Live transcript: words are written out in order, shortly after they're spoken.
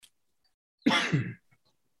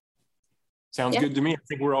Sounds good to me. I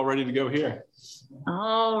think we're all ready to go here.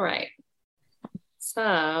 All right.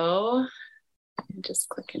 So just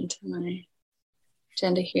click into my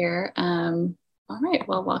agenda here. All right.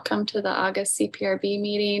 Well, welcome to the August CPRB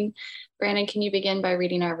meeting. Brandon, can you begin by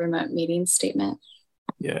reading our remote meeting statement?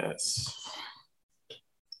 Yes.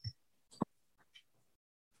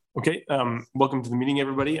 Okay, welcome to the meeting,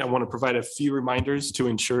 everybody. I want to provide a few reminders to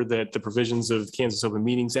ensure that the provisions of the Kansas Open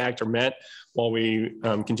Meetings Act are met while we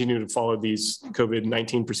continue to follow these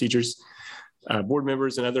COVID-19 procedures. Board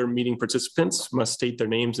members and other meeting participants must state their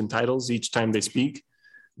names and titles each time they speak.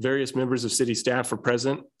 Various members of city staff are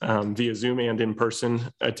present via Zoom and in-person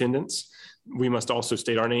attendance. We must also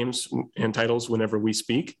state our names and titles whenever we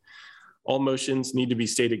speak. All motions need to be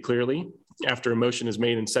stated clearly. After a motion is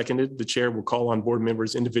made and seconded, the chair will call on board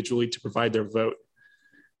members individually to provide their vote.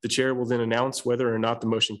 The chair will then announce whether or not the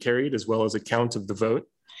motion carried, as well as a count of the vote.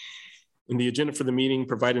 In the agenda for the meeting,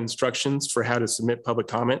 provide instructions for how to submit public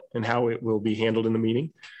comment and how it will be handled in the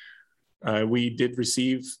meeting. We did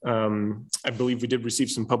receive, I believe we did receive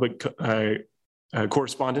some public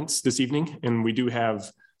correspondence this evening, and we do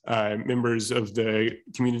have members of the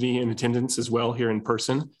community in attendance as well here in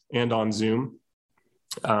person and on Zoom.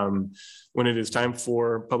 When it is time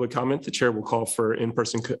for public comment, the chair will call for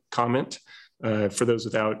in-person comment for those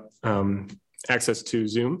without access to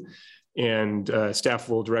Zoom, and staff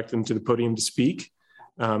will direct them to the podium to speak.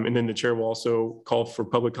 And then the chair will also call for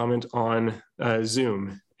public comment on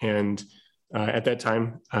Zoom. And at that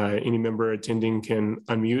time, any member attending can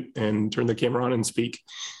unmute and turn the camera on and speak.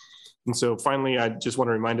 And so finally, I just want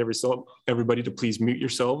to remind everybody to please mute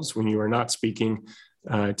yourselves when you are not speaking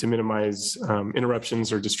to minimize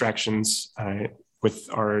interruptions or distractions with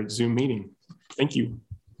our Zoom meeting. Thank you.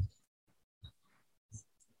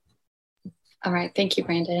 All right, thank you,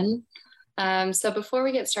 Brandon. So before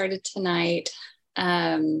we get started tonight,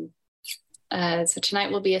 so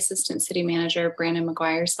tonight will be Assistant City Manager Brandon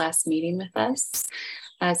McGuire's last meeting with us.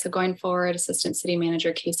 So going forward, Assistant City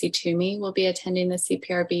Manager Casey Toomey will be attending the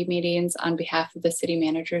CPRB meetings on behalf of the City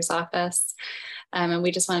Manager's Office. And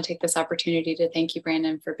we just want to take this opportunity to thank you,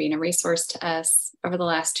 Brandon, for being a resource to us over the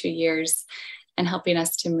last 2 years and helping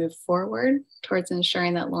us to move forward towards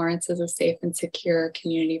ensuring that Lawrence is a safe and secure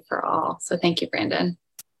community for all. So thank you, Brandon.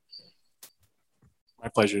 My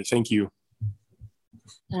pleasure. Thank you.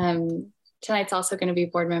 Tonight's also going to be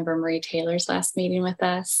board member Marie Taylor's last meeting with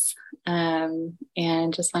us. And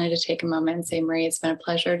just wanted to take a moment and say, Marie, it's been a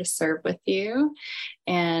pleasure to serve with you.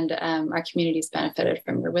 And our community's benefited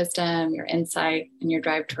from your wisdom, your insight, and your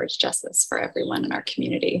drive towards justice for everyone in our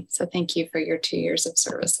community. So thank you for your 2 years of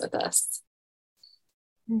service with us.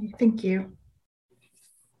 Thank you.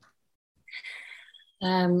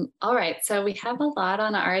 All right, so we have a lot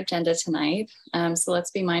on our agenda tonight. So let's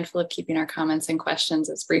be mindful of keeping our comments and questions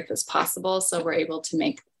as brief as possible so we're able to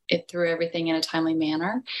make it through everything in a timely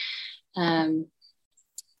manner. And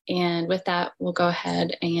with that, we'll go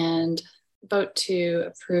ahead and vote to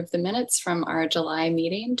approve the minutes from our July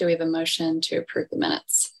meeting. Do we have a motion to approve the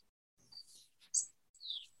minutes?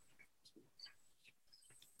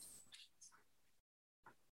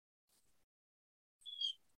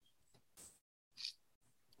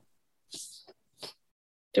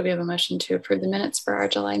 Do we have a motion to approve the minutes for our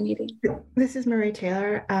July meeting? This is Marie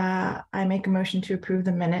Taylor. I make a motion to approve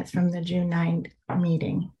the minutes from the June 9th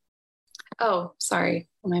meeting. Oh, sorry.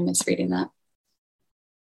 Am I misreading that?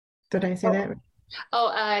 Did I say that? Oh,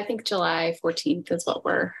 I think July 14th is what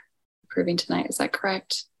we're approving tonight. Is that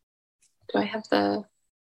correct? Do I have the?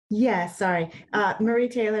 Yeah, sorry. Marie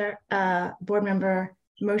Taylor, board member,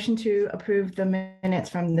 motion to approve the minutes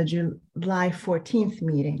from the July 14th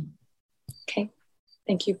meeting. Okay.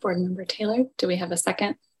 Thank you, Board Member Taylor. Do we have a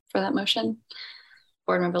second for that motion?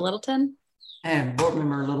 Board Member Littleton? And Board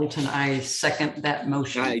Member Littleton, I second that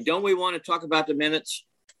motion. Hi, don't we want to talk about the minutes?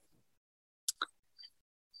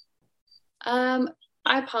 I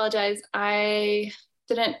apologize. I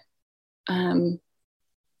didn't.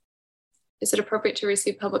 Is it appropriate to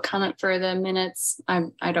receive public comment for the minutes?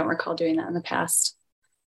 I don't recall doing that in the past.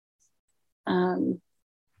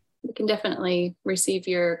 We can definitely receive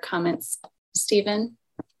your comments. Stephen?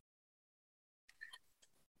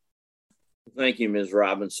 Thank you, Ms.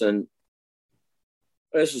 Robinson.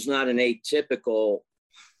 This is not an atypical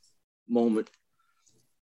moment.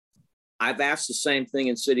 I've asked the same thing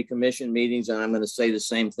in city commission meetings, and I'm going to say the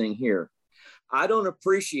same thing here. I don't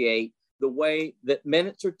appreciate the way that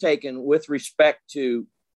minutes are taken with respect to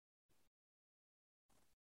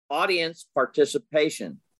audience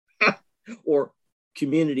participation or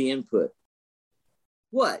community input.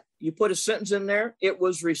 What? You put a sentence in there, it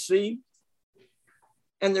was received,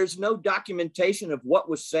 and there's no documentation of what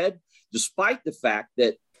was said, despite the fact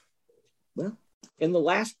that, well, in the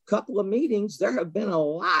last couple of meetings, there has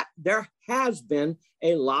been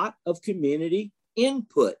a lot of community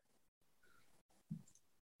input.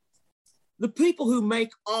 The people who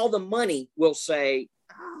make all the money will say,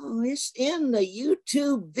 oh, it's in the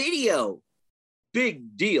YouTube video.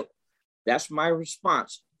 Big deal. That's my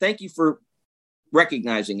response. Thank you for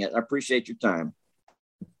recognizing it. I appreciate your time.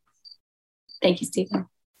 Thank you, Stephen.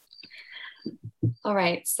 All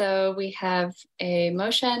right, so we have a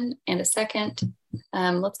motion and a second.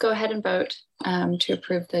 Let's go ahead and vote to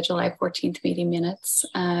approve the July 14th meeting minutes.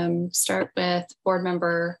 Start with Board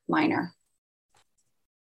Member Minor.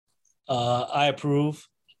 I approve.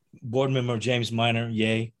 Board Member James Minor,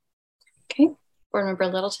 yay. Okay. Board Member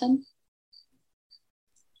Littleton.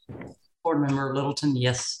 Board Member Littleton,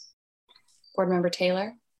 yes. Board Member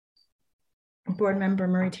Taylor. Board Member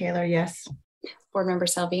Marie Taylor, yes. Board Member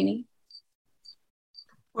Salvini.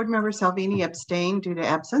 Board Member Salvini abstained due to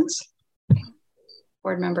absence.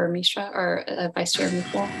 Board Member Mishra, or Vice Chair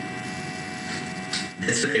Mishra.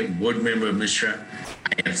 That's right, Board Member Mishra.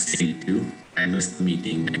 I abstained too. I missed the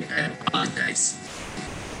meeting. I apologize.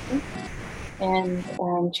 And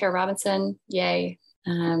Chair Robinson, yay.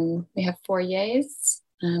 We have 4 yays.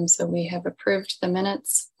 So we have approved the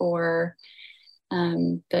minutes for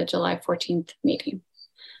the July 14th meeting.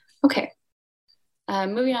 Okay.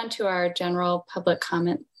 Moving on to our general public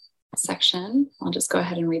comment section. I'll just go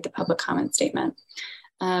ahead and read the public comment statement.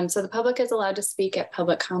 So the public is allowed to speak at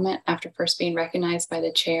public comment after first being recognized by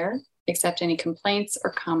the chair, except any complaints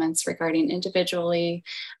or comments regarding individually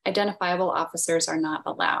identifiable officers are not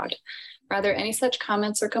allowed. Rather, any such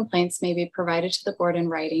comments or complaints may be provided to the board in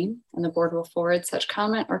writing, and the board will forward such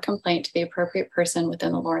comment or complaint to the appropriate person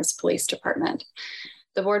within the Lawrence Police Department.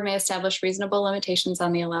 The board may establish reasonable limitations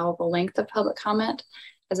on the allowable length of public comment.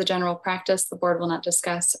 As a general practice, the board will not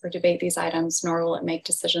discuss or debate these items, nor will it make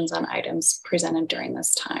decisions on items presented during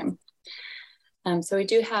this time. So we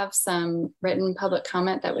do have some written public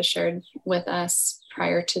comment that was shared with us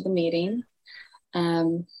prior to the meeting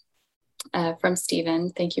from Stephen.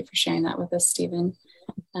 Thank you for sharing that with us, Stephen.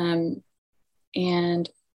 And,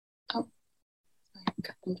 oh, I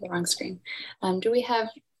got into the wrong screen. Do we have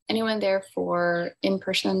anyone there for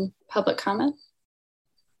in-person public comment?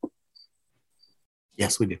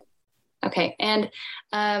 Yes, we do. Okay, and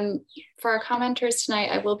for our commenters tonight,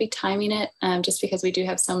 I will be timing it just because we do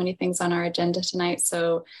have so many things on our agenda tonight.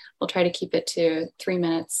 So we'll try to keep it to 3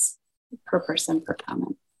 minutes per person per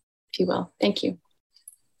comment, if you will. Thank you.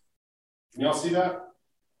 Can y'all see that?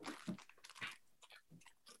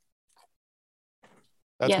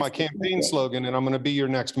 That's Yes. my campaign slogan, and I'm going to be your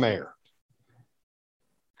next mayor.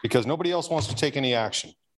 Because nobody else wants to take any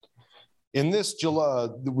action. In this July,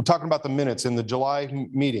 we're talking about the minutes in the July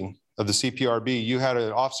meeting of the CPRB, you had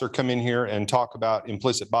an officer come in here and talk about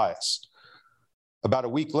implicit bias. About a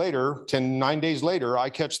week later, 9 days later, I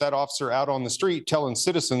catch that officer out on the street telling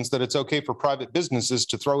citizens that it's okay for private businesses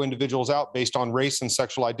to throw individuals out based on race and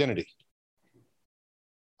sexual identity.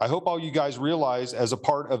 I hope all you guys realize, as a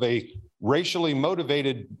part of a racially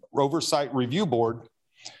motivated oversight review board,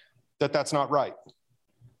 that that's not right.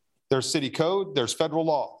 There's city code, there's federal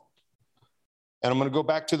law. And I'm going to go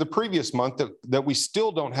back to the previous month that we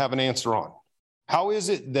still don't have an answer on. How is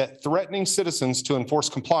it that threatening citizens to enforce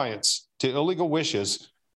compliance to illegal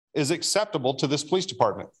wishes is acceptable to this police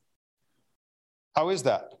department? How is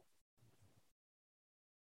that?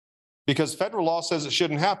 Because federal law says it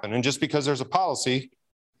shouldn't happen. And just because there's a policy,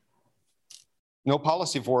 no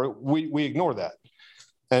policy for it, we ignore that.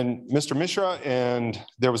 And Mr. Mishra, and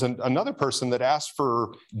there was another person that asked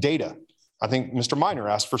for data. I think Mr. Minor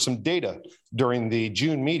asked for some data during the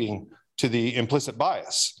June meeting to the implicit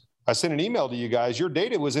bias. I sent an email to you guys. Your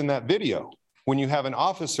data was in that video. When you have an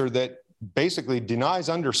officer that basically denies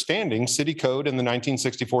understanding city code and the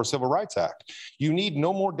 1964 Civil Rights Act, you need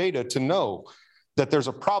no more data to know that there's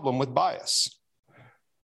a problem with bias.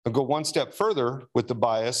 I'll go one step further with the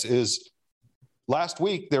bias is last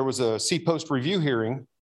week there was a C-Post review hearing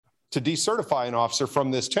to decertify an officer from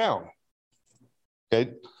this town.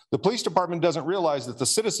 Okay. The police department doesn't realize that the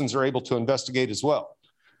citizens are able to investigate as well.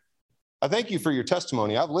 I thank you for your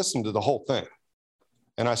testimony. I've listened to the whole thing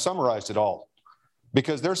and I summarized it all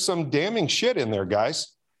because there's some damning shit in there,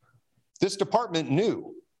 guys. This department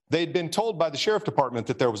knew. They'd been told by the sheriff department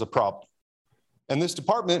that there was a problem. And this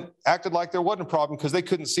department acted like there wasn't a problem because they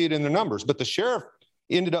couldn't see it in their numbers. But the sheriff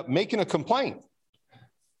ended up making a complaint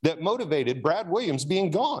that motivated Brad Williams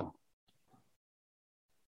being gone.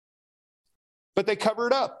 But they cover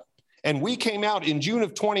it up. And we came out in June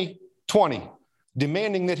of 2020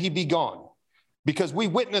 demanding that he be gone. because we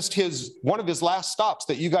witnessed one of his last stops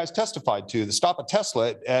that you guys testified to, the stop of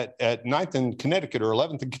Tesla at 9th in Connecticut or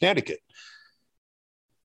 11th in Connecticut.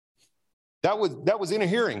 That was in a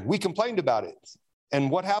hearing. We complained about it. And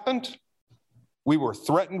what happened? We were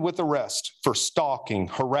threatened with arrest for stalking,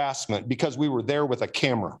 harassment, because we were there with a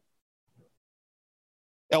camera.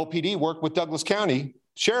 LPD worked with Douglas County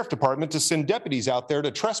Sheriff Department to send deputies out there to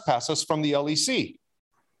trespass us from the LEC.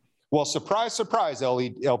 Well, surprise, surprise,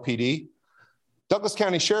 LPD. Douglas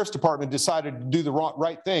County Sheriff's Department decided to do the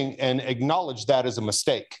right thing and acknowledge that as a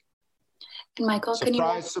mistake. And Michael,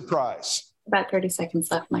 surprise, surprise. About 30 seconds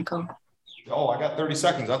left, Michael. Oh, I got 30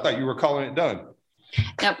 seconds. I thought you were calling it done.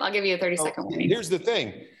 Nope, I'll give you a 30-second warning. Here's the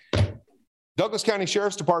thing. Douglas County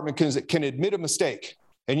Sheriff's Department can admit a mistake.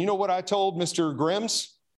 And you know what I told Mr. Grims?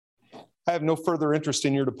 I have no further interest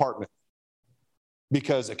in your department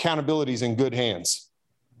because accountability is in good hands.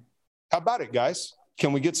 How about it, guys?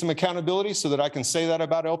 Can we get some accountability so that I can say that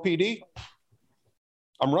about LPD?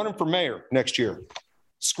 I'm running for mayor next year.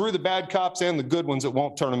 Screw the bad cops and the good ones that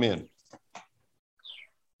won't turn them in.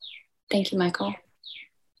 Thank you, Michael.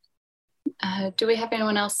 Do we have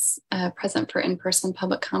anyone else present for in-person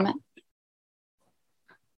public comment?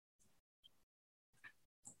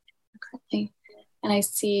 Currently. And I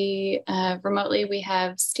see remotely we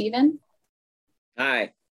have Stephen.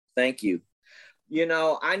 Hi, thank you. You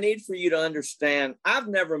know, I need for you to understand, I've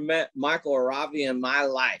never met Michael Aravi in my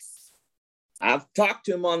life. I've talked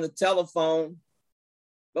to him on the telephone,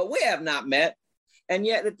 but we have not met. And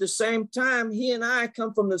yet at the same time, he and I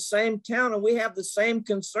come from the same town and we have the same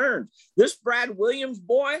concerns. This Brad Williams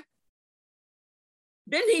boy,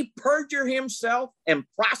 didn't he perjure himself and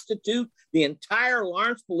prostitute the entire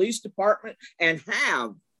Lawrence Police Department and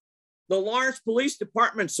have the Lawrence Police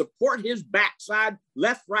Department support his backside,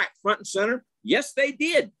 left, right, front, and center? Yes, they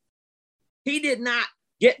did. He did not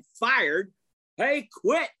get fired. Hey,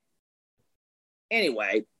 quit.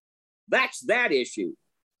 Anyway, that's that issue.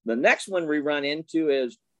 The next one we run into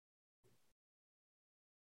is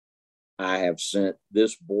I have sent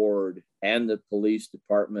this board and the police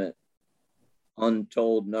department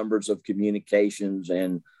untold numbers of communications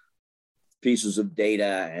and pieces of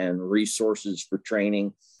data and resources for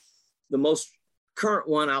training. The most current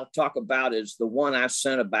one I'll talk about is the one I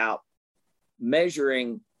sent about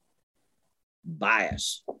measuring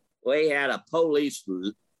bias. We had a police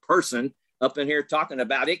person up in here talking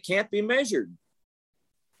about it can't be measured.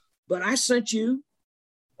 But I sent you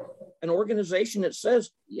an organization that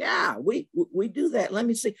says, yeah, we do that. Let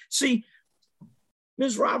me see. See,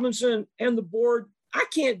 Ms. Robinson and the board, I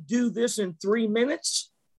can't do this in 3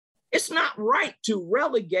 minutes. It's not right to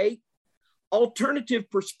relegate alternative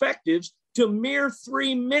perspectives to mere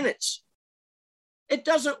 3 minutes. It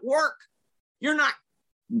doesn't work. You're not.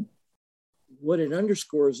 What it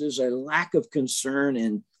underscores is a lack of concern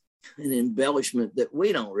and an embellishment that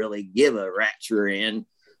we don't really give a rat's rear end.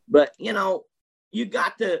 But you know, you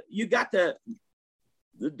got the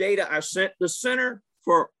data I sent, the Center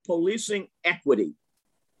for Policing Equity.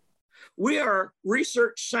 We are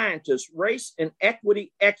research scientists, race and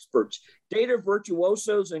equity experts, data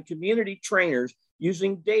virtuosos, and community trainers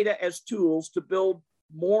using data as tools to build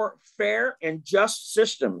more fair and just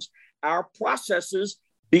systems. Our process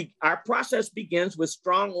begins with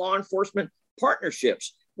strong law enforcement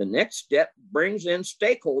partnerships. The next step brings in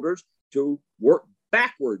stakeholders to work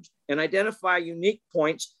backwards and identify unique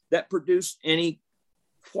points that produce any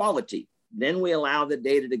quality. Then we allow the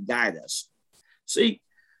data to guide us. See,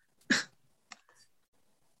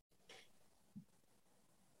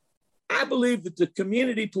 I believe that the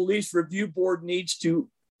Community Police Review Board needs to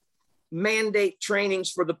mandate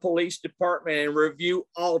trainings for the police department and review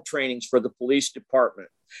all trainings for the police department.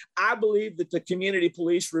 I believe that the Community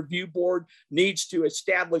Police Review Board needs to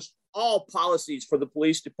establish all policies for the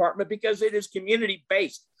police department because it is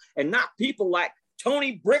community-based and not people like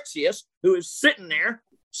Tony Brixius, who is sitting there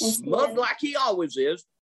smug like he always is.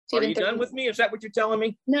 Are you done with me? Is that what you're telling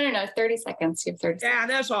me? No, 30 seconds. You have 30 seconds. Yeah,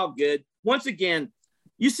 that's all good. Once again,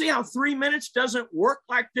 you see how 3 minutes doesn't work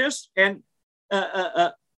like this? And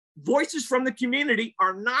voices from the community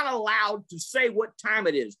are not allowed to say what time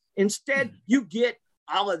it is. Instead, you get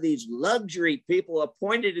all of these luxury people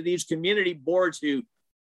appointed to these community boards who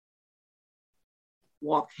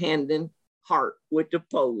walk hand in heart with the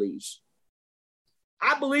police.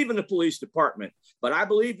 I believe in the police department, but I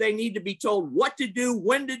believe they need to be told what to do,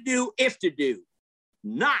 when to do, if to do.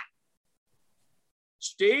 Not,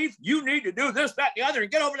 Steve, you need to do this, that, and the other,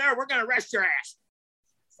 and get over there. We're going to arrest your ass.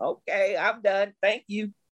 Okay, I'm done. Thank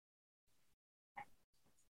you.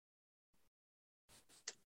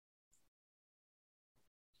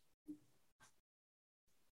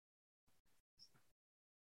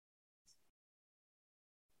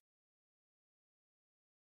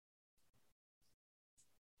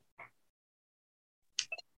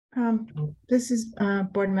 This is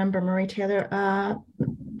Board Member Marie Taylor.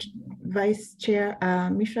 Vice Chair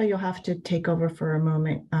Mishra, you'll have to take over for a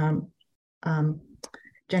moment.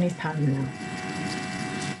 Jenny's powering now.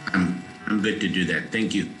 I'm good to do that.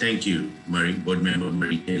 Thank you. Thank you, Board Member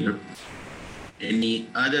Marie Taylor. Any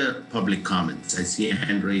other public comments? I see a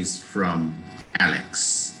hand raised from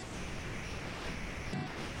Alex.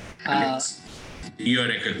 Alex, you are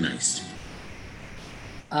recognized.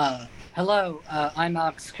 Hello, I'm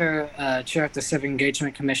Alex Kerr, Chair of the Civic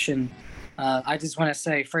Engagement Commission. I just want to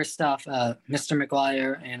say, first off, Mr.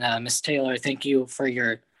 McGuire and Ms. Taylor, thank you for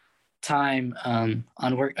your time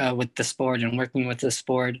on work with this board and working with this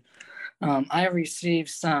board. I have received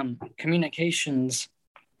some communications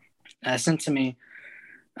sent to me,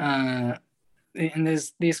 and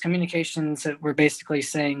these communications that were basically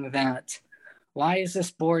saying that, why is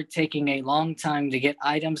this board taking a long time to get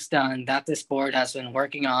items done that this board has been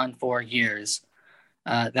working on for years?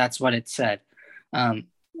 That's what it said.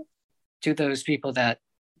 To those people that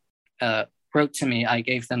wrote to me, I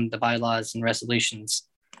gave them the bylaws and resolutions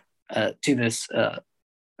to this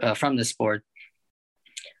from this board.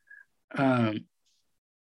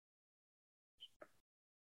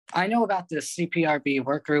 I know about the CPRB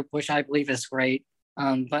work group, which I believe is great,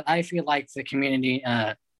 but I feel like the community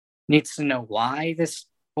needs to know why this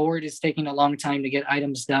board is taking a long time to get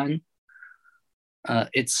items done. I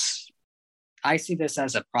see this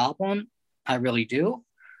as a problem. I really do.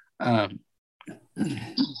 Sorry,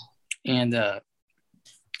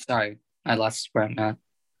 I lost where I'm at.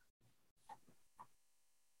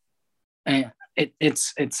 And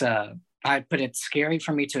I'd put it scary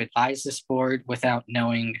for me to advise this board without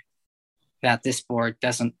knowing that this board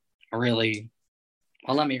doesn't really,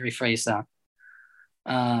 well, let me rephrase that.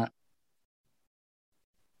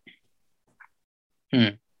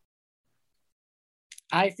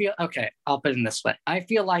 I feel, okay, I'll put it in this way. I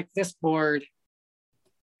feel like this board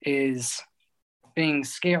is being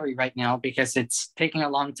scary right now because it's taking a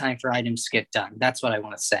long time for items to get done. That's what I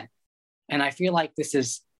want to say. And I feel like this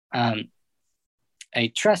is a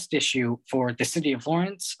trust issue for the city of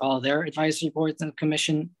Lawrence, all their advisory boards and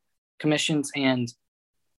commissions, and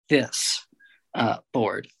this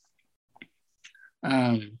board.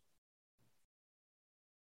 I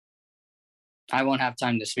won't have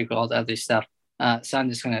time to speak with all the other stuff. So I'm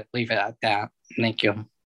just going to leave it at that. Thank you.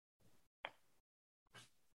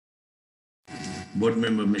 Board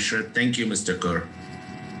Member Mishra, thank you, Mr. Kerr.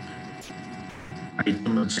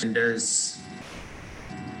 Item agendas.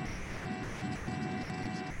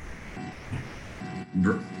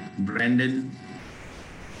 Brandon,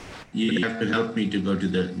 you have to help me to go to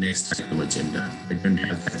the next item agenda. I don't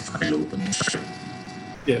have that file open.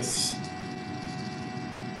 Yes.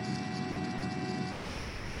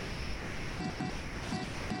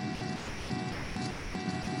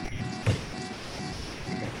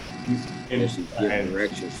 This is getting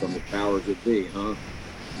directions from the powers that be, huh?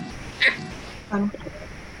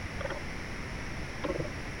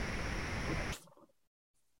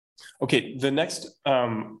 Okay, the next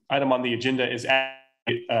item on the agenda is a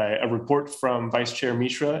report from Vice Chair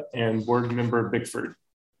Mishra and Board Member Bickford.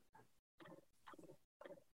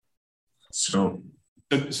 So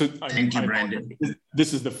thank you, Brandon.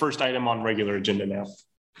 This is the first item on regular agenda now.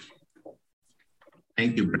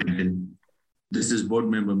 Thank you, Brandon. This is Board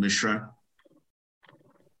Member Mishra.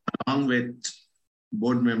 Along with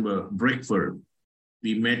Board Member Bickford,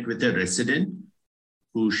 we met with a resident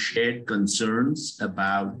who shared concerns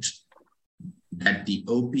about that the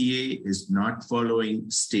OPA is not following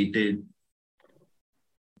stated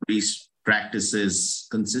police practices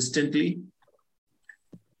consistently.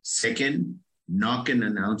 Second, knock and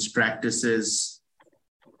announce practices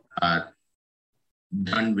are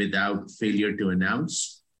done without failure to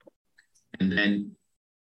announce. And then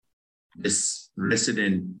this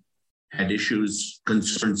resident had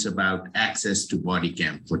concerns about access to body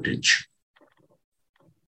cam footage.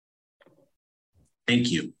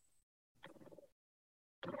 Thank you.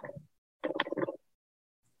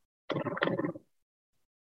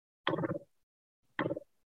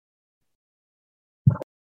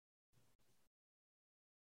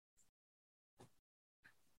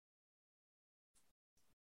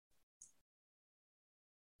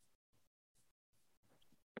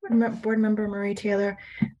 Board Member Marie Taylor,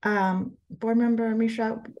 Board Member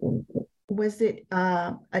Mishra, was it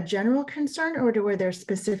a general concern, or were there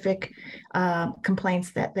specific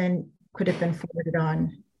complaints that then could have been forwarded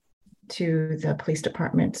on to the police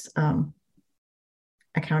department's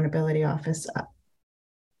accountability office?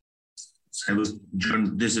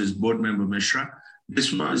 This is Board Member Mishra.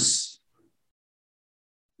 This was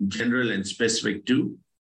general and specific too.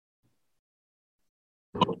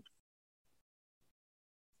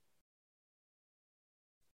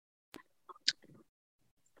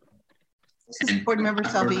 This is Board Member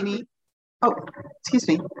Salvini. Oh, excuse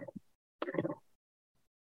me. Go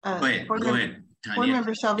ahead, Board Tanya. Board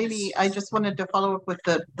Member Salvini, I just wanted to follow up with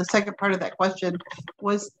the second part of that question.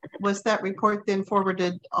 Was that report then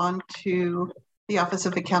forwarded on to the Office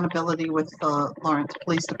of Accountability with the Lawrence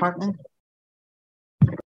Police Department?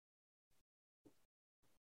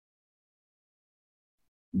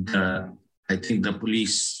 I think the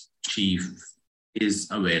police chief is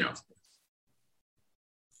aware of it.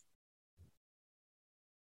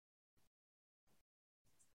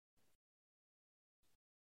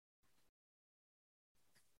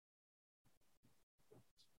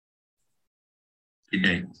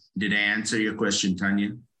 Did I answer your question,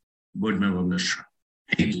 Tanya? Board Member Mishra.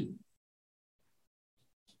 Thank you.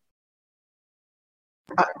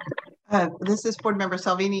 This is Board Member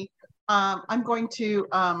Salvini. I'm going to,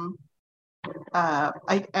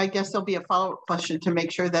 I guess there'll be a follow-up question to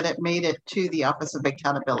make sure that it made it to the Office of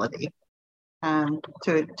Accountability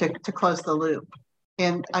to close the loop.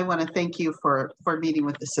 And I want to thank you for meeting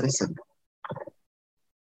with the citizen.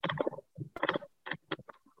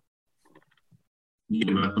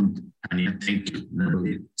 You're welcome, Tanya. Thank you. No,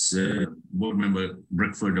 it's Board Member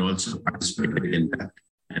Brickford also participated in that.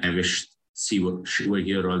 And I wish she were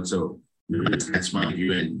here also. That's my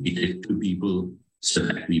view. And we did two people so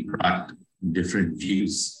that we brought different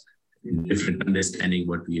views, different understanding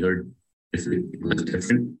what we heard. It was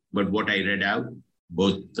different. But what I read out,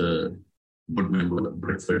 both Board Member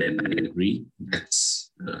Brickford and I agree.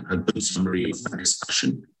 That's a good summary of our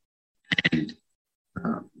discussion. And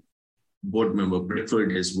Board Member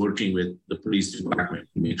Brickford is working with the police department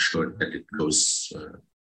to make sure that it goes to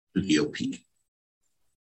the OP.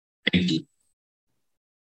 Thank you.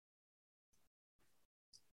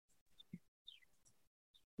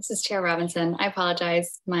 This is Chair Robinson. I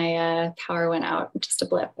apologize. My power went out, just a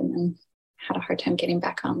blip, and then had a hard time getting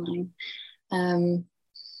back online.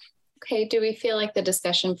 Okay, do we feel like the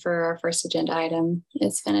discussion for our first agenda item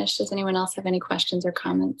is finished? Does anyone else have any questions or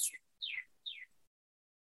comments?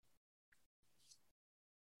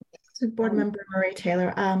 Board Member Marie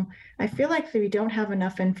Taylor, I feel like we don't have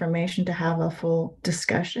enough information to have a full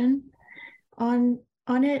discussion on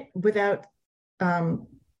it without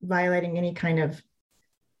violating any kind of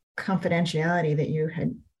confidentiality that you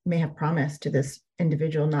may have promised to this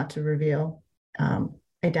individual not to reveal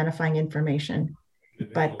identifying information.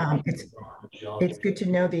 But it's good to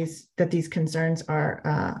know that these concerns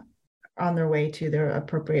are on their way to their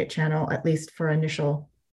appropriate channel, at least for initial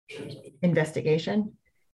investigation.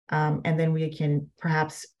 And then we can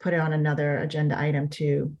perhaps put it on another agenda item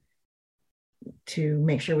to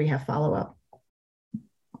make sure we have follow-up.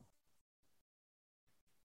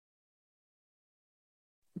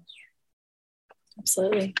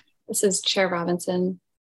 Absolutely. This is Chair Robinson.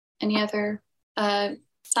 Any other?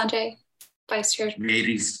 Sanjay, Vice Chair?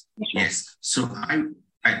 Ladies, yes. So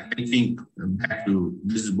I think back to,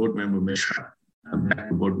 this is Board Member Mishra, back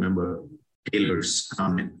to Board Member Taylor's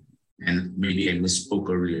comment, and maybe I misspoke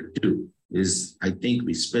earlier too, is I think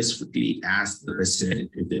we specifically asked the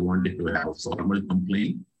resident if they wanted to have a formal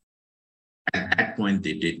complaint. At that point,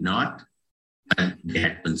 they did not. They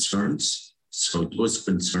had concerns. So those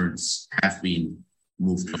concerns have been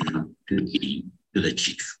moved on to the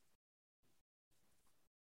chief.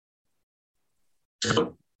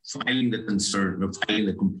 So filing the concern or filing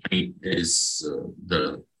the complaint is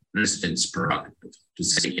the resident's prerogative to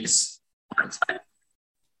say yes.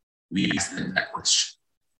 We asked them that question.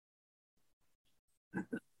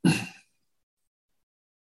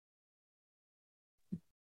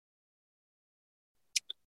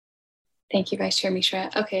 Thank you, Vice Chair Mishra.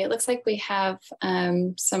 Okay, it looks like we have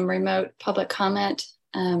some remote public comment.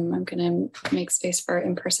 I'm going to make space for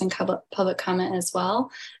in-person public comment as well.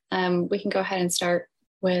 We can go ahead and start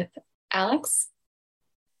with Alex.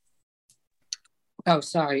 Oh,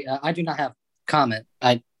 sorry. I do not have comment.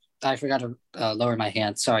 I forgot to lower my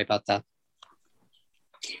hand. Sorry about that.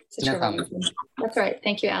 No comment. That's all right.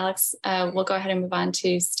 Thank you, Alex. We'll go ahead and move on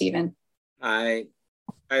to Stephen. I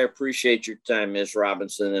appreciate your time, Ms.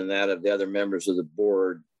 Robinson, and that of the other members of the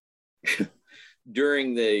board.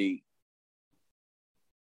 During the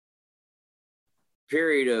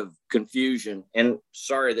period of confusion, and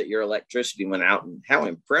sorry that your electricity went out, and how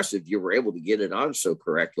impressive you were able to get it on so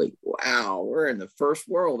correctly. Wow, we're in the first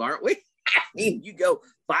world, aren't we? I mean, you go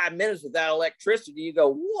 5 minutes without electricity, you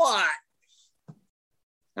go, what?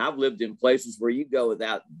 I've lived in places where you go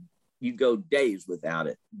days without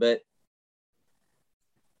it. But,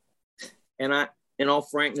 and in all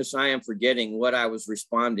frankness, I am forgetting what I was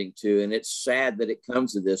responding to. And it's sad that it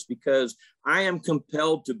comes to this because I am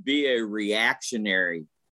compelled to be a reactionary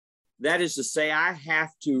That is to say, I have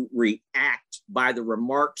to react by the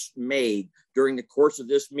remarks made during the course of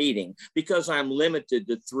this meeting because I'm limited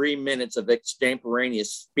to 3 minutes of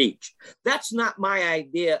extemporaneous speech. That's not my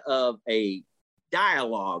idea of a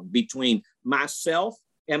dialogue between myself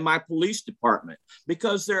and my police department,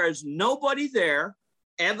 because there is nobody there,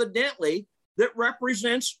 evidently, that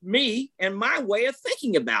represents me and my way of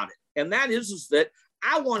thinking about it. And that is that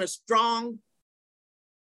I want a strong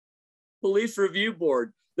police review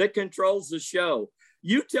board that controls the show.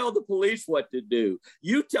 You tell the police what to do.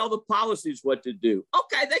 You tell the policies what to do.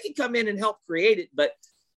 Okay, they can come in and help create it, but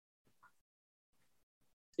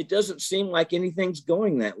it doesn't seem like anything's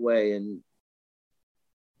going that way. And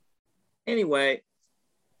anyway,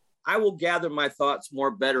 I will gather my thoughts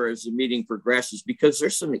more better as the meeting progresses, because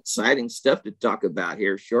there's some exciting stuff to talk about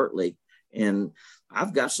here shortly. And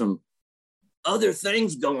I've got some other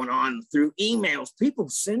things going on through emails, people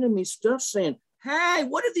sending me stuff saying, hey,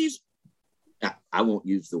 what are these? I won't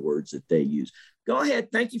use the words that they use. Go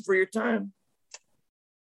ahead. Thank you for your time.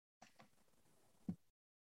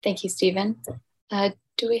 Thank you, Stephen.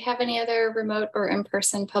 Do we have any other remote or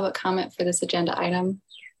in-person public comment for this agenda item?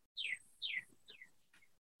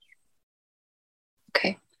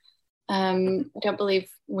 Okay. I don't believe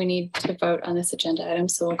we need to vote on this agenda item,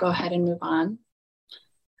 so we'll go ahead and move on.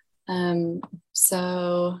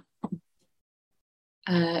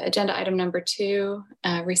 Agenda item number 2,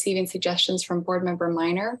 receiving suggestions from Board Member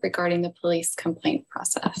Minor regarding the police complaint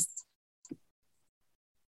process.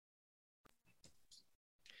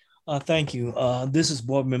 Thank you. This is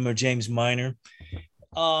Board Member James Minor.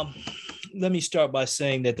 Let me start by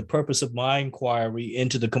saying that the purpose of my inquiry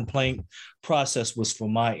into the complaint process was for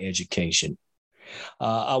my education.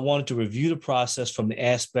 I wanted to review the process from the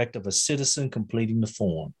aspect of a citizen completing the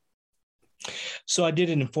form. So I did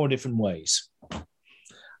it in 4 different ways.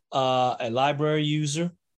 A library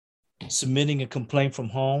user, submitting a complaint from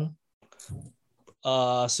home,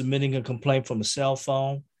 submitting a complaint from a cell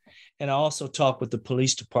phone, and I also talked with the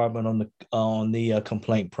police department on the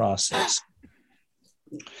complaint process.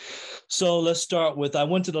 So let's start with, I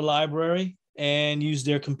went to the library and used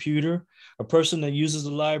their computer. A person that uses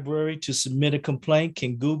the library to submit a complaint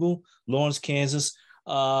can Google Lawrence, Kansas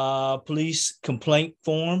police complaint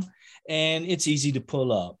form, and it's easy to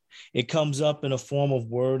pull up. It comes up in a form of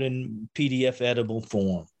Word and PDF editable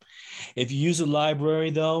form. If you use a library,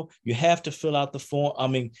 though, you have to fill out the form.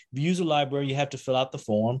 If you use a library, you have to fill out the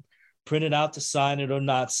form, print it out to sign it or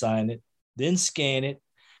not sign it, then scan it,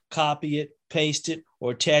 copy it, paste it,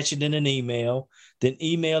 or attach it in an email, then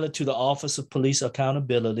email it to the Office of Police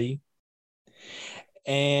Accountability.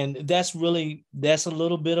 And that's a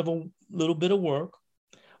little bit of work,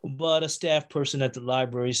 but a staff person at the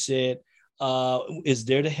library said is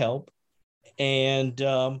there to help. And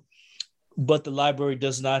but the library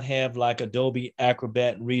does not have like Adobe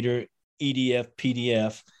Acrobat Reader, EDF,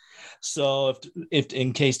 PDF. So if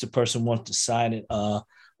in case the person wants to sign it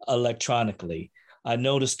electronically, I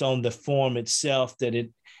noticed on the form itself that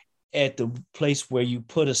at the place where you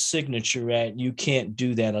put a signature at, you can't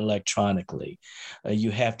do that electronically. You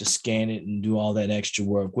have to scan it and do all that extra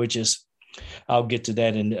work, which is, I'll get to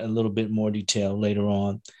that in a little bit more detail later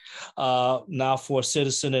on. Now for a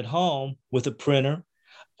citizen at home with a printer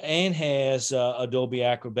and has Adobe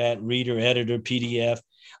Acrobat Reader, Editor, PDF,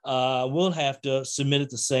 we'll have to submit it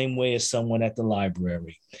the same way as someone at the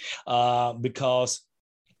library because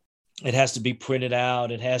it has to be printed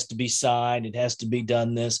out, it has to be signed, it has to be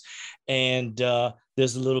done this, and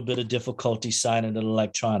there's a little bit of difficulty signing it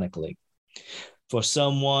electronically. For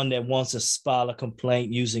someone that wants to file a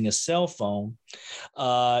complaint using a cell phone,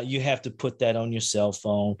 you have to put that on your cell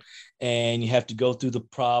phone, and you have to go through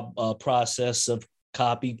the process of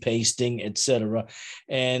copy, pasting, etc.,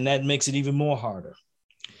 and that makes it even more harder.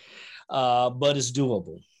 But it's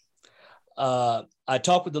doable. I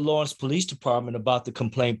talked with the Lawrence Police Department about the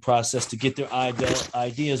complaint process to get their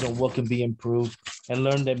ideas on what can be improved, and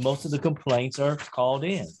learned that most of the complaints are called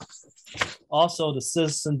in. Also, the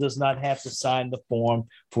citizen does not have to sign the form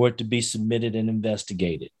for it to be submitted and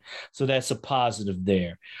investigated. So that's a positive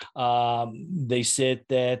there. They said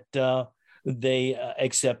that they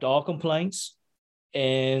accept all complaints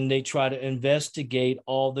and they try to investigate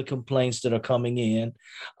all the complaints that are coming in.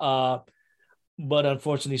 But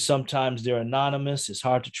unfortunately, sometimes they're anonymous. It's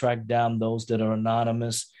hard to track down those that are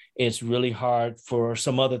anonymous. It's really hard for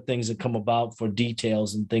some other things that come about for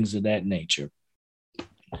details and things of that nature.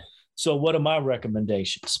 So what are my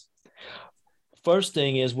recommendations? First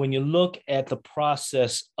thing is when you look at the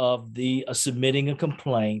process of the submitting a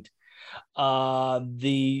complaint,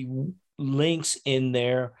 the links in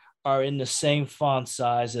there are in the same font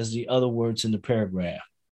size as the other words in the paragraph.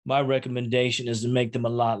 my recommendation is to make them a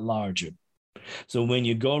lot larger. So when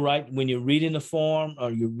you're reading the form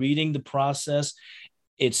or you're reading the process,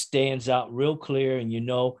 it stands out real clear, and you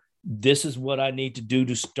know, this is what I need to do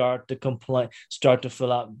to start the complaint, start to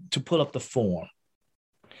pull up the form.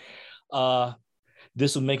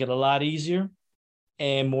 This will make it a lot easier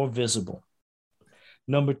and more visible.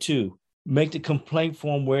 Number 2, make the complaint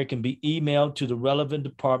form where it can be emailed to the relevant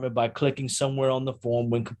department by clicking somewhere on the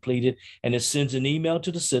form when completed, and it sends an email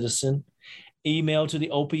to the citizen, email to the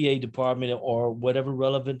OPA department or whatever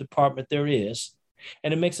relevant department there is.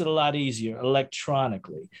 And it makes it a lot easier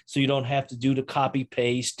electronically. So you don't have to do the copy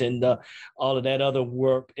paste and all of that other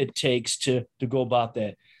work it takes to go about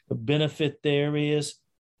that. The benefit there is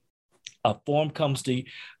a form comes to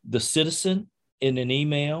the citizen in an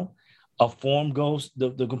email. A form goes,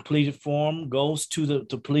 the completed form goes to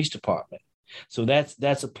the police department. So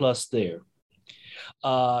that's a plus there.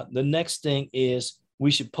 The next thing is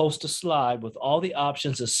we should post a slide with all the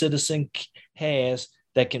options a citizen has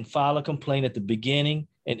that can file a complaint at the beginning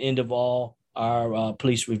and end of all our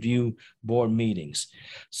police review board meetings.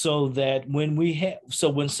 So that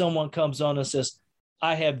when someone comes on and says,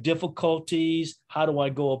 I have difficulties, how do I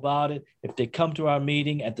go about it? If they come to our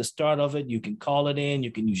meeting at the start of it, you can call it in,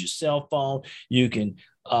 you can use your cell phone, you can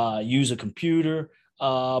use a computer.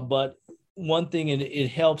 But one thing it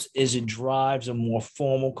helps is it drives a more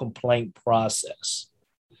formal complaint process.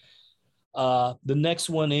 The next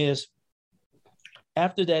one is,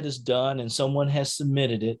 after that is done and someone has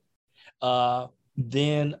submitted it,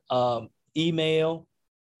 then email,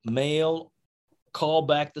 mail, call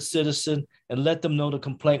back the citizen and let them know the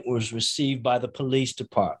complaint was received by the police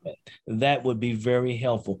department. That would be very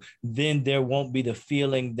helpful. Then there won't be the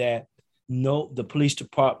feeling that the police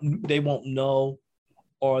department, they won't know,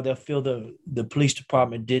 or they'll feel the police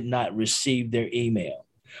department did not receive their email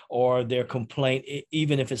or their complaint,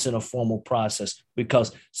 even if it's in a formal process,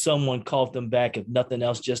 because someone called them back, if nothing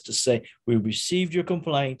else, just to say, we received your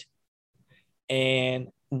complaint and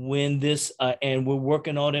when this, and we're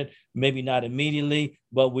working on it, maybe not immediately,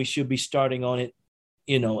 but we should be starting on it,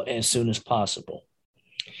 as soon as possible.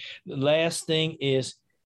 The last thing is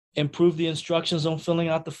improve the instructions on filling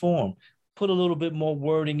out the form. Put a little bit more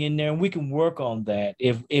wording in there, and we can work on that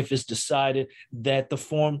if it's decided that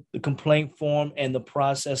the complaint form and the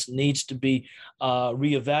process needs to be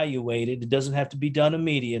reevaluated. It doesn't have to be done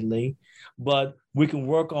immediately, but we can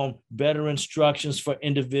work on better instructions for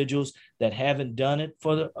individuals that haven't done it,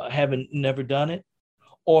 never done it,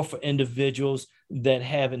 or for individuals that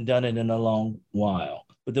haven't done it in a long while.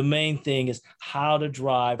 But the main thing is how to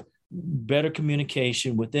drive better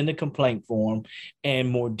communication within the complaint form and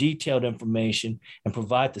more detailed information, and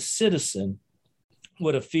provide the citizen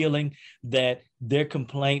with a feeling that their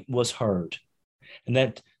complaint was heard.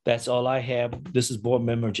 And that's all I have. This is Board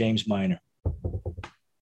Member James Minor.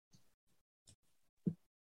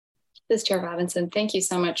 This is Chair Robinson. Thank you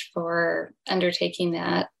so much for undertaking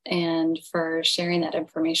that and for sharing that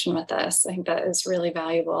information with us. I think that is really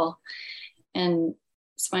valuable. And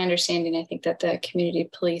it's my understanding, I think, that the Community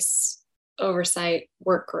Police Oversight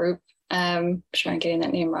Work Group, I'm sure I'm getting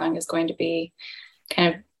that name wrong, is going to be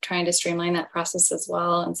kind of trying to streamline that process as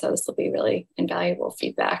well. And so this will be really invaluable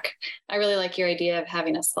feedback. I really like your idea of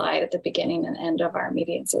having a slide at the beginning and end of our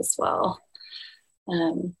meetings as well.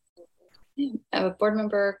 I have a board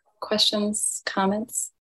member questions,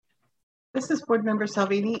 comments. This is Board Member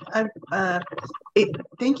Salvini.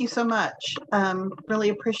 Thank you so much. Really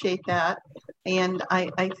appreciate that. And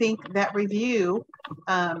I think that review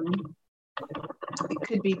it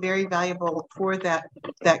could be very valuable for that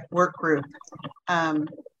work group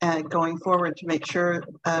going forward to make sure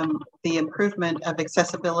the improvement of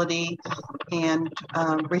accessibility and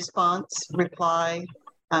reply,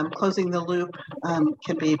 closing the loop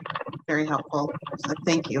can be very helpful. So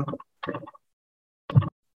thank you.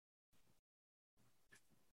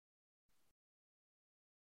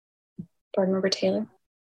 Board Member Taylor.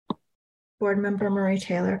 Board Member Marie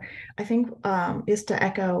Taylor. I think just to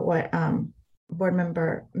echo what Board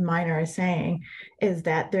Member Minor is saying, is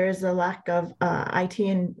that there is a lack of IT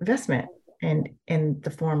investment in the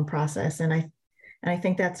form process. And I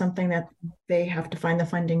think that's something that they have to find the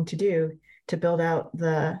funding to do, to build out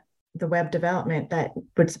the web development that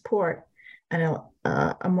would support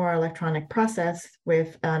a more electronic process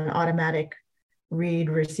with an automatic read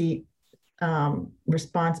receipt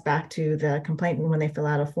response back to the complainant when they fill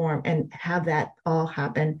out a form, and have that all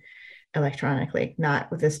happen electronically, not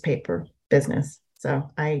with this paper business. So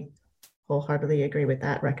I wholeheartedly agree with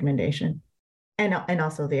that recommendation, and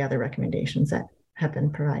also the other recommendations that have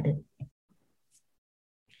been provided.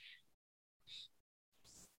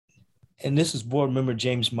 And this is Board Member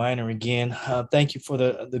James Minor again. Thank you for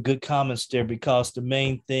the good comments there, because the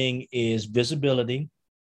main thing is visibility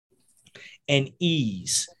and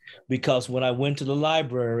ease. Because when I went to the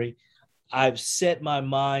library, I've set my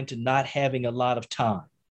mind to not having a lot of time.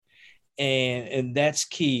 And that's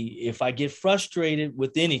key. If I get frustrated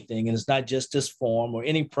with anything, and it's not just this form or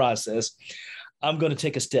any process, I'm going to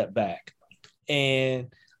take a step back.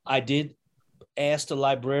 And I did ask the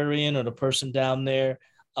librarian or the person down there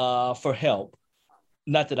for help.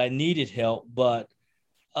 Not that I needed help, but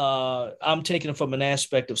I'm taking it from an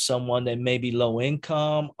aspect of someone that may be low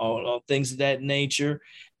income or things of that nature.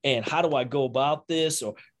 And how do I go about this?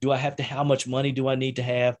 Or how much money do I need to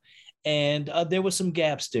have? And there were some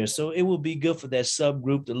gaps there. So it would be good for that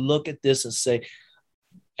subgroup to look at this and say,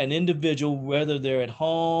 an individual, whether they're at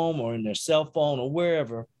home or in their cell phone or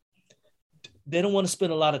wherever, they don't want to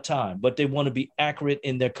spend a lot of time, but they want to be accurate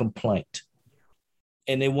in their complaint.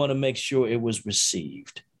 And they want to make sure it was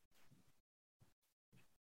received.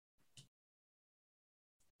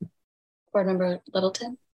 Board Member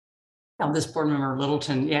Littleton. This Board Member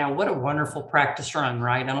Littleton, yeah, what a wonderful practice run,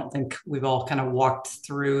 right? I don't think we've all kind of walked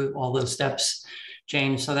through all those steps,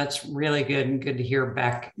 James. So that's really good, and good to hear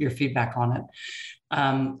back your feedback on it.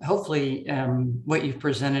 Hopefully, what you've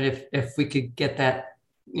presented, if we could get that,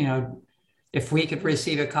 if we could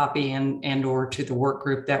receive a copy and or to the work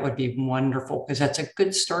group, that would be wonderful, because that's a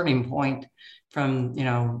good starting point from,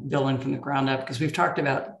 building from the ground up, because we've talked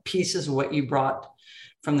about pieces of what you brought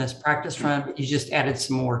from this practice run, but you just added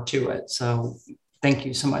some more to it. So thank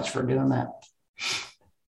you so much for doing that.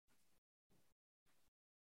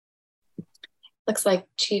 Looks like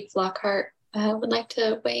Chief Lockhart would like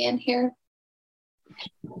to weigh in here.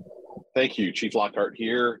 Thank you, Chief Lockhart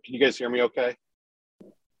here. Can you guys hear me okay?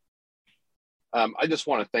 I just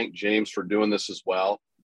want to thank James for doing this as well.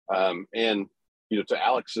 And, to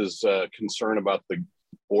Alex's concern about the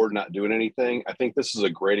board not doing anything, I think this is a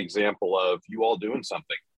great example of you all doing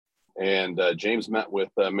something. And James met with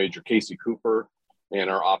Major Casey Cooper and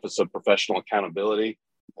our Office of Professional Accountability.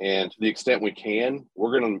 And to the extent we can,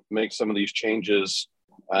 we're going to make some of these changes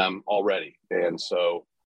already. And so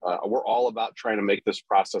we're all about trying to make this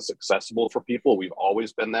process accessible for people. We've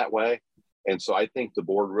always been that way. And so I think the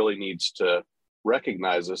board really needs to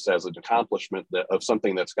recognize this as an accomplishment of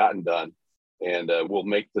something that's gotten done. And we'll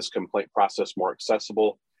make this complaint process more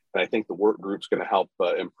accessible. And I think the work group's going to help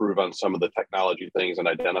improve on some of the technology things and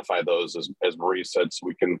identify those, as Marie said, so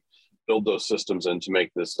we can build those systems in to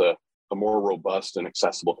make this a more robust and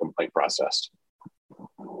accessible complaint process.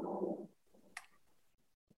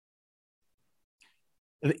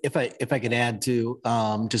 If I could add to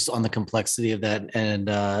just on the complexity of that, and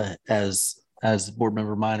as Board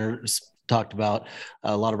Member Minor talked about,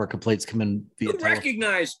 a lot of our complaints come in via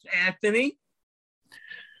recognized, Anthony.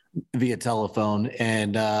 Via telephone,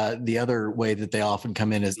 and the other way that they often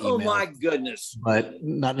come in is email. Oh my goodness. But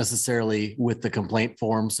not necessarily with the complaint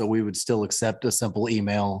form. So we would still accept a simple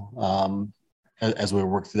email as we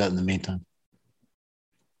work through that in the meantime.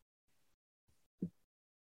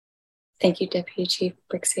 Thank you, Deputy Chief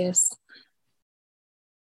Brixius.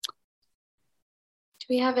 Do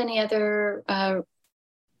we have any other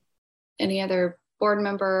board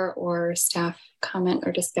member or staff comment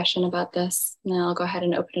or discussion about this? And then I'll go ahead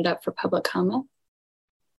and open it up for public comment.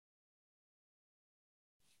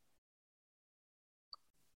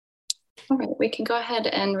 All right, we can go ahead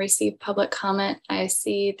and receive public comment. I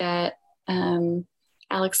see that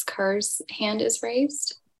Alex Carr's hand is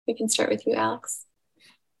raised. We can start with you, Alex.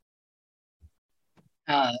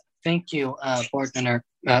 Thank you, Board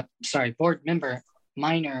Member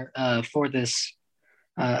Minor, for this.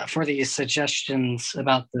 For these suggestions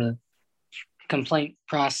about the complaint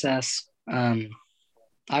process. I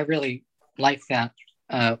really like that.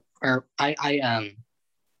 I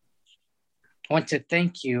want to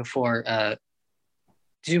thank you for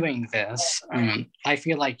doing this. I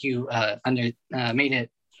feel like you made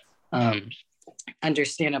it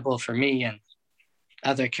understandable for me and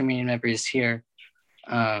other community members here.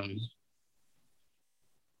 And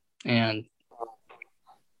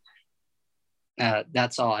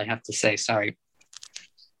that's all I have to say. Sorry.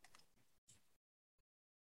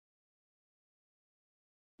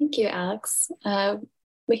 Thank you, Alex.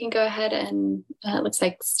 We can go ahead and it looks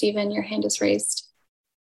like Stephen, your hand is raised.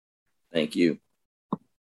 Thank you.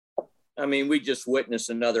 I mean, we just witnessed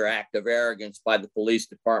another act of arrogance by the police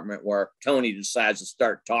department where Tony decides to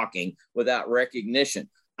start talking without recognition.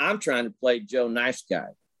 I'm trying to play Joe Nice Guy.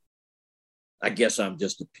 I guess I'm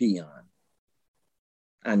just a peon.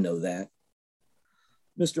 I know that.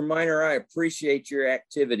 Mr. Minor, I appreciate your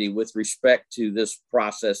activity with respect to this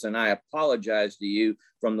process, and I apologize to you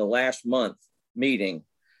from the last month meeting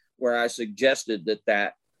where I suggested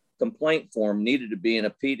that complaint form needed to be in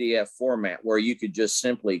a PDF format where you could just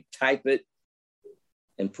simply type it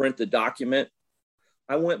and print the document.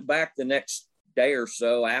 I went back the next day or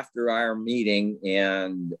so after our meeting,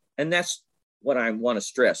 and that's what I want to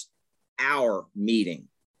stress, our meeting.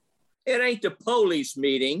 It ain't the police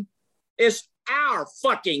meeting, it's our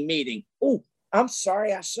fucking meeting. Oh, I'm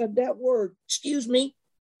sorry I said that word. Excuse me.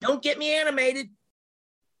 Don't get me animated.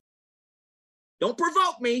 Don't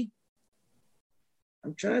provoke me.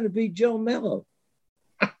 I'm trying to be Joe Mello.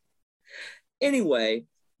 Anyway,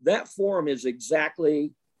 that form is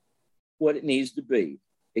exactly what it needs to be.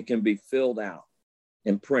 It can be filled out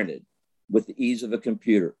and printed with the ease of a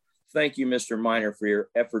computer. Thank you, Mr. Minor, for your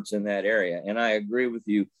efforts in that area. And I agree with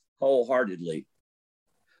you wholeheartedly.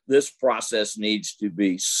 This process needs to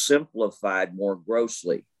be simplified more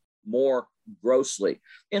grossly.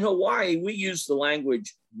 In Hawaii, we use the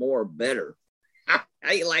language more better.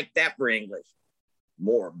 How you like that for English?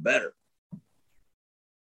 More better.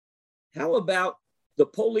 How about the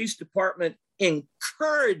police department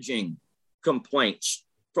encouraging complaints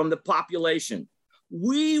from the population?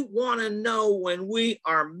 We want to know when we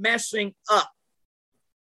are messing up.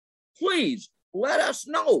 Please let us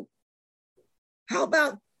know. How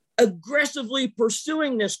about aggressively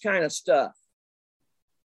pursuing this kind of stuff?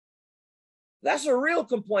 That's a real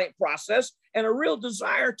complaint process and a real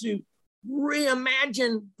desire to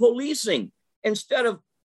reimagine policing instead of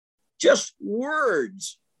just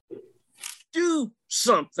words. Do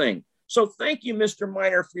something. So thank you, Mr.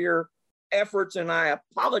 Minor, for your efforts, and I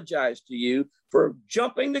apologize to you for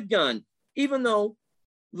jumping the gun, even though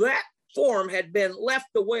that form had been left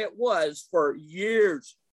the way it was for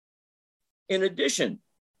years. In addition,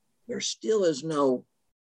 there still is no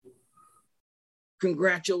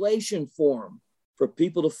congratulation form for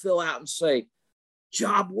people to fill out and say,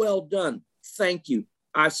 job well done, thank you.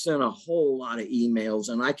 I sent a whole lot of emails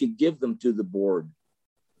and I could give them to the board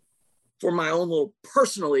for my own little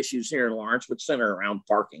personal issues here in Lawrence, which center around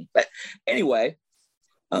parking. But anyway,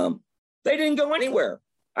 they didn't go anywhere.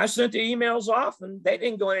 I sent the emails off and they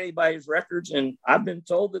didn't go in anybody's records. And I've been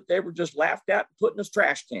told that they were just laughed at and put in a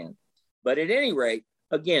trash can. But at any rate,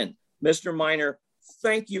 again, Mr. Minor,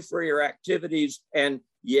 thank you for your activities. And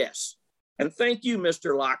yes, and thank you,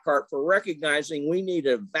 Mr. Lockhart, for recognizing we need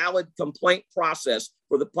a valid complaint process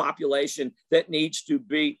for the population that needs to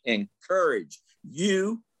be encouraged.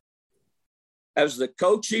 You, as the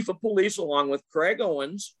co-chief of police, along with Craig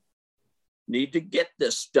Owens, need to get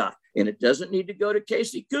this stuff. And it doesn't need to go to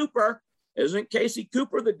Casey Cooper. Isn't Casey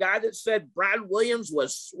Cooper the guy that said Brad Williams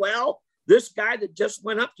was swell? This guy that just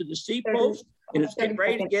went up to the C post and is getting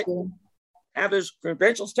ready to have his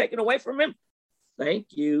credentials taken away from him? Thank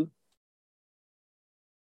you.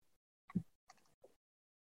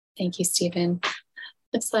 Thank you, Stephen.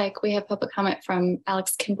 Looks like we have public comment from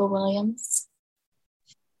Alex Kimball Williams.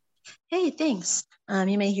 Hey, thanks.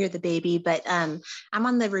 You may hear the baby, but I'm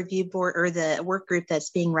on the review board or the work group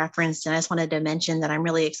that's being referenced. And I just wanted to mention that I'm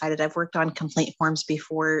really excited. I've worked on complaint forms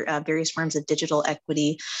before, various forms of digital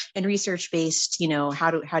equity and research-based,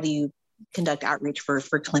 how do you conduct outreach for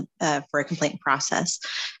a complaint process.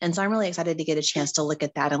 And so I'm really excited to get a chance to look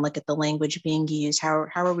at that and look at the language being used. How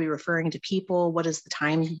are we referring to people? What is the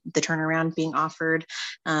turnaround being offered?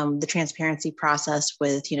 The transparency process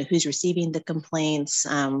with, who's receiving the complaints?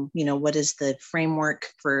 What is the framework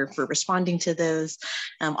for responding to those?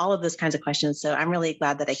 All of those kinds of questions. So I'm really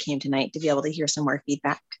glad that I came tonight to be able to hear some more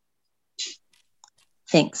feedback.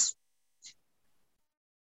 Thanks.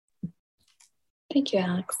 Thank you,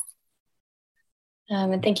 Alex.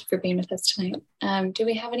 And thank you for being with us tonight. Do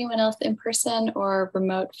we have anyone else in person or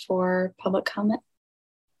remote for public comment?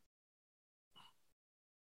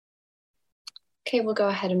 Okay, we'll go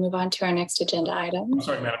ahead and move on to our next agenda item. I'm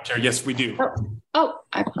sorry, Madam Chair. Yes, we do. Oh,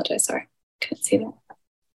 I apologize. Sorry, couldn't see that.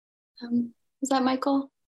 Is that Michael?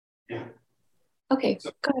 Yeah. Okay,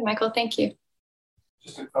 go ahead, Michael. Thank you.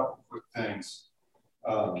 Just a couple quick things.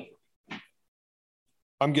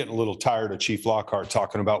 I'm getting a little tired of Chief Lockhart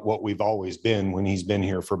talking about what we've always been when he's been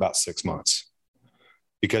here for about 6 months,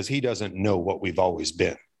 because he doesn't know what we've always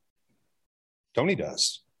been. Tony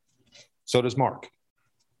does. So does Mark,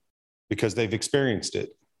 because they've experienced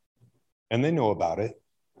it and they know about it.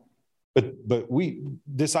 But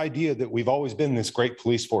this idea that we've always been this great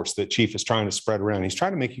police force that Chief is trying to spread around, he's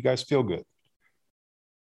trying to make you guys feel good.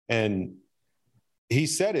 And he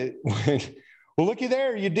said it when, well, looky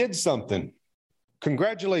there, you did something.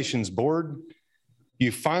 Congratulations, board.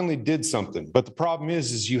 You finally did something. But the problem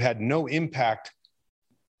is you had no impact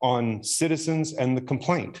on citizens and the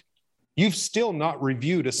complaint. You've still not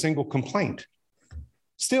reviewed a single complaint.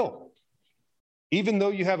 Still, even though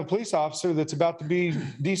you have a police officer that's about to be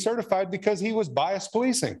decertified because he was biased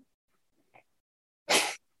policing.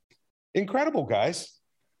 Incredible, guys.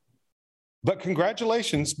 But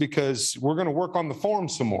congratulations, because we're going to work on the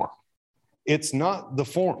forms some more. It's not the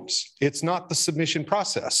forms. It's not the submission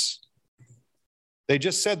process. They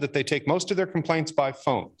just said that they take most of their complaints by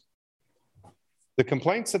phone. The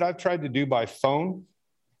complaints that I've tried to do by phone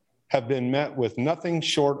have been met with nothing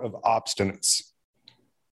short of obstinance.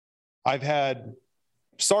 I've had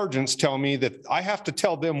sergeants tell me that I have to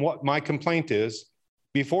tell them what my complaint is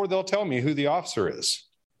before they'll tell me who the officer is.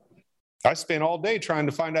 I spent all day trying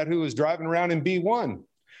to find out who was driving around in B1,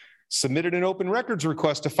 submitted an open records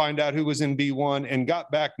request to find out who was in B1, and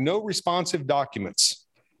got back no responsive documents.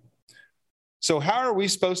 So how are we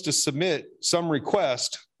supposed to submit some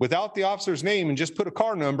request without the officer's name and just put a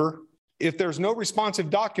car number if there's no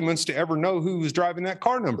responsive documents to ever know who was driving that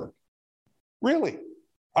car number? Really?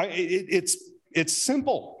 It's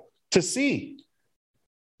simple to see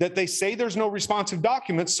that they say there's no responsive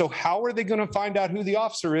documents, so how are they going to find out who the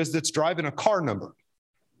officer is that's driving a car number?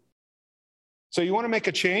 So you want to make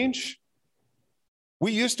a change?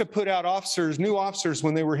 We used to put out new officers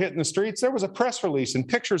when they were hitting the streets. There was a press release and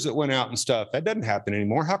pictures that went out and stuff. That doesn't happen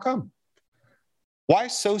anymore. How come? Why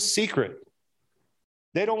so secret?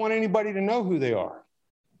 They don't want anybody to know who they are.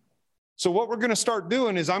 So what we're going to start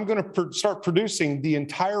doing is I'm going to start producing the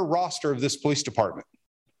entire roster of this police department.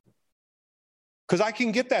 Because I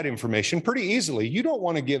can get that information pretty easily. You don't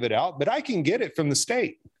want to give it out, but I can get it from the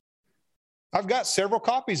state. I've got several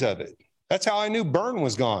copies of it. That's how I knew Byrne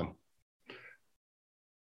was gone.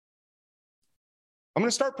 I'm going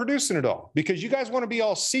to start producing it all because you guys want to be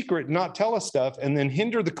all secret and not tell us stuff and then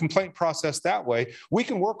hinder the complaint process that way. We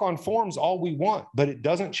can work on forms all we want, but it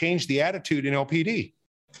doesn't change the attitude in LPD.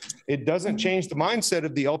 It doesn't change the mindset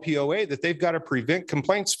of the LPOA that they've got to prevent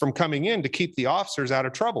complaints from coming in to keep the officers out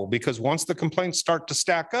of trouble, because once the complaints start to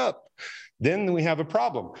stack up, then we have a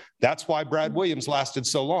problem. That's why Brad Williams lasted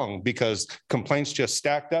so long, because complaints just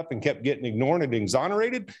stacked up and kept getting ignored and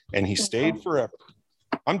exonerated, and he stayed forever.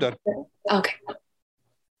 I'm done. Okay.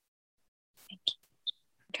 Thank you.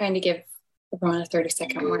 I'm trying to give everyone a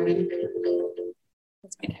 30-second warning.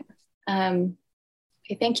 That's my timer.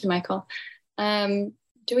 Okay, thank you, Michael.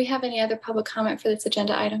 Do we have any other public comment for this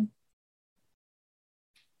agenda item?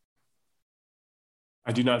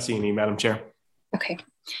 I do not see any, Madam Chair. Okay,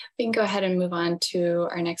 we can go ahead and move on to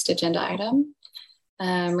our next agenda item.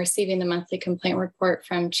 Receiving the monthly complaint report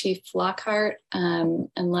from Chief Lockhart,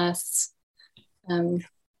 unless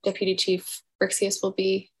Deputy Chief Brixius will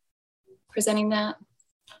be presenting that.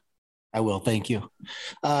 I will, thank you.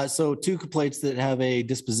 So 2 complaints that have a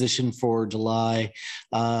disposition for July.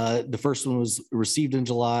 The first one was received in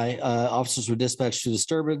July. Officers were dispatched to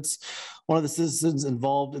disturbance. One of the citizens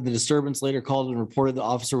involved in the disturbance later called and reported the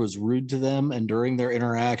officer was rude to them and during their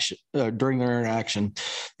interaction. The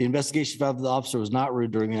investigation found that the officer was not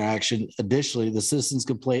rude during the interaction. Additionally, the citizen's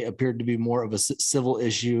complaint appeared to be more of a civil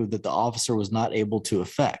issue that the officer was not able to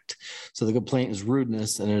effect. So the complaint is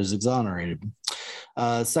rudeness and it is exonerated.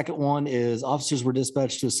 Second one is officers were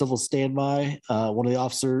dispatched to a civil standby. One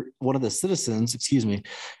of the citizens,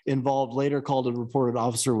 involved later called and reported an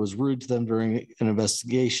officer was rude to them during an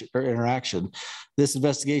investigation or interaction. This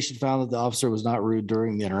investigation found that the officer was not rude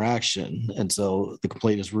during the interaction. And so the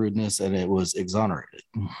complaint is rudeness and it was exonerated.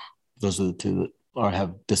 Those are the 2 that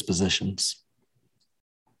have dispositions.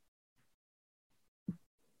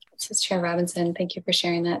 This is Chair Robinson. Thank you for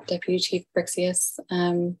sharing that, Deputy Chief Brixius.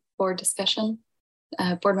 Board discussion.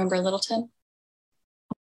 Board Member Littleton.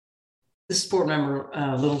 This is Board Member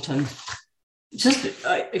Littleton.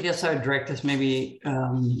 I guess I would direct this maybe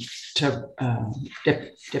to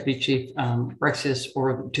Deputy Chief Brixius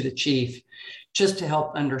or to the Chief, just to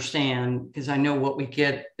help understand, because I know what we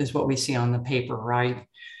get is what we see on the paper, right?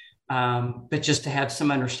 But just to have some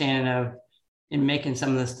understanding of, in making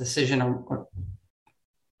some of this decision,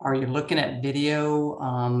 are you looking at video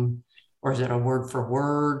or is it a word for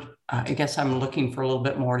word? I guess I'm looking for a little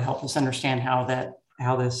bit more to help us understand how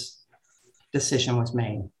this decision was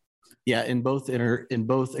made. Yeah, in both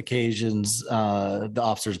occasions, the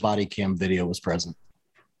officer's body cam video was present.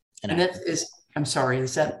 And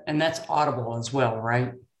that's audible as well,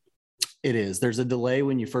 right? It is. There's a delay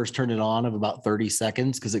when you first turn it on of about 30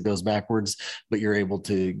 seconds because it goes backwards, but you're able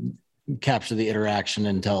to capture the interaction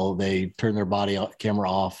until they turn their body camera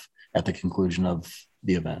off at the conclusion of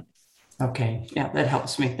the event. Okay. Yeah, that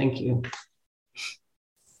helps me. Thank you.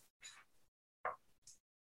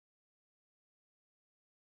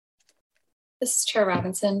 This is Chair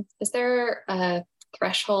Robinson. Is there a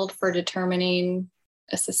threshold for determining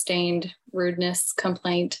a sustained rudeness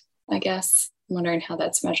complaint, I guess? I'm wondering how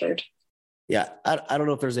that's measured. Yeah, I don't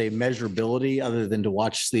know if there's a measurability other than to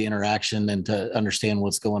watch the interaction and to understand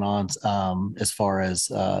what's going on as far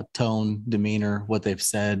as tone, demeanor, what they've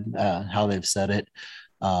said, how they've said it,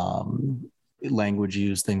 language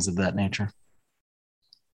use, things of that nature.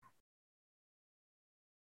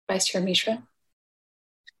 Vice Chair Mishra.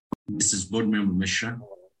 This is Board Member Mishra.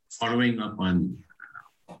 Following up on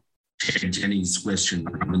Chair Jennings' question,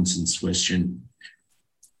 Robinson's question,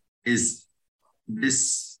 is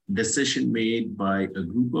this decision made by a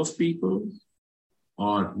group of people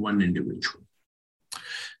or one individual?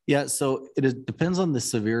 Yeah, so it depends on the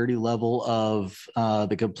severity level of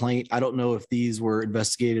the complaint. I don't know if these were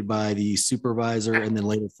investigated by the supervisor and then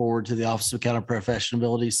later forward to the Office of Accounting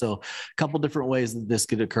Professionability. So a couple different ways that this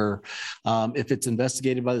could occur. If it's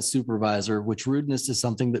investigated by the supervisor, which rudeness is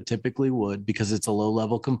something that typically would, because it's a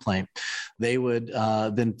low-level complaint, they would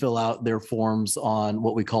then fill out their forms on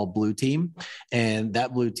what we call Blue Team. And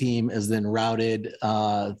that Blue Team is then routed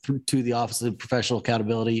through to the Office of Professional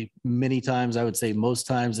Accountability. Many times, I would say most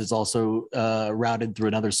times, it's also routed through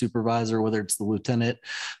another supervisor, whether it's the lieutenant,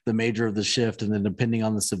 the major of the shift, and then depending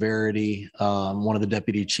on the severity, one of the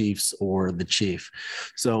deputy chiefs or the chief.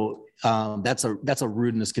 So that's a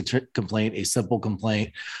rudeness complaint, a simple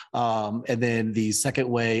complaint. And then the second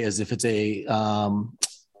way is if it's a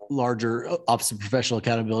larger Office of Professional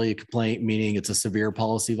Accountability complaint, meaning it's a severe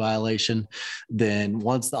policy violation, then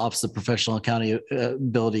once the Office of Professional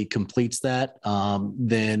Accountability completes that,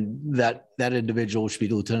 then that individual, which should be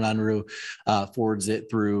Lieutenant Unruh, forwards it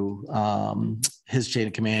through his chain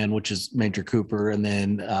of command, which is Major Cooper, and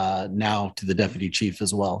then now to the deputy chief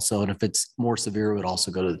as well. So, and if it's more severe, it would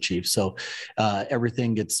also go to the chief. So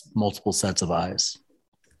everything gets multiple sets of eyes.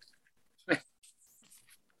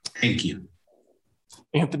 Thank you.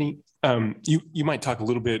 Anthony, you might talk a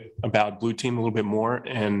little bit about Blue Team a little bit more,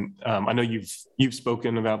 and I know you've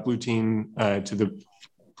spoken about Blue Team to the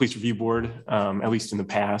Police Review Board, at least in the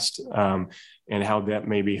past, and how that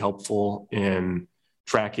may be helpful in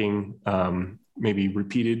tracking maybe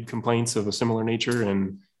repeated complaints of a similar nature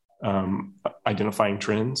and identifying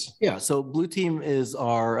trends. Yeah, so Blue Team is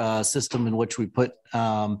our system in which we put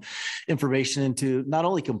information into not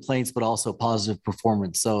only complaints, but also positive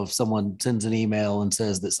performance. So if someone sends an email and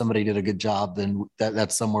says that somebody did a good job, then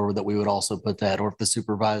that's somewhere that we would also put that. Or if the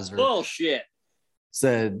supervisor Bullshit.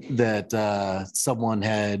 said that someone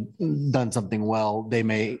had done something well, they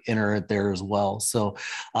may enter it there as well. So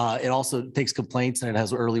it also takes complaints, and it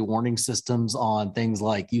has early warning systems on things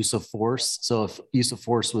like use of force. So if use of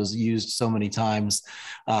force was used so many times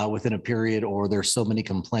within a period, or there's so many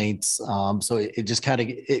complaints, so it just kind of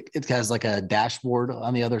it has like a dashboard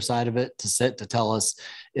on the other side of it to tell us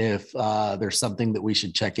if there's something that we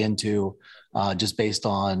should check into just based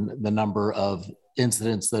on the number of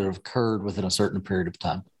incidents that have occurred within a certain period of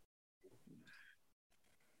time.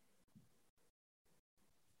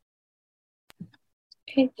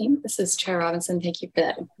 Okay, this is Chair Robinson. Thank you for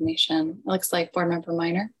that information. It looks like Board Member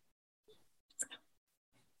Minor.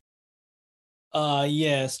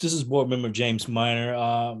 Yes, this is Board Member James Minor.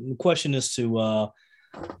 The question is to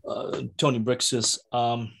Tony Brixis.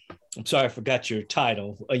 I'm sorry, I forgot your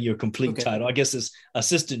title, your complete title. I guess it's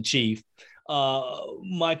Assistant Chief.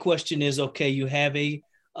 My question is, okay, you have a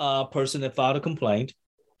person that filed a complaint.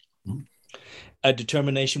 A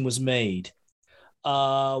determination was made.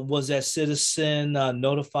 Was that citizen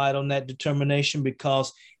notified on that determination?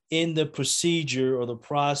 Because in the procedure or the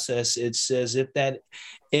process, it says if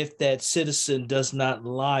that citizen does not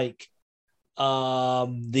like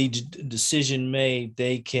the decision made,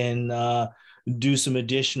 they can do some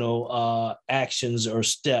additional actions or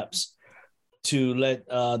steps to let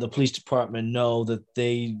the police department know that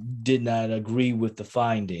they did not agree with the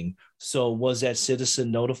finding. So was that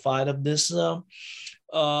citizen notified of this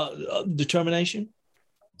determination?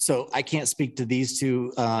 So I can't speak to these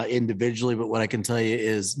two individually, but what I can tell you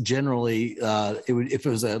is generally, if it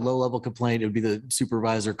was a low-level complaint, it would be the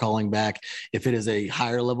supervisor calling back. If it is a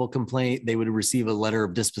higher-level complaint, they would receive a letter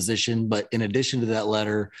of disposition. But in addition to that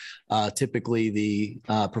letter, typically the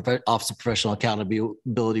Office of Professional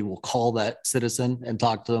Accountability will call that citizen and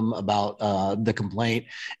talk to them about the complaint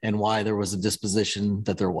and why there was a disposition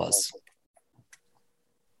that there was.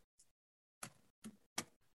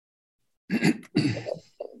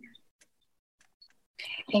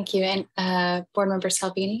 Thank you. And Board Member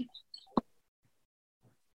Salvini.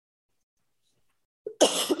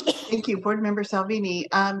 Thank you, Board Member Salvini.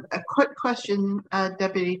 A quick question,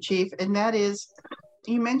 Deputy Chief, and that is,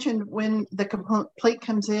 you mentioned when the complaint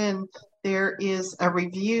comes in there is a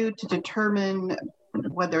review to determine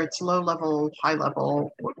whether it's low level, high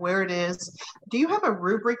level, where it is. Do you have a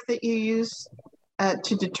rubric that you use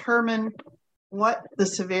to determine what the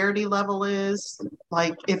severity level is?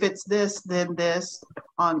 Like if it's this, then this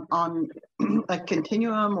on a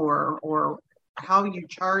continuum, or how you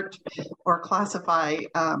chart or classify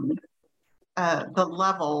the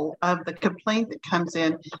level of the complaint that comes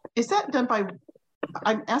in? Is that done by,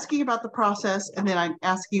 I'm asking about the process, and then I'm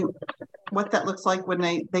asking what that looks like when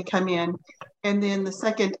they come in. And then the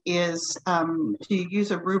second is to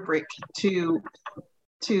use a rubric to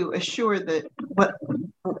assure that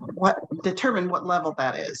determine what level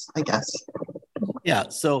that is, I guess. Yeah,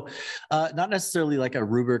 so not necessarily like a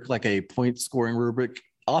rubric, like a point scoring rubric.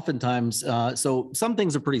 Oftentimes, so some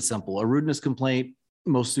things are pretty simple. A rudeness complaint,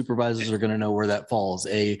 most supervisors are going to know where that falls.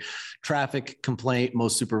 A traffic complaint,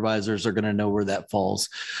 most supervisors are going to know where that falls.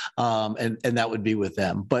 And that would be with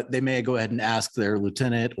them. But they may go ahead and ask their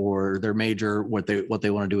lieutenant or their major what they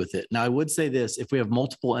want to do with it. Now, I would say this, if we have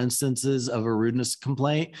multiple instances of a rudeness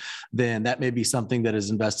complaint, then that may be something that is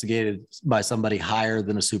investigated by somebody higher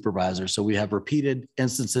than a supervisor. So we have repeated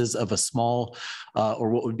instances of a small or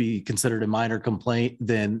what would be considered a minor complaint,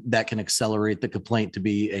 then that can accelerate the complaint to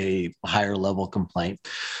be a higher level complaint.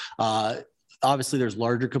 Obviously, there's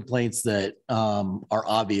larger complaints that are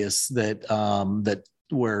obvious that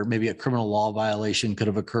where maybe a criminal law violation could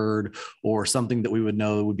have occurred or something that we would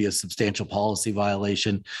know would be a substantial policy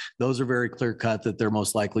violation. Those are very clear cut that they're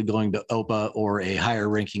most likely going to OPA or a higher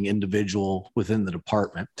ranking individual within the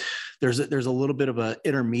department. There's a little bit of an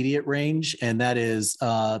intermediate range, and that is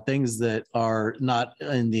things that are not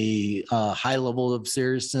in the high level of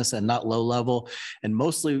seriousness and not low level. And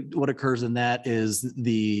mostly what occurs in that is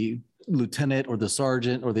the lieutenant or the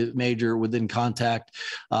sergeant or the major would then contact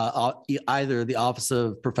either the Office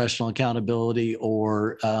of Professional Accountability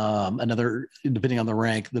or another, depending on the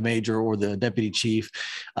rank, the major or the deputy chief,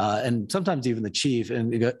 and sometimes even the chief,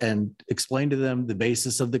 and explain to them the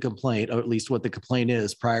basis of the complaint, or at least what the complaint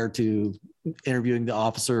is, prior to interviewing the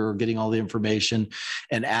officer or getting all the information,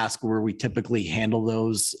 and ask where we typically handle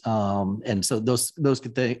those. And so those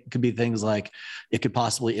could be things like it could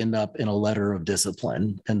possibly end up in a letter of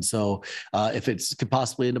discipline. And so if it could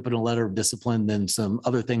possibly end up in a letter of discipline, then some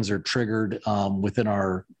other things are triggered within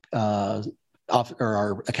our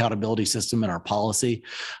accountability system and our policy.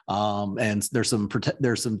 And there's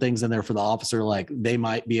some things in there for the officer, like they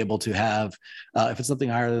might be able to have, if it's something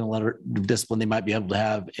higher than a letter of discipline, they might be able to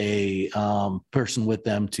have a person with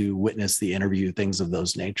them to witness the interview, things of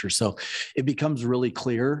those nature. So it becomes really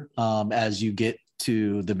clear as you get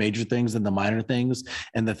to the major things and the minor things,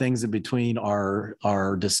 and the things in between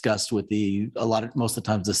are discussed with most of the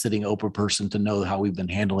times the sitting OPA person to know how we've been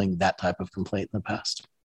handling that type of complaint in the past.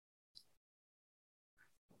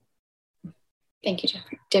 Thank you,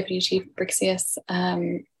 Deputy Chief Brixius.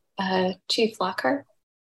 Chief Lockhart.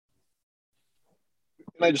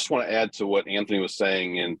 And I just want to add to what Anthony was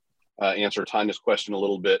saying and answer Tanya's question a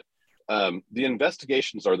little bit. The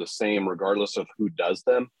investigations are the same regardless of who does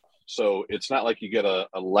them. So it's not like you get a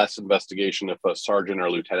less investigation if a sergeant or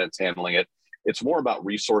lieutenant's handling it. It's more about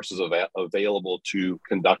resources available to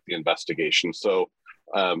conduct the investigation. So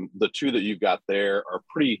the two that you've got there are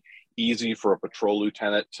pretty easy for a patrol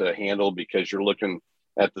lieutenant to handle because you're looking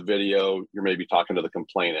at the video, you're maybe talking to the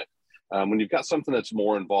complainant. When you've got something that's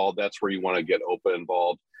more involved, that's where you want to get OPA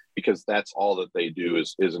involved, because that's all that they do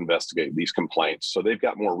is investigate these complaints. So they've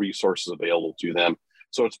got more resources available to them.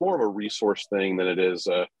 So it's more of a resource thing than it is,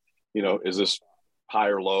 is this high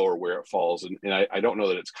or low or where it falls? And I don't know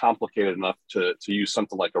that it's complicated enough to use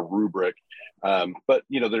something like a rubric. But,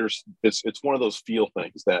 it's one of those feel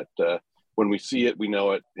things that when we see it, we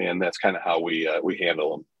know it. And that's kind of how we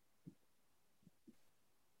handle them.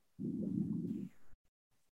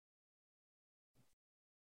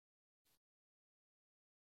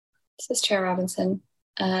 This is Chair Robinson.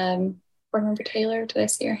 Board Member Taylor, did I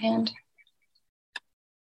see your hand?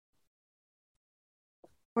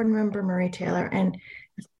 Board Member Marie Taylor, and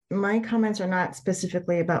my comments are not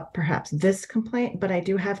specifically about perhaps this complaint, but I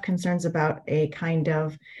do have concerns about a kind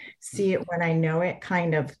of see it when I know it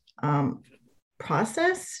kind of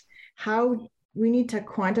process. How we need to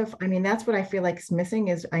quantify, I mean, that's what I feel like is missing,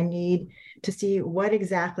 is I need to see what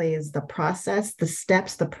exactly is the process, the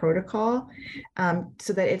steps, the protocol,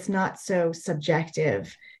 so that it's not so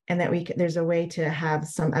subjective, and that there's a way to have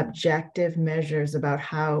some objective measures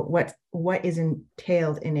about what is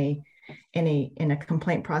entailed in a in a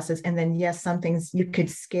complaint process. And then yes, some things you could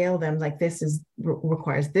scale them, like this is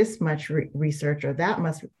requires this much research, or that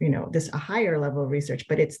must, this a higher level of research.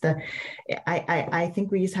 But it's I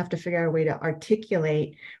think we just have to figure out a way to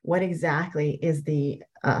articulate what exactly is the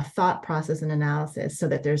thought process and analysis, so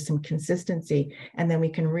that there's some consistency. And then we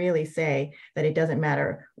can really say that it doesn't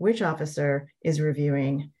matter which officer is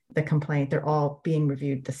reviewing the complaint, they're all being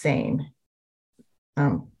reviewed the same.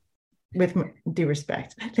 With due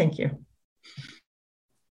respect. Thank you.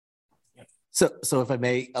 So if I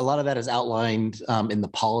may, a lot of that is outlined in the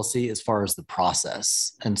policy as far as the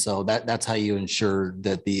process. And so that's how you ensure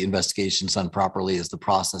that the investigation's done properly, is the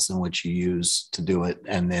process in which you use to do it.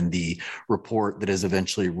 And then the report that is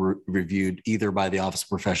eventually reviewed either by the Office of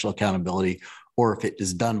Professional Accountability, or if it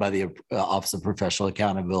is done by the Office of Professional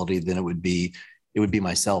Accountability, then it would be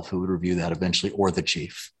myself who would review that eventually, or the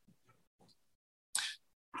chief.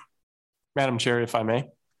 Madam Chair, if I may.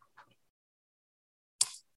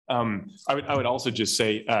 I would also just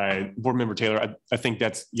say, Board Member Taylor, I think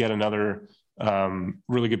that's yet another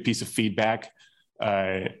really good piece of feedback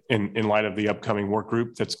in light of the upcoming work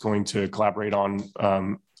group that's going to collaborate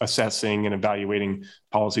on assessing and evaluating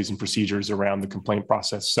policies and procedures around the complaint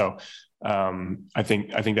process. So I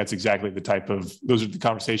think that's exactly the type of, those are the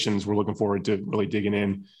conversations we're looking forward to really digging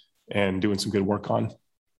in and doing some good work on.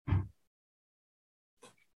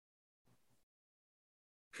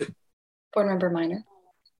 Board Member Minor.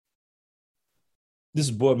 This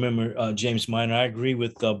is Board Member James Minor. I agree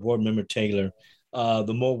with Board Member Taylor.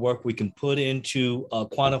 The more work we can put into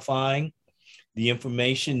quantifying the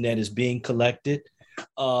information that is being collected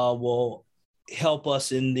will help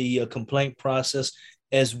us in the complaint process,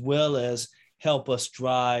 as well as help us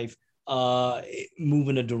drive, move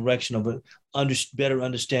in a direction of a better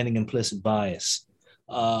understanding implicit bias.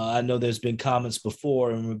 I know there's been comments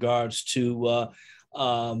before in regards to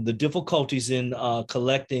the difficulties in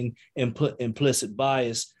collecting implicit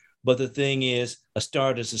bias, but the thing is, a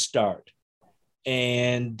start is a start.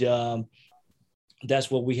 And that's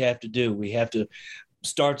what we have to do. We have to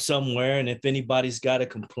start somewhere. And if anybody's got a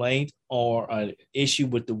complaint or an issue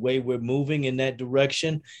with the way we're moving in that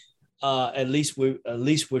direction, at least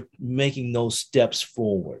we're making those steps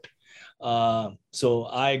forward. So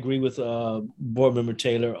I agree with Board Member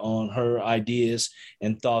Taylor on her ideas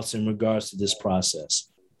and thoughts in regards to this process.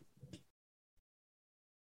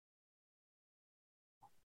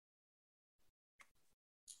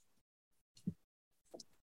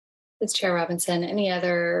 This is Chair Robinson. Any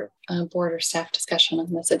other board or staff discussion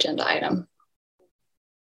on this agenda item?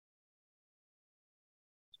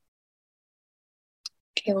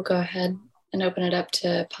 Okay, we'll go ahead and open it up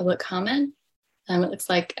to public comment. It looks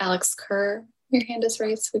like Alex Kerr, your hand is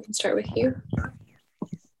raised, so we can start with you.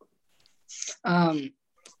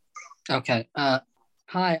 Okay. Hi,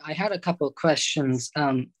 I had a couple of questions.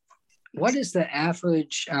 What is the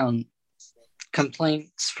average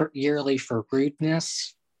complaints yearly for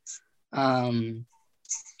rudeness?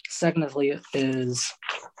 Secondly, is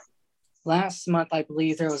last month, I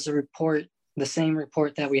believe there was a report, the same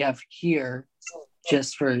report that we have here,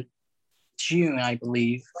 just for June, I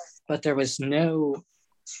believe, but there was no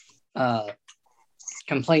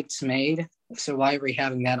complaints made. So why are we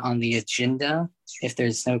having that on the agenda if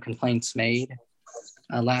there's no complaints made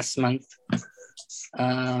last month?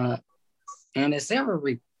 And is there a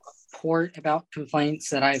report about complaints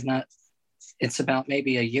that I've not, it's about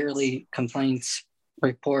maybe a yearly complaints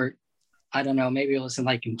report. I don't know, maybe it was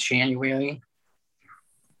in January.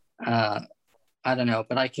 I don't know,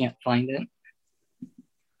 but I can't find it.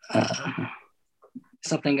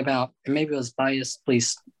 Something about, maybe it was bias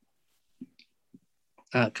police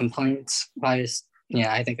complaints, bias.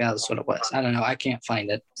 Yeah, I think that was what it was. I don't know, I can't find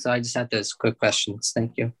it. So I just had those quick questions.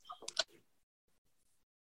 Thank you.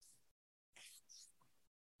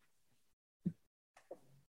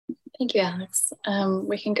 Thank you, Alex.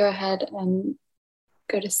 We can go ahead and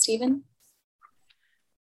go to Stephen.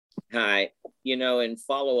 Hi, in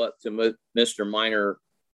follow-up to Mr. Minor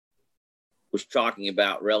was talking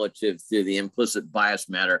about relative to the implicit bias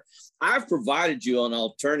matter, I've provided you an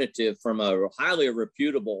alternative from a highly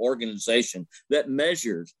reputable organization that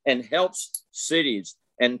measures and helps cities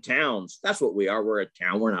and towns. That's what we are. We're a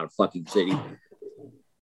town. We're not a fucking city.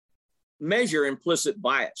 Measure implicit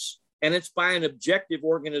bias. And it's by an objective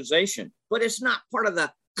organization, but it's not part of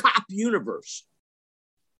the cop universe.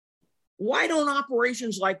 Why don't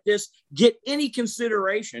operations like this get any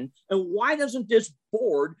consideration? And why doesn't this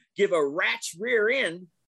board give a rat's rear end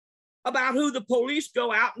about who the police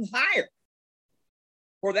go out and hire?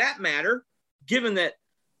 For that matter, given that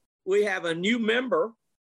we have a new member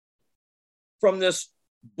from this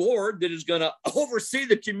board that is going to oversee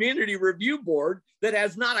the community review board that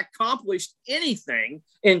has not accomplished anything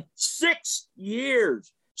in 6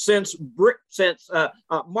 years since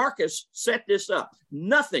Marcus set this up.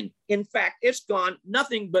 Nothing. In fact, it's gone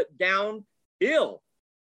nothing but downhill.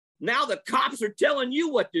 Now the cops are telling you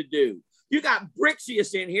what to do. You got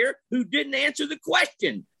Brixius in here who didn't answer the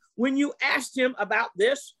question. When you asked him about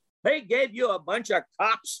this, they gave you a bunch of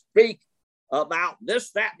cops speak about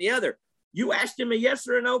this, that, and the other. You asked him a yes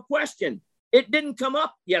or a no question. It didn't come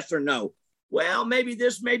up yes or no. Well, maybe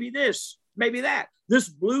this, maybe that. This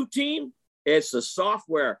blue team, it's the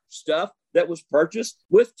software stuff that was purchased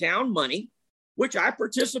with town money, which I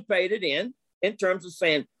participated in terms of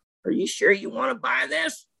saying, are you sure you want to buy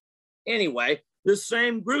this? Anyway, the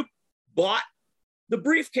same group bought the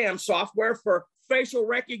BriefCam software for facial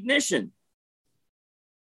recognition.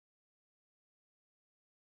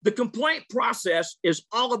 The complaint process is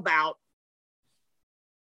all about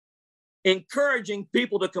encouraging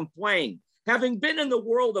people to complain. Having been in the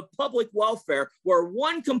world of public welfare where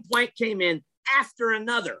one complaint came in after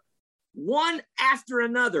another, one after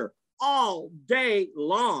another, all day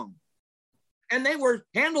long, and they were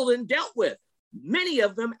handled and dealt with, many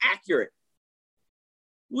of them accurate.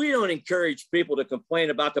 We don't encourage people to complain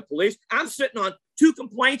about the police. I'm sitting on 2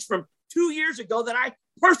 complaints from 2 years ago that I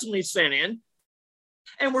personally sent in,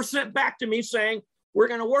 and were sent back to me saying, we're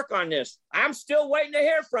going to work on this. I'm still waiting to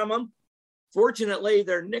hear from them. Fortunately,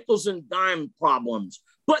 they're nickels and dime problems,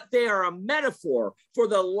 but they are a metaphor for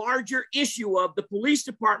the larger issue of the police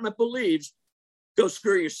department believes, go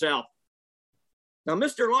screw yourself. Now,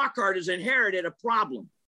 Mr. Lockhart has inherited a problem.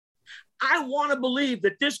 I want to believe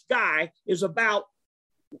that this guy is about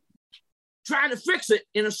trying to fix it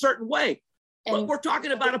in a certain way. But we're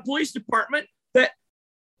talking about a police department that,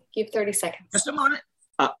 give 30 seconds. Just a moment.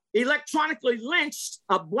 Electronically lynched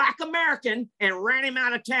a Black American and ran him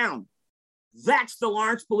out of town. That's the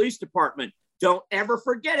Lawrence Police Department. Don't ever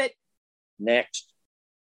forget it. Next.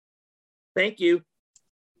 Thank you.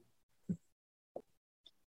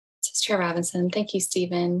 This is Chair Robinson. Thank you,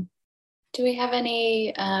 Stephen. Do we have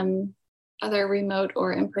any other remote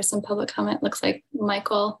or in-person public comment? Looks like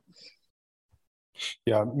Michael.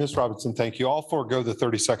 Yeah, Ms. Robinson, thank you. I'll forego the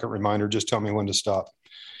 30-second reminder. Just tell me when to stop.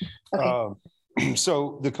 Okay.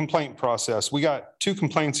 So the complaint process, we got 2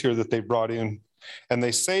 complaints here that they brought in, and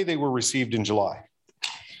they say they were received in July.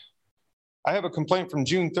 I have a complaint from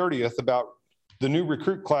June 30th about the new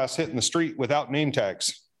recruit class hitting the street without name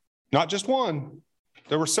tags. Not just one,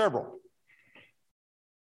 there were several.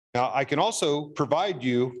 Now, I can also provide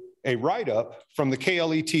you a write-up from the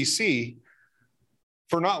KLETC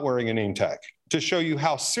for not wearing a name tag to show you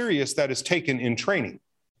how serious that is taken in training.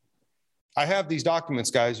 I have these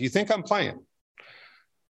documents, guys. You think I'm playing?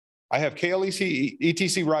 I have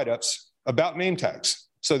KLETC write-ups about name tags.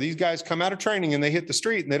 So these guys come out of training and they hit the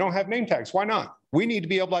street and they don't have name tags. Why not? We need to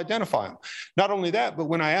be able to identify them. Not only that, but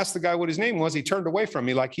when I asked the guy what his name was, he turned away from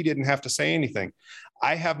me like he didn't have to say anything.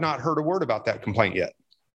 I have not heard a word about that complaint yet.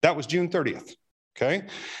 That was June 30th. Okay.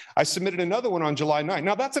 I submitted another one on July 9th.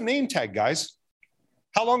 Now that's a name tag, guys.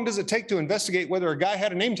 How long does it take to investigate whether a guy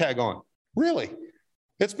had a name tag on? Really?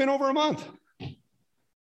 It's been over a month.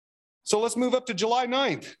 So let's move up to July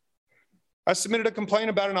 9th. I submitted a complaint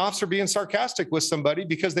about an officer being sarcastic with somebody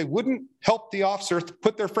because they wouldn't help the officer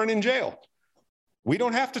put their friend in jail. We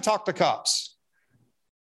don't have to talk to cops.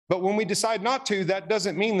 But when we decide not to, that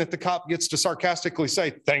doesn't mean that the cop gets to sarcastically say,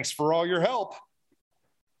 thanks for all your help.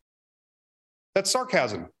 That's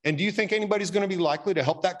sarcasm. And do you think anybody's going to be likely to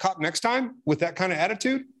help that cop next time with that kind of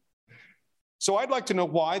attitude? So I'd like to know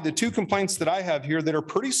why the 2 complaints that I have here that are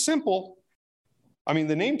pretty simple. I mean,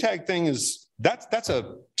 the name tag thing is, that's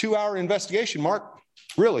a 2-hour investigation, Mark.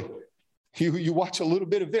 Really. You watch a little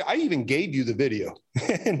bit of it. I even gave you the video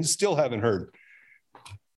and still haven't heard.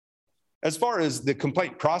 As far as the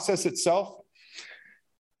complaint process itself,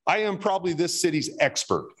 I am probably this city's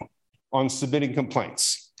expert on submitting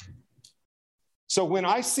complaints. So when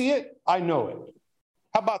I see it, I know it.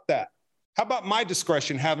 How about that? How about my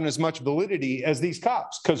discretion having as much validity as these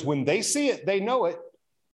cops? Because when they see it, they know it.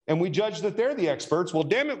 And we judge that they're the experts. Well,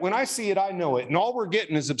 damn it, when I see it, I know it. And all we're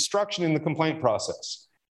getting is obstruction in the complaint process.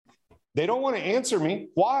 They don't want to answer me.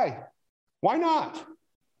 Why? Why not?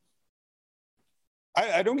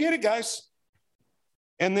 I don't get it, guys.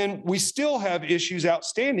 And then we still have issues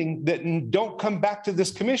outstanding that don't come back to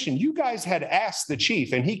this commission. You guys had asked the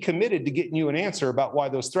chief, and he committed to getting you an answer about why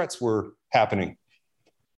those threats were happening.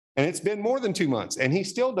 And it's been more than 2 months, and he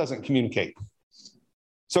still doesn't communicate.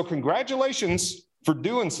 So congratulations for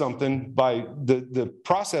doing something by the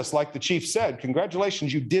process, like the chief said.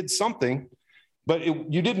 Congratulations, you did something. but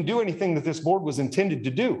you didn't do anything that this board was intended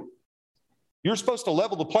to do. You're supposed to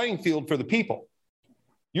level the playing field for the people.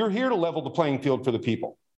 You're here to level the playing field for the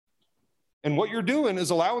people. And what you're doing is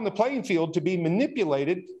allowing the playing field to be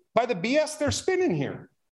manipulated by the BS they're spinning here.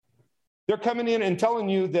 They're coming in and telling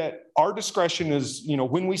you that our discretion is,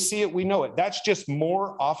 when we see it, we know it. That's just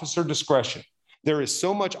more officer discretion. There is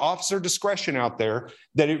so much officer discretion out there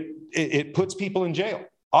that it puts people in jail.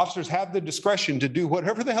 Officers have the discretion to do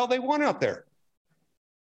whatever the hell they want out there.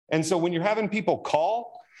 And so when you're having people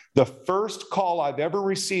call, the first call I've ever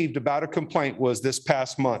received about a complaint was this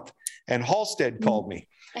past month, and Halstead called me.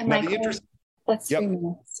 And Michael, that's 3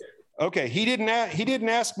 minutes. Okay, he didn't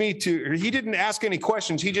ask me to, or he didn't ask any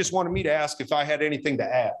questions. He just wanted me to ask if I had anything to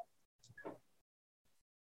add.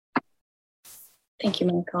 Thank you,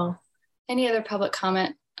 Michael. Any other public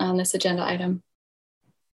comment on this agenda item?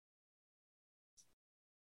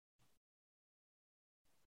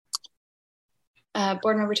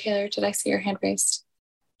 Board Member Taylor, did I see your hand raised?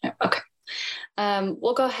 No, okay.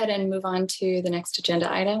 We'll go ahead and move on to the next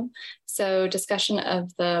agenda item. So discussion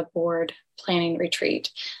of the board planning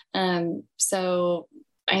retreat. So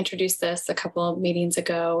I introduced this a couple of meetings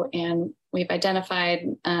ago, and we've identified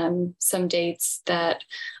some dates that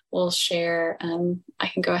we'll share. I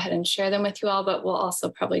can go ahead and share them with you all, but we'll also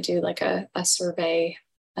probably do like a survey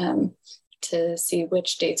to see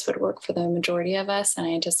which dates would work for the majority of us. And I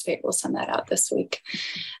anticipate we'll send that out this week.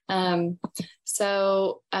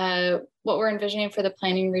 So what we're envisioning for the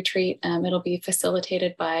planning retreat, it'll be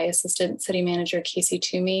facilitated by Assistant City Manager Casey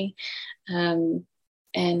Toomey. And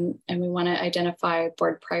we want to identify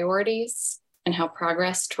board priorities and how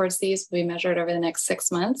progress towards these will be measured over the next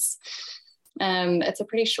 6 months. It's a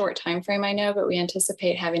pretty short time frame, I know, but we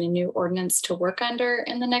anticipate having a new ordinance to work under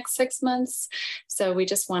in the next 6 months. So we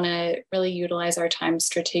just want to really utilize our time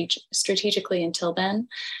strategically until then.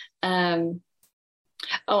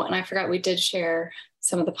 Oh, and I forgot we did share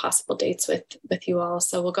some of the possible dates with you all.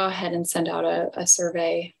 So we'll go ahead and send out a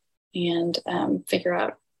survey and figure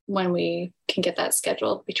out when we can get that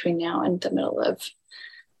scheduled between now and the middle of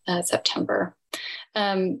September.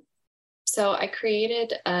 So I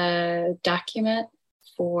created a document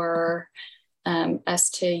for us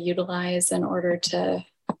to utilize in order to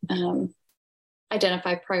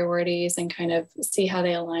identify priorities and kind of see how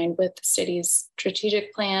they align with the city's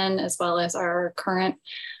strategic plan as well as our current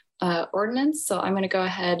ordinance. So I'm going to go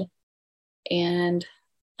ahead and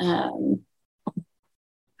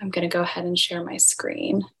share my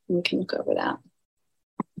screen and we can look over that.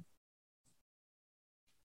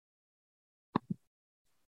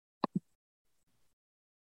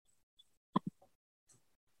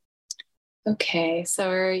 Okay, so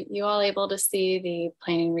are you all able to see the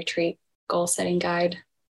planning retreat goal setting guide?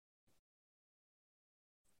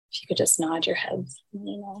 If you could just nod your heads.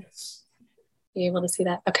 Yes. You able to see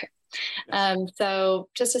that? Okay. Yes. So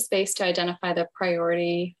just a space to identify the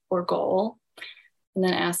priority or goal, and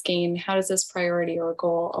then asking how does this priority or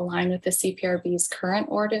goal align with the CPRB's current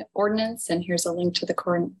ordinance? And here's a link to the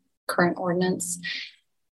current ordinance.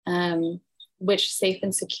 Which safe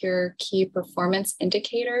and secure key performance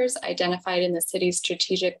indicators identified in the city's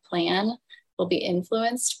strategic plan will be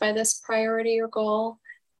influenced by this priority or goal.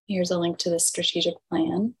 Here's a link to the strategic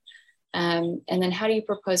plan. And then how do you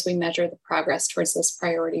propose we measure the progress towards this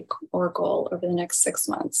priority or goal over the next 6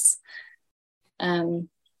 months? Does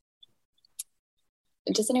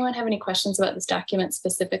anyone have any questions about this document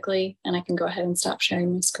specifically? And I can go ahead and stop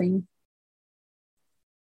sharing my screen.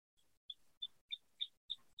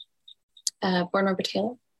 Board Member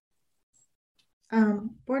Taylor.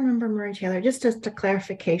 Board Member Marie Taylor, just as a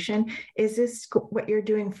clarification, is this what you're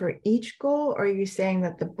doing for each goal, or are you saying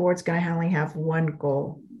that the board's going to only have one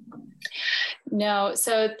goal? No,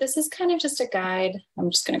 so this is kind of just a guide. I'm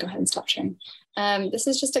just going to go ahead and stop sharing. This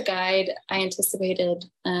is just a guide I anticipated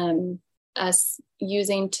us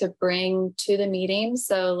using to bring to the meeting.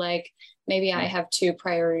 So like maybe I have 2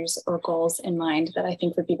 priorities or goals in mind that I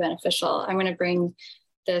think would be beneficial. I'm going to bring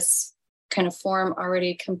this kind of form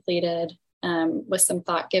already completed with some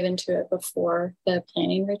thought given to it before the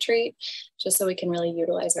planning retreat, just so we can really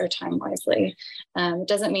utilize our time wisely. It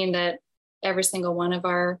doesn't mean that every single one of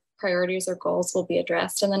our priorities or goals will be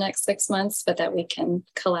addressed in the next 6 months, but that we can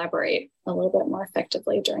collaborate a little bit more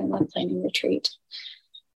effectively during the planning retreat.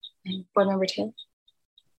 Board Member Taylor.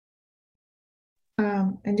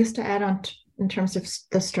 And just to add on in terms of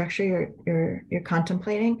the structure you're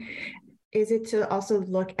contemplating, is it to also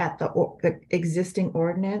look at the existing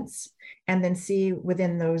ordinance and then see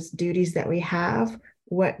within those duties that we have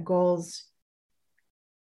what goals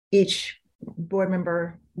each board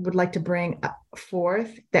member would like to bring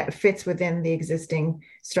forth that fits within the existing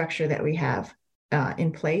structure that we have?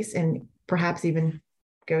 in place, and perhaps even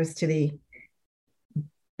goes to the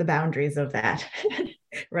boundaries of that,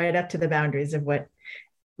 right up to the boundaries of what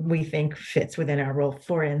we think fits within our role.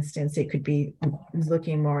 For instance, it could be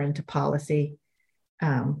looking more into policy,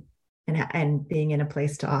 and being in a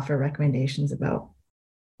place to offer recommendations about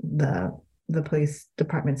the police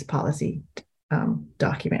department's policy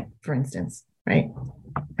document, for instance, right?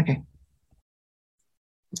 Okay.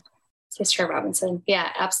 Yes, Chair Robinson.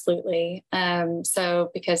 Yeah, absolutely.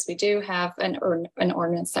 So because we do have an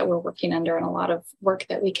ordinance that we're working under, and a lot of work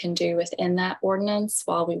that we can do within that ordinance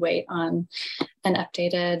while we wait on an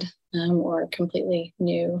updated or completely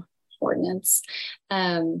new ordinance.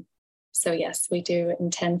 So yes, we do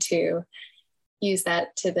intend to use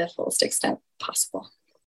that to the fullest extent possible.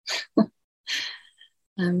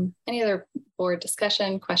 Any other board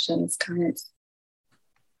discussion, questions, comments?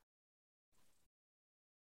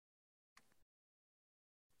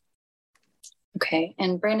 Okay,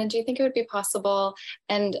 and Brandon, do you think it would be possible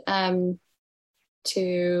and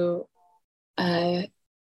to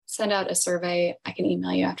send out a survey? I can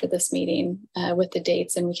email you after this meeting with the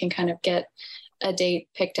dates, and we can kind of get a date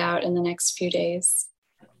picked out in the next few days.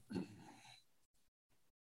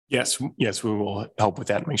 Yes, we will help with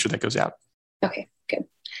that and make sure that goes out. Okay, good.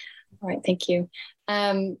 All right, thank you.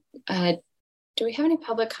 Do we have any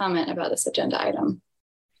public comment about this agenda item?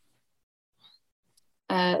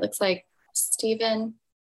 It looks like Stephen,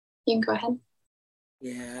 you can go ahead.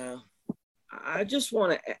 Yeah, I just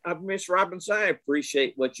want to, Ms. Robinson, I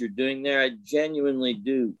appreciate what you're doing there. I genuinely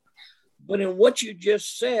do. But in what you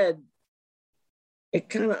just said, it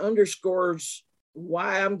kind of underscores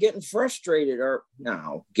why I'm getting frustrated, or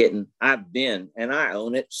no, I've been, and I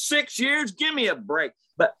own it. 6 years, give me a break.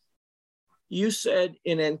 But you said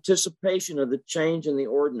in anticipation of the change in the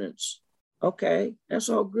ordinance. Okay, that's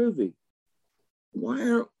all groovy. Why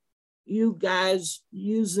aren't you guys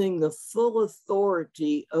using the full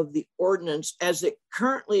authority of the ordinance as it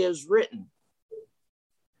currently is written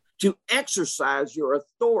to exercise your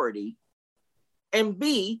authority and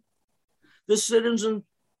be the Citizen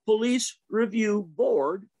Police Review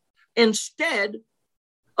Board instead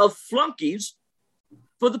of flunkies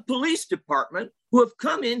for the police department who have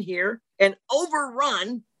come in here and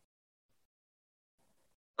overrun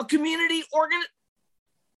a community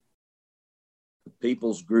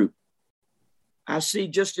people's group? I see,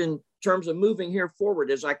 just in terms of moving here forward,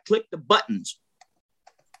 as I click the buttons,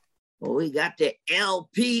 well, we got the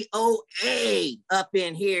LPOA up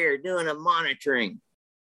in here doing a monitoring.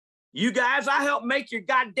 You guys, I helped make your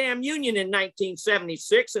goddamn union in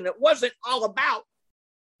 1976, and it wasn't all about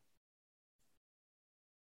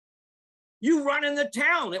you running the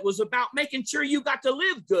town. It was about making sure you got to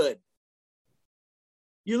live good.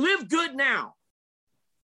 You live good now.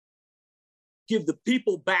 Give the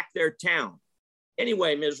people back their town.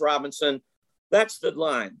 Anyway, Ms. Robinson, that's the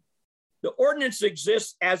line. The ordinance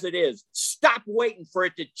exists as it is. Stop waiting for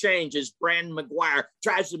it to change as Brandon McGuire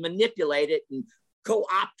tries to manipulate it and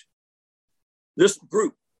co-opt this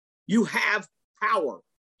group. You have power.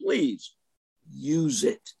 Please use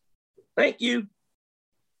it. Thank you.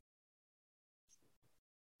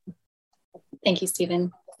 Thank you,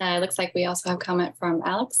 Stephen. It looks like we also have comment from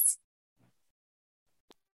Alex.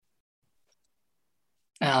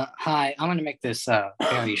 Hi, I'm going to make this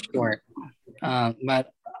very short,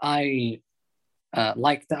 but I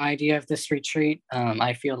like the idea of this retreat.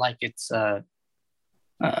 I feel like it's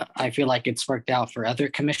worked out for other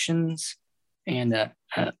commissions and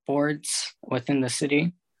boards within the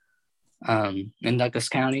city in Douglas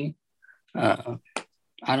County. I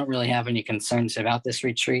don't really have any concerns about this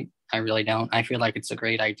retreat. I really don't. I feel like it's a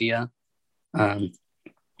great idea to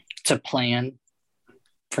plan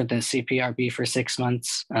for the CPRB for 6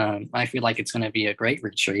 months. I feel like it's going to be a great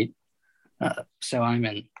retreat. So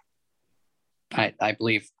I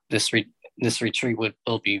believe this retreat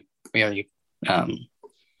will be very,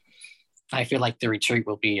 I feel like the retreat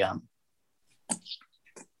will be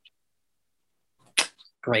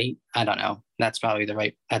great. I don't know. That's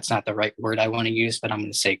not the right word I want to use, but I'm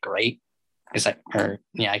going to say great.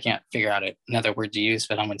 I can't figure out another word to use,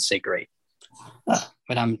 but I'm going to say great.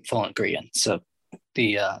 But I'm full agreement. So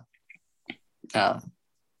the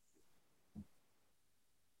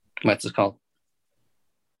what's it called?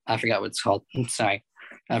 I forgot what it's called. I'm sorry.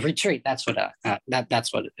 Retreat. That's what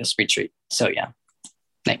that's what it is. Retreat. So yeah.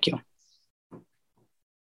 Thank you.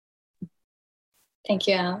 Thank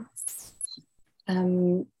you, Alex.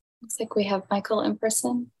 Looks like we have Michael in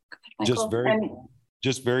person. Michael.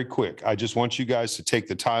 Just very quick. I just want you guys to take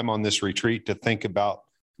the time on this retreat to think about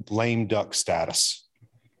lame duck status.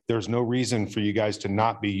 There's no reason for you guys to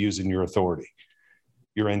not be using your authority.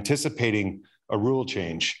 You're anticipating a rule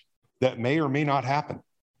change that may or may not happen.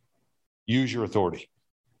 Use your authority.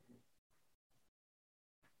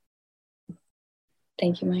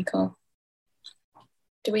 Thank you, Michael.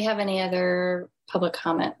 Do we have any other public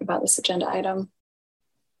comment about this agenda item?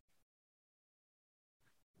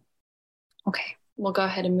 Okay, we'll go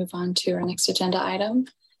ahead and move on to our next agenda item.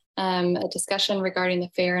 A discussion regarding the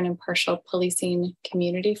Fair and Impartial Policing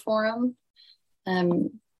Community Forum.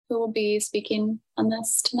 Who will be speaking on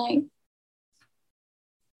this tonight?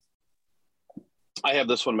 I have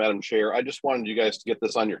this one, Madam Chair. I just wanted you guys to get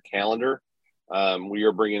this on your calendar. We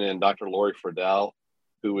are bringing in Dr. Lori Friedel,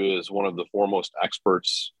 who is one of the foremost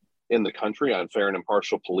experts in the country on fair and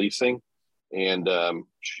impartial policing. And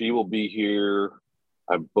she will be here,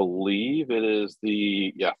 I believe it is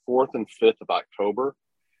the 4th and 5th of October.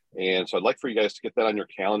 And so I'd like for you guys to get that on your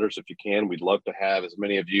calendars if you can. We'd love to have as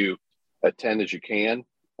many of you attend as you can.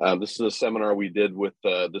 This is a seminar we did with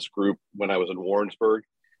this group when I was in Warrensburg.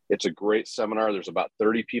 It's a great seminar. There's about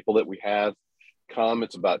 30 people that we have come.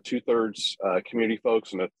 It's about 2/3 community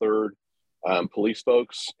folks and 1/3 police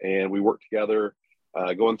folks. And we work together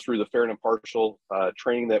going through the fair and impartial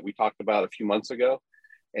training that we talked about a few months ago.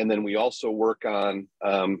 And then we also work on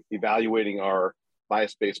evaluating our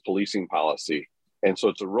bias-based policing policy. And so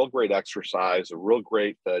it's a real great exercise, a real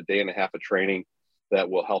great day and a half of training that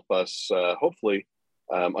will help us hopefully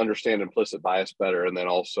understand implicit bias better, and then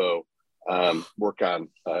also work on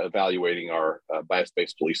evaluating our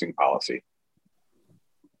bias-based policing policy.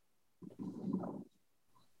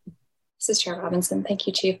 This is Chair Robinson. Thank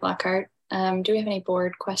you, Chief Lockhart. Do we have any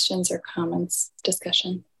board questions or comments,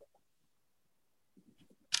 discussion?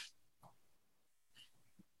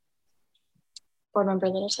 Board Member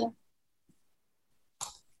Littleton.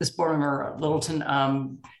 This Board Member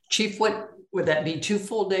Littleton, Chief, what would that be? 2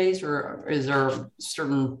 full days, or is there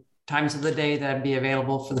certain times of the day that'd be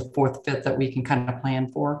available for the 4th, 5th that we can kind of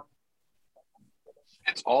plan for?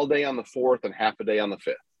 It's all day on the 4th and half a day on the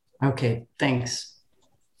 5th. Okay, thanks.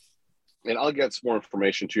 And I'll get some more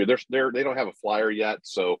information to you. They don't have a flyer yet,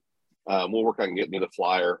 so we'll work on getting you the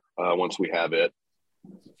flyer once we have it.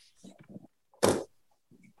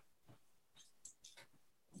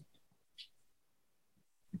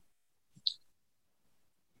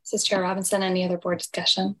 This is Chair Robinson. Any other board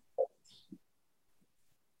discussion?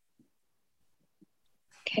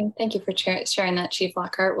 Okay, thank you for sharing that, Chief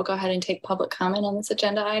Lockhart. We'll go ahead and take public comment on this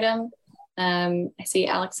agenda item. I see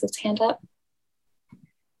Alex's hand up.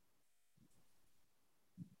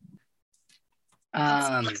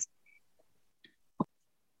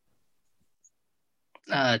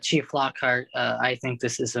 Chief Lockhart, I think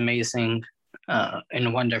this is amazing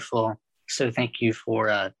and wonderful. So thank you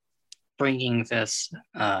for bringing this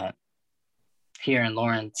here in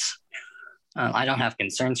Lawrence. I don't have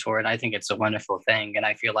concerns for it. I think it's a wonderful thing. And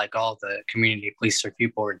I feel like all the Community Police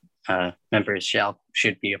Review Board members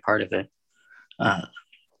should be a part of it.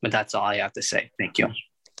 But that's all I have to say. Thank you.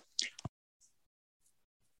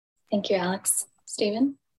 Thank you, Alex.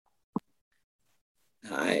 Stephen?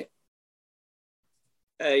 Hi.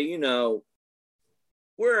 Hey, you know,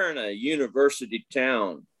 we're in a university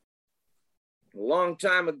town. A long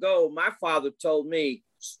time ago, my father told me,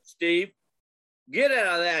 Steve, get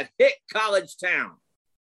out of that hick college town.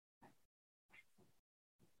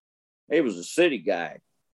 He was a city guy.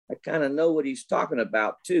 I kind of know what he's talking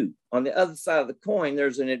about too. On the other side of the coin,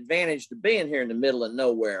 there's an advantage to being here in the middle of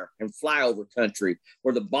nowhere and flyover country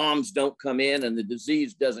where the bombs don't come in and the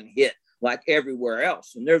disease doesn't hit like everywhere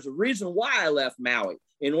else. And there's a reason why I left Maui,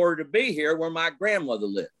 in order to be here where my grandmother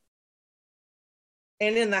lived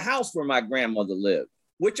and in the house where my grandmother lived,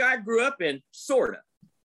 which I grew up in, sort of.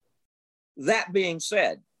 That being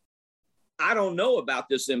said, I don't know about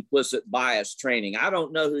this implicit bias training. I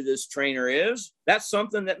don't know who this trainer is. That's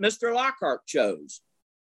something that Mr. Lockhart chose.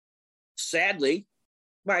 Sadly,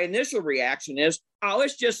 my initial reaction is, oh,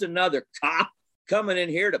 it's just another cop coming in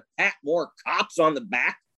here to pat more cops on the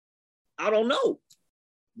back. I don't know.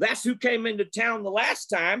 That's who came into town the last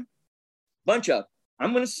time. Bunch of,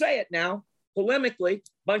 I'm going to say it now, polemically,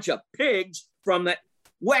 bunch of pigs from the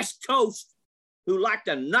West Coast who like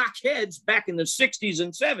to knock heads back in the 60s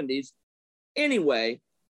and 70s. Anyway,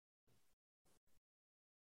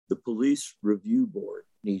 the Police Review Board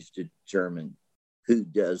needs to determine who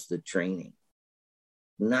does the training,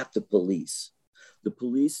 not the police. The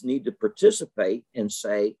police need to participate and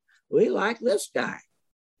say, we like this guy.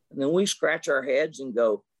 And then we scratch our heads and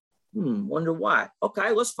go, wonder why.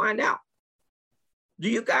 Okay, let's find out. Do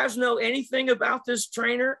you guys know anything about this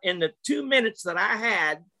trainer? In the 2 minutes that I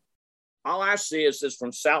had, all I see is this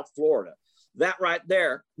from South Florida. That right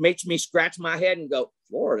there makes me scratch my head and go,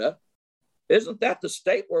 Florida? Isn't that the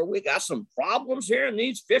state where we got some problems here in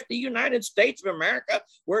these 50 United States of America,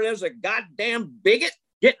 where there's a goddamn bigot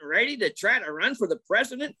getting ready to try to run for the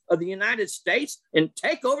president of the United States and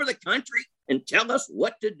take over the country and tell us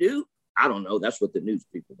what to do? I don't know. That's what the news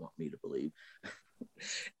people want me to believe.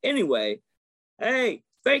 Anyway, hey,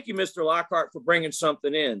 thank you, Mr. Lockhart, for bringing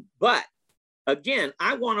something in. But again,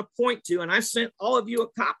 I want to point to, and I sent all of you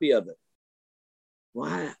a copy of it.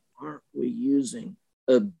 Why aren't we using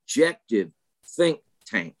objective think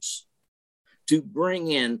tanks to bring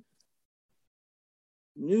in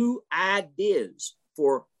new ideas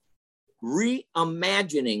for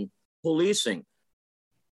reimagining policing?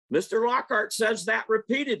 Mr. Lockhart says that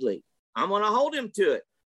repeatedly. I'm going to hold him to it.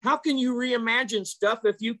 How can you reimagine stuff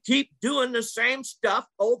if you keep doing the same stuff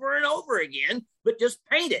over and over again, but just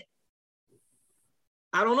paint it?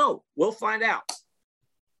 I don't know. We'll find out.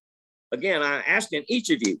 Again, I'm asking each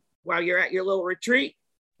of you, while you're at your little retreat,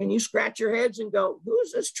 can you scratch your heads and go,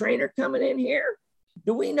 who's this trainer coming in here?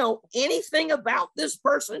 Do we know anything about this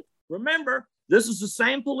person? Remember, this is the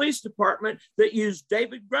same police department that used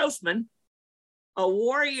David Grossman, a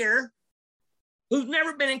warrior who's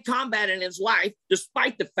never been in combat in his life,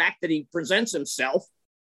 despite the fact that he presents himself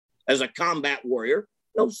as a combat warrior.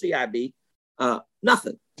 No CIB,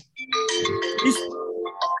 nothing.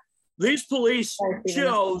 These police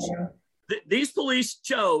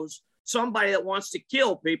chose somebody that wants to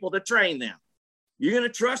kill people to train them. You're going to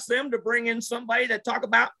trust them to bring in somebody to talk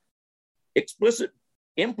about explicit,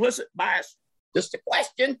 implicit bias? Just a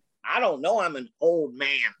question. I don't know. I'm an old man.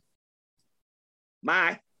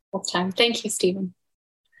 Bye. That's time. Thank you, Stephen.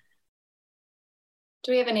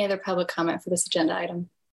 Do we have any other public comment for this agenda item?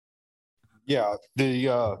 Yeah,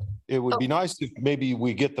 it would be nice if maybe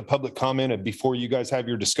we get the public comment before you guys have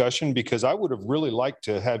your discussion, because I would have really liked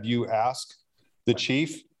to have you ask the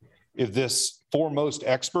chief if this foremost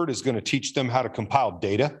expert is going to teach them how to compile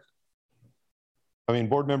data. I mean,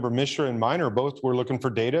 board member Mishra and Minor both were looking for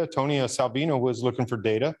data. Tonia Salvino was looking for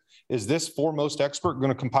data. Is this foremost expert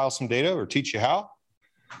going to compile some data or teach you how?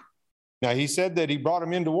 Now, he said that he brought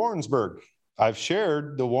him into Warrensburg. I've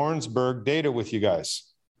shared the Warrensburg data with you guys.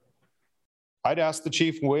 I'd ask the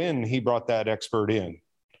chief when he brought that expert in,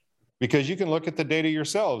 because you can look at the data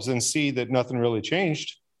yourselves and see that nothing really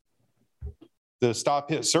changed. The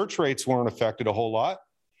stop hit search rates weren't affected a whole lot.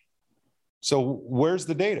 So where's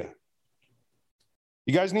the data?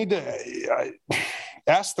 You guys need to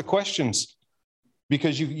ask the questions,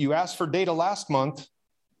 because you asked for data last month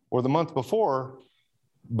or the month before,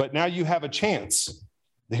 but now you have a chance.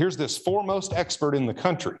 Here's this foremost expert in the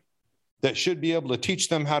country that should be able to teach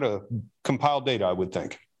them how to compile data, I would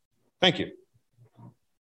think. Thank you.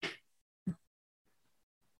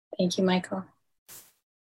 Thank you, Michael.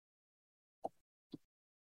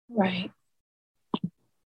 Right.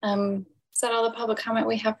 Is that all the public comment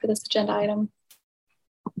we have for this agenda item?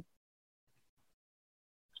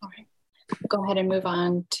 All right. We'll go ahead and move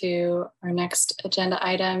on to our next agenda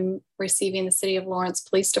item, receiving the City of Lawrence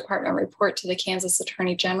Police Department report to the Kansas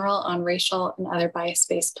Attorney General on racial and other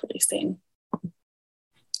bias-based policing.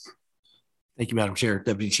 Thank you, Madam Chair.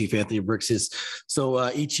 Deputy Chief Anthony Brixes.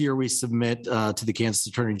 So each year we submit to the Kansas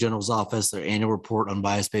Attorney General's office their annual report on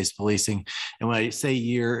bias-based policing. And when I say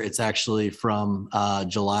year, it's actually from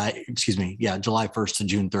July 1st to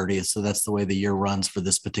June 30th. So that's the way the year runs for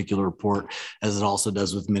this particular report, as it also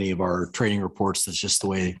does with many of our training reports. That's just the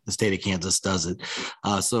way the state of Kansas does it.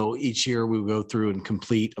 So each year we go through and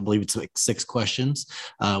complete, I believe it's like 6 questions,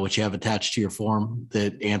 which you have attached to your form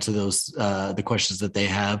that answer those, the questions that they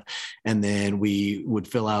have. And then we would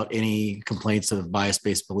fill out any complaints of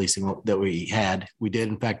bias-based policing that we had. We did,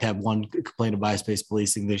 in fact, have one complaint of bias-based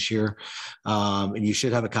policing this year. And you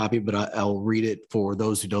should have a copy, but I'll read it for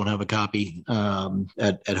those who don't have a copy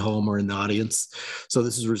at home or in the audience. So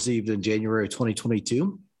this is received in January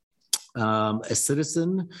 2022. A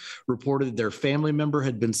citizen reported their family member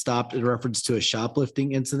had been stopped in reference to a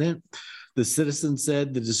shoplifting incident. The citizen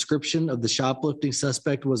said the description of the shoplifting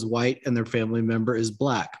suspect was white and their family member is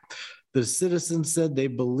black. The citizen said they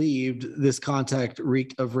believed this contact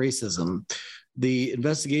reeked of racism. The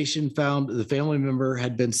investigation found the family member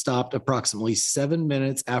had been stopped approximately 7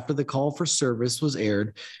 minutes after the call for service was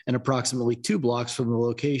aired and approximately 2 blocks from the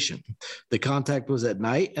location. The contact was at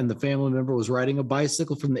night, and the family member was riding a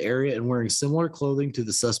bicycle from the area and wearing similar clothing to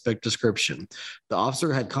the suspect description. The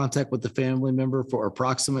officer had contact with the family member for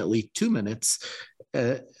approximately 2 minutes.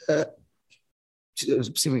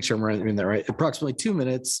 Make sure I'm reading that right. Approximately 2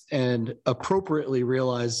 minutes, and appropriately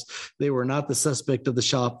realized they were not the suspect of the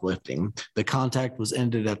shoplifting. The contact was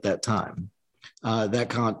ended at that time.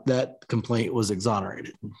 That complaint was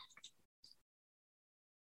exonerated.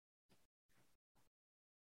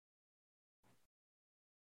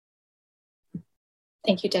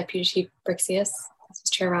 Thank you, Deputy Chief Brixius. This is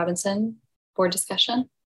Chair Robinson. Board discussion.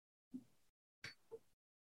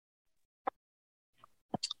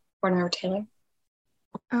 Board Member Taylor.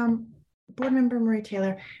 Board Member Marie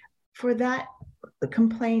Taylor, for that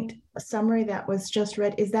complaint summary that was just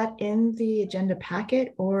read, is that in the agenda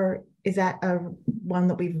packet, or is that one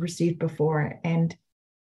that we've received before and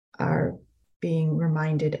are being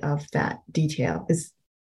reminded of that detail?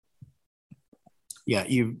 Yeah,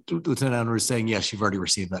 Lieutenant Adler is saying, yes, you've already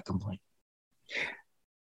received that complaint.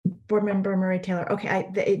 Board Member Marie Taylor, okay,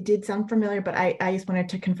 it did sound familiar, but I just wanted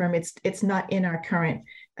to confirm it's not in our current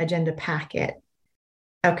agenda packet.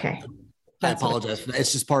 Okay. I apologize for that.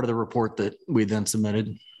 It's just part of the report that we then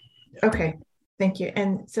submitted. Okay, thank you.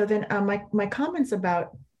 And so then my comments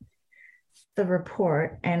about the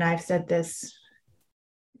report, and I've said this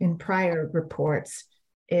in prior reports,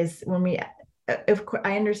 is when we, of course,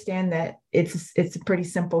 I understand that it's a pretty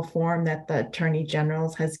simple form that the Attorney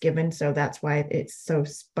General has given, so that's why it's so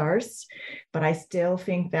sparse. But I still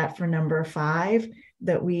think that for number 5,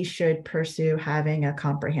 that we should pursue having a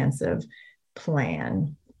comprehensive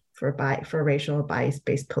plan for racial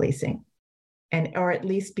bias-based policing, and or at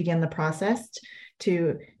least begin the process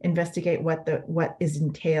to investigate what is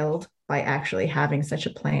entailed by actually having such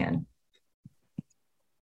a plan.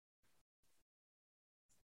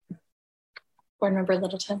 Board Member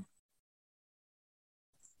Littleton.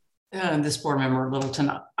 This Board Member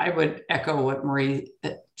Littleton, I would echo what Marie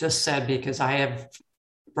just said, because I have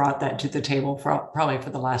brought that to the table probably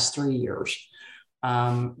for the last 3 years.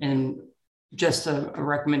 And just a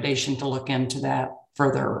recommendation to look into that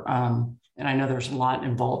further. And I know there's a lot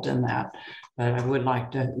involved in that, but I would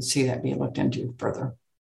like to see that be looked into further.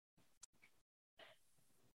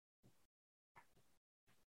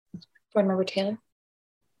 Board Member Taylor.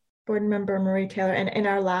 Board Member Marie Taylor, and in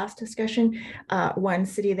our last discussion, one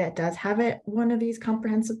city that does have one of these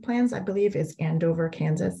comprehensive plans, I believe, is Andover,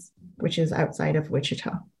 Kansas, which is outside of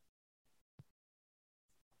Wichita.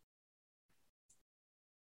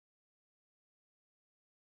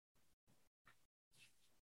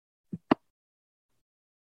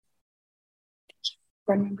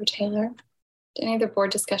 Board Member Taylor. Any other board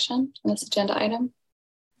discussion on this agenda item?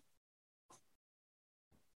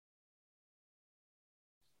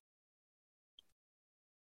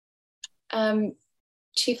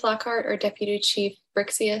 Chief Lockhart or Deputy Chief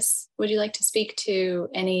Brixius, would you like to speak to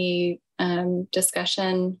any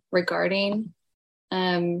discussion regarding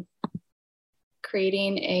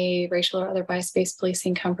creating a racial or other bias-based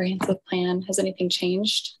policing comprehensive plan? Has anything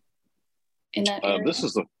changed in that area? This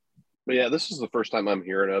is the first time I'm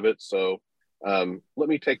hearing of it. So let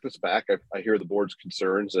me take this back. I hear the board's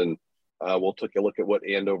concerns, and we'll take a look at what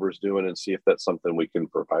Andover is doing and see if that's something we can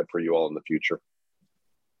provide for you all in the future.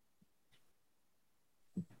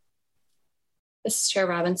 This is Chair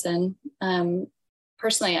Robinson.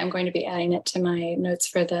 Personally, I'm going to be adding it to my notes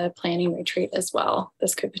for the planning retreat as well.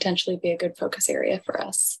 This could potentially be a good focus area for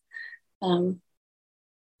us. Okay,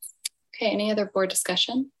 any other board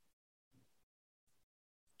discussion?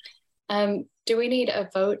 Do we need a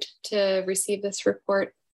vote to receive this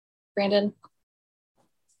report, Brandon?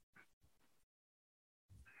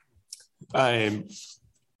 I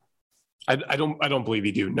don't believe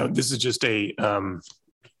you do. No, this is just a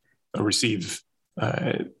receive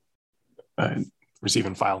and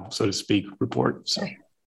file, so to speak, report. So. Okay.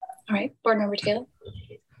 All right, Board Member Taylor.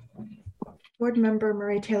 Board Member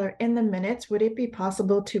Marie Taylor, in the minutes, would it be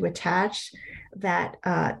possible to attach that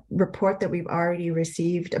report that we've already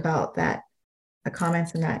received about the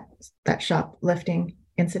comments in that shoplifting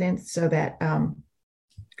incident, so that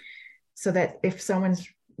if someone's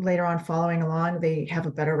later on following along, they have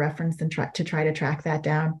a better reference than try to track that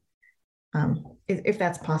down? If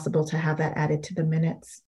that's possible, to have that added to the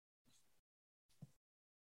minutes.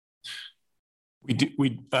 We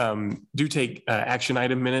do take action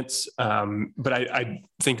item minutes, but I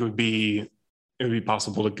think it would be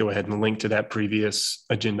possible to go ahead and link to that previous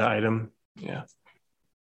agenda item. Yeah.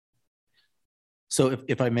 So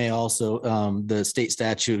if I may also, the state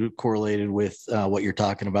statute correlated with what you're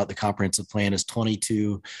talking about, the comprehensive plan, is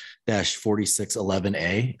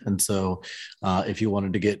 22-4611A. And so if you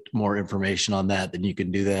wanted to get more information on that, then you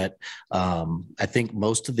can do that. I think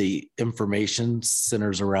most of the information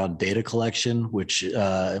centers around data collection, which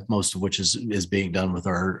most of which is being done with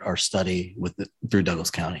our study through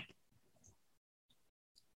Douglas County.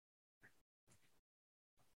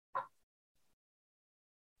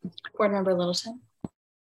 Board Member Littleton.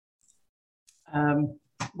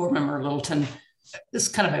 Board Member Littleton, this is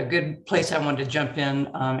kind of a good place I wanted to jump in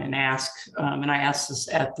and ask, and I asked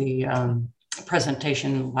this at the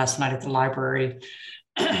presentation last night at the library.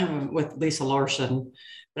 with Lisa Larson,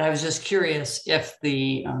 but I was just curious if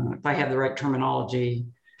if I have the right terminology,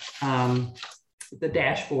 the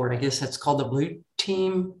dashboard, I guess that's called the Blue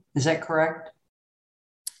Team. Is that correct?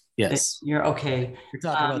 Yes. You're okay. You're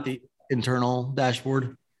talking about the internal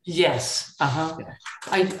dashboard? Yes. Yeah.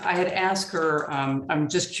 I had asked her, I'm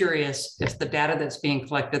just curious if the data that's being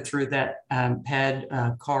collected through that PED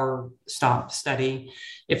car stop study,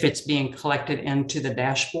 if it's being collected into the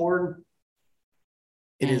dashboard.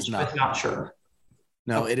 It is not. Not sure.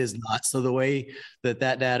 No, it is not. So the way that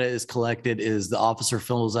data is collected is the officer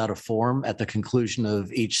fills out a form at the conclusion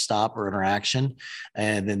of each stop or interaction,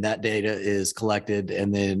 and then that data is collected,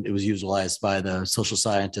 and then it was utilized by the social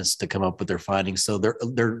scientists to come up with their findings. So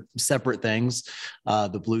they're separate things.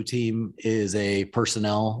 The Blue Team is a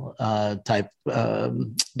personnel type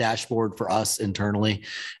dashboard for us internally,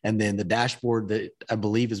 and then the dashboard that I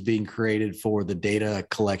believe is being created for the data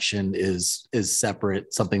collection is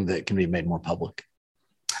separate, something that can be made more public.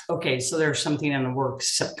 Okay, so there's something in the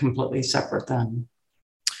works completely separate then.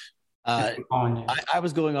 I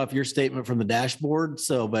was going off your statement from the dashboard.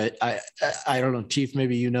 So, but I don't know, Chief,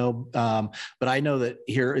 maybe you know, but I know that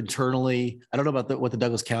here internally, I don't know about what the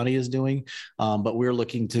Douglas County is doing, but we're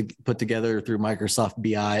looking to put together through Microsoft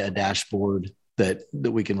BI a dashboard that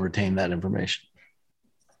we can retain that information.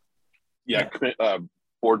 Yeah,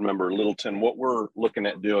 Board Member Littleton, what we're looking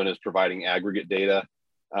at doing is providing aggregate data,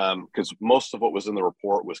 because most of what was in the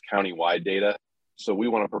report was county-wide data. So we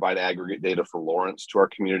want to provide aggregate data for Lawrence to our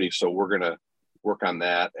community. So we're going to work on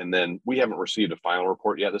that. And then we haven't received a final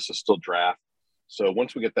report yet. This is still draft. So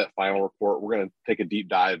once we get that final report, we're going to take a deep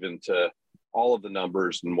dive into all of the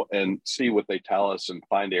numbers and see what they tell us and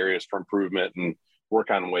find areas for improvement and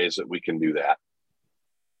work on ways that we can do that.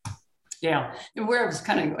 Yeah, and where I was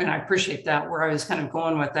kind of, and I appreciate that, where I was kind of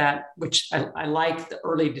going with that, which I like the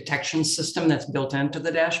early detection system that's built into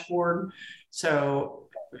the dashboard. So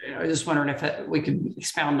I was just wondering if we could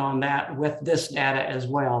expound on that with this data as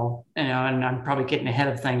well. You know, and I'm probably getting ahead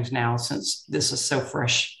of things now since this is so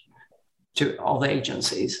fresh to all the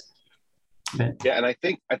agencies. But yeah, and I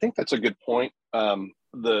think that's a good point.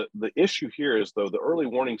 The issue here is, though, the early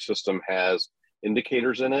warning system has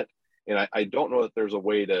indicators in it. And I don't know that there's a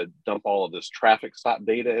way to dump all of this traffic stop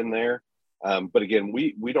data in there. But again,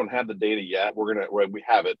 we don't have the data yet. We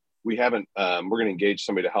have it. We haven't. We're going to engage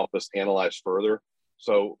somebody to help us analyze further.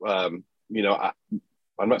 So you know,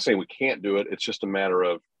 I'm not saying we can't do it. It's just a matter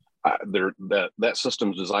of that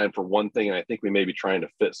system's designed for one thing, and I think we may be trying to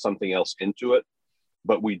fit something else into it.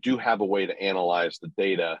 But we do have a way to analyze the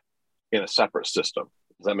data in a separate system.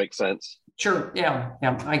 Does that make sense? Sure. Yeah,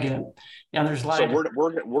 I get it. Yeah, there's a lot. So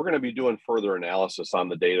we're going to be doing further analysis on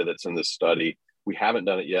the data that's in this study. We haven't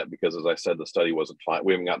done it yet because, as I said, the study wasn't fine.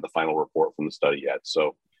 We haven't gotten the final report from the study yet.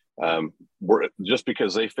 So we're just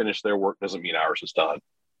because they finished their work doesn't mean ours is done.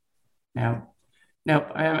 No,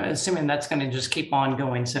 I'm assuming that's going to just keep on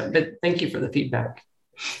going. So, but thank you for the feedback.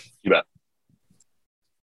 You bet.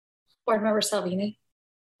 Board Member Salvini.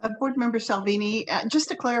 Board Member Salvini, just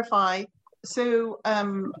to clarify, so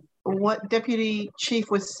what Deputy Chief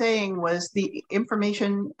was saying was the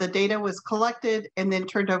information, the data was collected and then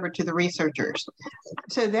turned over to the researchers.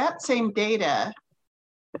 So that same data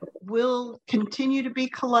will continue to be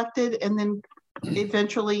collected, and then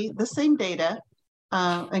eventually the same data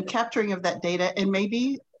and capturing of that data, and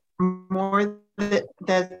maybe more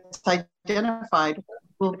that's identified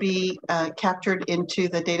will be captured into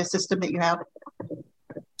the data system that you have.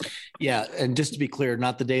 Yeah, and just to be clear,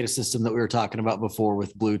 not the data system that we were talking about before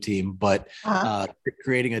with Blue Team, but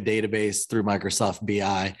creating a database through Microsoft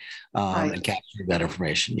BI Right. and capturing that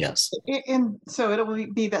information. Yes. And so it'll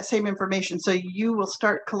be that same information. So you will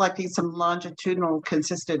start collecting some longitudinal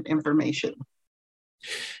consistent information.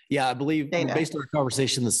 Yeah, I believe based on our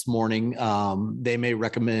conversation this morning, they may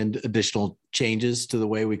recommend additional changes to the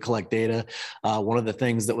way we collect data. One of the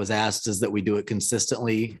things that was asked is that we do it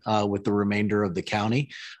consistently with the remainder of the county.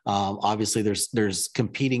 Obviously, there's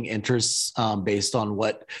competing interests based on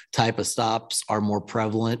what type of stops are more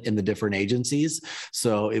prevalent in the different agencies.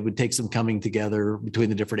 So it would take some coming together between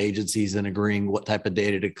the different agencies and agreeing what type of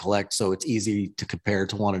data to collect, so it's easy to compare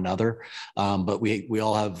to one another. But we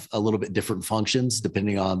all have a little bit different functions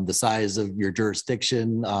depending on the size of your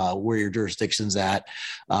jurisdiction, where your jurisdiction's at.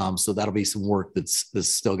 So that'll be some work that's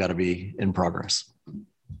still got to be in progress.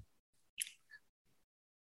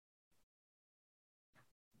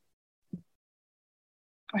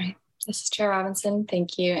 All right. This is Chair Robinson.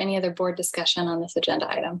 Thank you. Any other board discussion on this agenda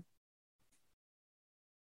item?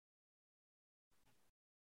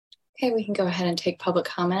 Okay, we can go ahead and take public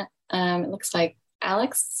comment. It looks like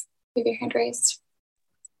Alex, you have your hand raised.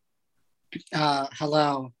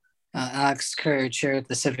 Hello, Alex Kerr, Chair of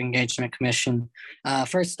the Civic Engagement Commission.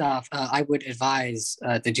 First off, I would advise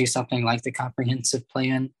to do something like the comprehensive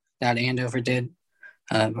plan that Andover did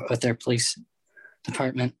with their police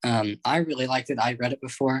department. I really liked it. I read it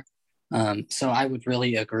before. So I would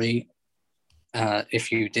really agree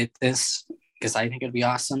if you did this, because I think it'd be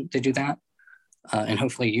awesome to do that. And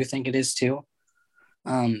hopefully you think it is too.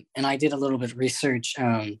 And I did a little bit of research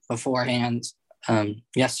beforehand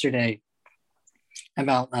yesterday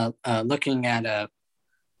about looking at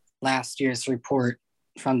last year's report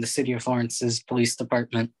from the City of Florence's police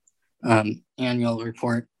department annual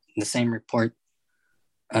report, the same report,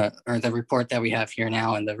 or the report that we have here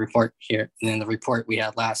now, and the report here, and then the report we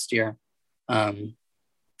had last year. And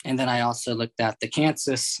then I also looked at the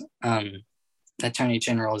Kansas Attorney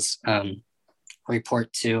General's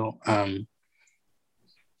report too,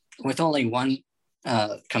 with only one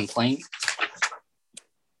complaint.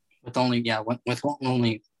 With only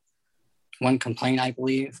one complaint, I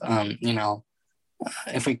believe. You know,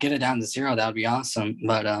 if we get it down to 0, that would be awesome.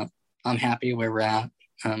 But I'm happy where we're at.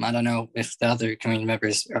 I don't know if the other community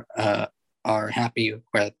members are happy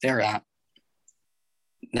where they're at.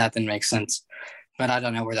 That didn't make sense. But I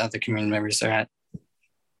don't know where the other community members are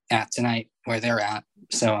at tonight, where they're at.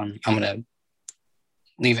 So I'm gonna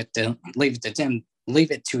leave it to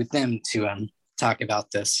them to talk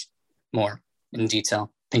about this more in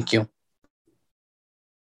detail. Thank you.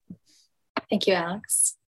 Thank you,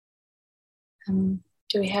 Alex. Do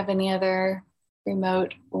we have any other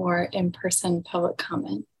remote or in-person public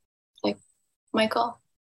comment? Like Michael?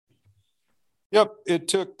 Yep, it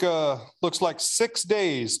took, looks like 6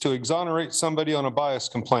 days to exonerate somebody on a bias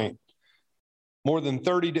complaint. More than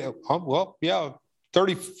 30 days,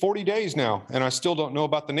 40 days now, and I still don't know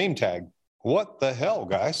about the name tag. What the hell,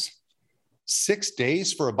 guys? 6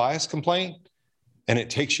 days for a bias complaint, and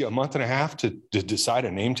it takes you a month and a half to decide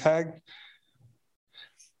a name tag?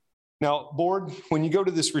 Now, board, when you go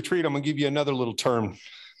to this retreat, I'm gonna give you another little term.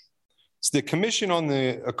 It's the Commission on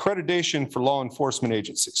the Accreditation for Law Enforcement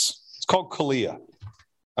Agencies. It's called CALEA.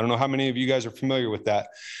 I don't know how many of you guys are familiar with that,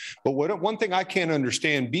 but one thing I can't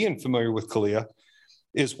understand being familiar with CALEA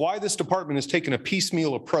is why this department has taken a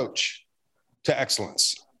piecemeal approach to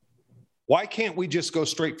excellence. Why can't we just go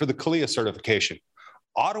straight for the CALEA certification?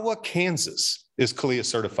 Ottawa, Kansas is CALEA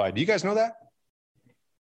certified. Do you guys know that?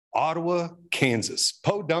 Ottawa, Kansas.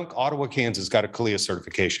 Podunk, Ottawa, Kansas got a CALEA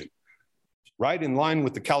certification, right in line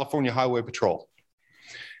with the California Highway Patrol.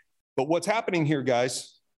 But what's happening here,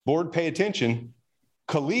 guys, board, pay attention.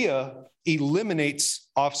 CALEA eliminates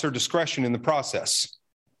officer discretion in the process.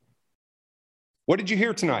 What did you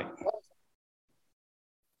hear tonight?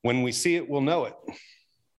 When we see it, we'll know it.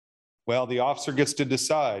 Well, the officer gets to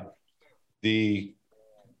decide. The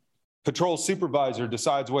patrol supervisor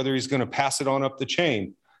decides whether he's going to pass it on up the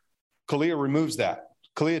chain. CALEA removes that.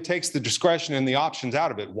 CALEA takes the discretion and the options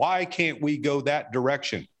out of it. Why can't we go that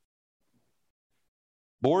direction?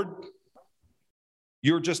 Board,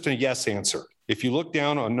 you're just a yes answer. If you look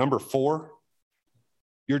down on number 4,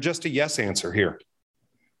 you're just a yes answer here.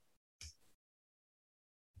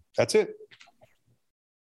 That's it.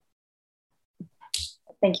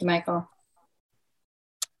 Thank you, Michael.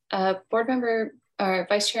 Board member or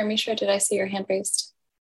Vice Chair Mishra, did I see your hand raised?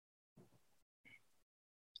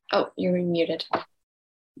 Oh, you're muted.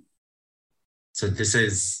 So this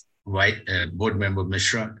is Board Member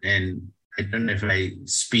Mishra, and I don't know if I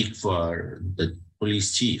speak for the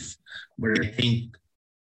police chief, but I think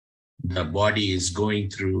the body is going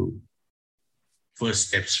through first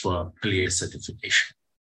steps for CALEA certification.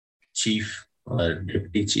 Chief or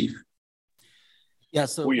Deputy Chief? Yeah,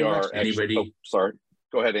 so we are. Anybody? Oh, sorry.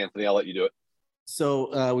 Go ahead, Anthony. I'll let you do it.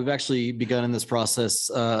 So we've actually begun in this process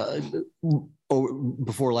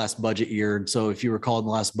before last budget year. And so if you recall in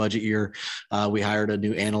the last budget year, we hired a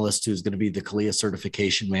new analyst who's going to be the CALEA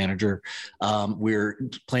certification manager. We're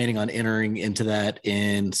planning on entering into that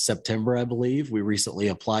in September, I believe. We recently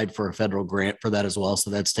applied for a federal grant for that as well. So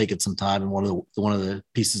that's taken some time, and one of the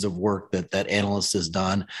pieces of work that analyst has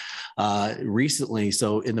done recently.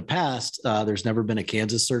 So in the past, there's never been a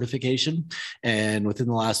Kansas certification. And within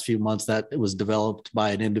the last few months, that was developed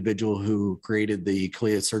by an individual who created the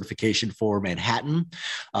CALEA certification for Manhattan.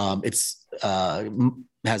 It's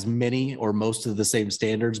has many or most of the same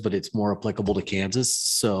standards, but it's more applicable to Kansas.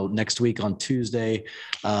 So next week on Tuesday,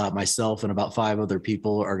 myself and about 5 other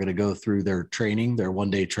people are going to go through their training, their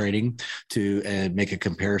one-day training, and make a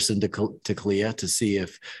comparison to CALEA to see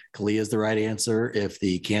if CALEA is the right answer, if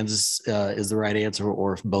the Kansas is the right answer,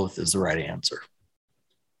 or if both is the right answer.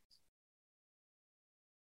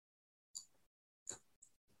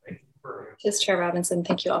 Thank you for Just Chair Robinson,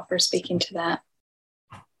 thank you all for speaking to that.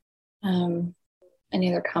 Any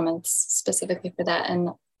other comments specifically for that? And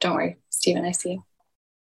don't worry, Stephen, I see you.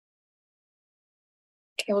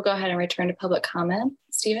 Okay, we'll go ahead and return to public comment.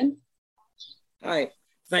 Stephen? Hi,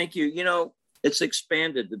 thank you. You know, it's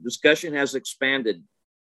expanded. The discussion has expanded.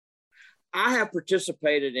 I have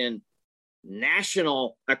participated in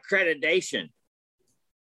national accreditation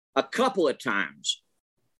a couple of times.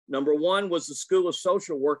 Number one was the School of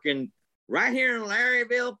Social Work right here in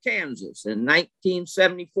Larryville, Kansas in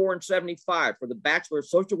 1974 and 75 for the Bachelor of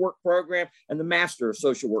Social Work program and the Master of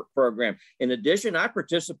Social Work program. In addition, I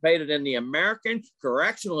participated in the American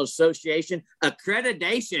Correctional Association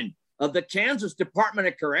accreditation of the Kansas Department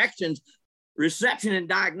of Corrections Reception and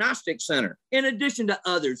Diagnostic Center, in addition to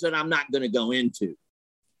others that I'm not going to go into.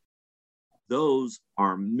 Those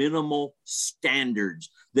are minimal standards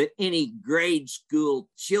that any grade school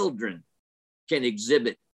children can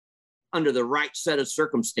exhibit under the right set of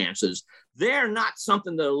circumstances. They're not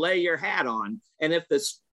something to lay your hat on. And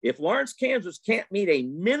if Lawrence, Kansas can't meet a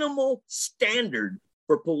minimal standard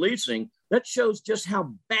for policing, that shows just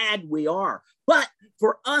how bad we are. But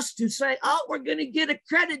for us to say, oh, we're going to get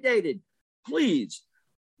accredited, please,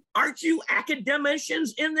 aren't you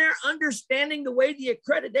academicians in there understanding the way the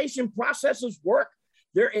accreditation processes work?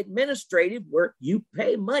 They're administrative, where you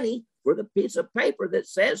pay money for the piece of paper that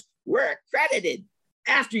says we're accredited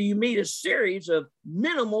after you meet a series of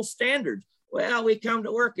minimal standards. Well, we come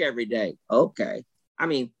to work every day. Okay. I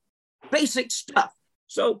mean, basic stuff.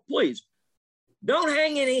 So please, don't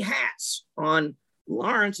hang any hats on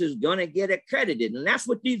Lawrence is going to get accredited. And that's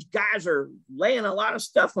what these guys are laying a lot of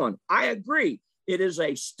stuff on. I agree. It is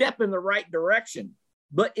a step in the right direction,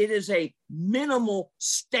 but it is a minimal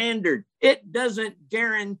standard. It doesn't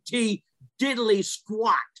guarantee diddly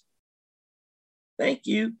squat. Thank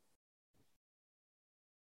you.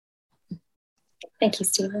 Thank you,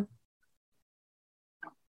 Stephen.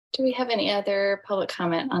 Do we have any other public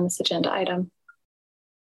comment on this agenda item?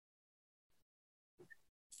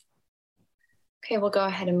 Okay, we'll go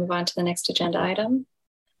ahead and move on to the next agenda item.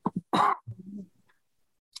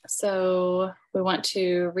 So we want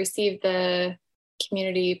to receive the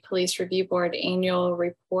Community Police Review Board annual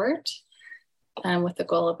report with the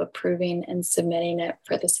goal of approving and submitting it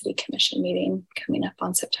for the City Commission meeting coming up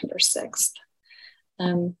on September 6th.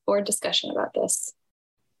 Board discussion about this.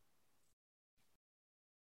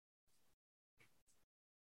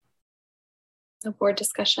 No board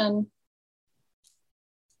discussion.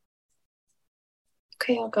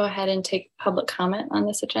 Okay, I'll go ahead and take public comment on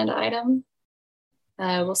this agenda item.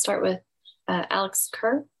 We'll start with Alex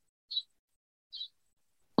Kerr.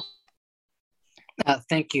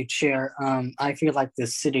 Thank you, Chair. I feel like the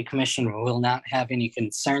City Commission will not have any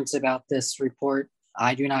concerns about this report.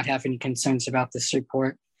 I do not have any concerns about this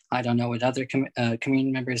report. I don't know what other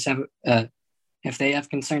community members have, if they have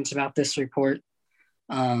concerns about this report.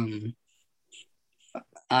 I'm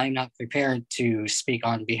not prepared to speak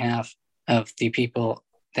on behalf of the people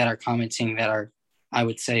that are commenting that are, I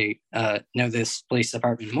would say, know this police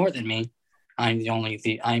department more than me. I'm only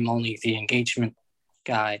the engagement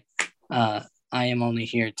guy. I am only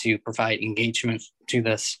here to provide engagement to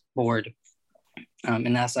this board.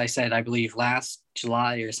 And as I said, I believe last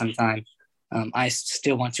July or sometime, I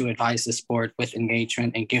still want to advise this board with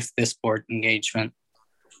engagement and give this board engagement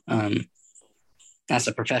as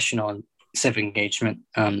a professional and civic engagement.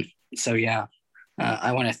 So yeah,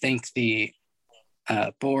 I want to thank the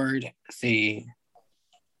board, the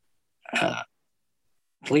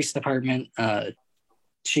police department,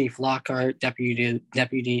 Chief Lockhart,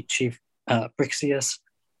 Deputy Chief Brixius,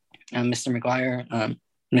 Mr. McGuire,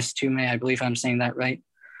 Ms. Toomey, I believe I'm saying that right.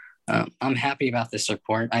 I'm happy about this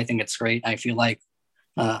report. I think it's great. I feel like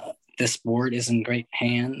this board is in great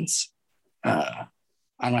hands. I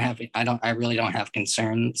really don't have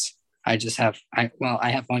concerns. I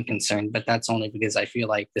have one concern, but that's only because I feel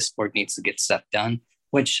like this board needs to get stuff done,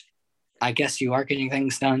 which I guess you are getting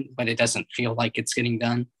things done, but it doesn't feel like it's getting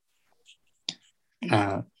done.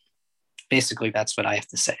 Basically, that's what I have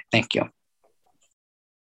to say. Thank you.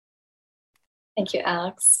 Thank you,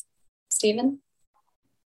 Alex. Stephen?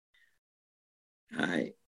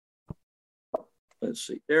 Hi. Let's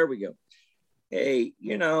see. There we go. Hey,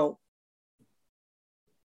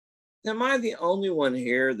 am I the only one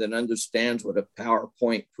here that understands what a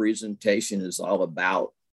PowerPoint presentation is all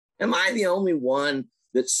about? Am I the only one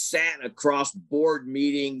that sat across board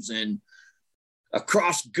meetings and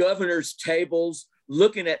across governors' tables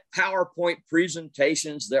looking at PowerPoint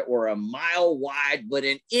presentations that were a mile wide but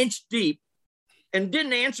an inch deep and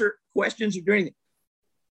didn't answer questions or do anything?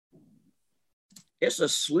 It's a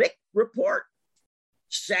slick report.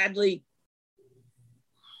 Sadly,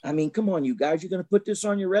 I mean, come on, you guys, you're going to put this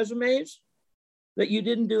on your resumes that you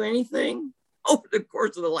didn't do anything over the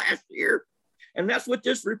course of the last year. And that's what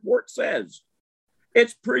this report says.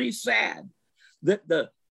 It's pretty sad that the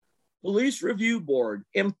Police Review Board,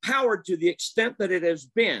 empowered to the extent that it has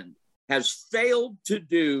been, has failed to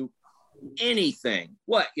do anything.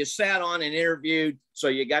 What? You sat on and interviewed, so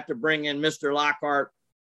you got to bring in Mr. Lockhart.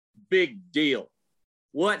 Big deal.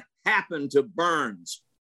 What happened to Burns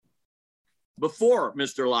before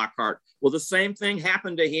Mr. Lockhart? Will the same thing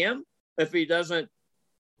happen to him if he doesn't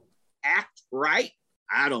act right?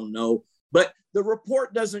 I don't know. But the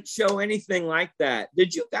report doesn't show anything like that.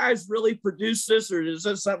 Did you guys really produce this, or is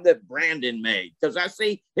this something that Brandon made? Because I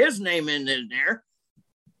see his name in there,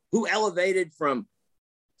 who elevated from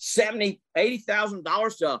 $70,000,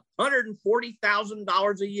 $80,000 to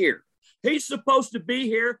 $140,000 a year. He's supposed to be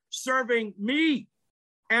here serving me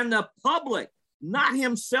and the public, not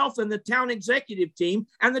himself and the town executive team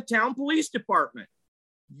and the town police department.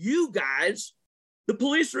 You guys, the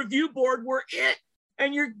Police Review Board, were it.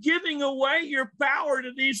 And you're giving away your power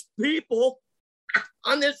to these people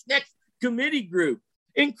on this next committee group.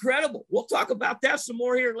 Incredible. We'll talk about that some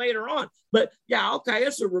more here later on. But yeah, okay,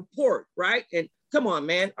 it's a report, right? And come on,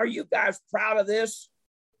 man, are you guys proud of this?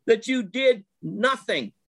 That you did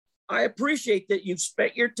nothing. I appreciate that you've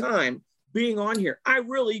spent your time being on here. I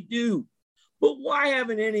really do. But why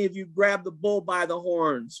haven't any of you grabbed the bull by the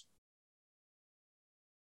horns?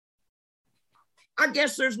 I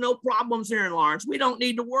guess there's no problems here in Lawrence. We don't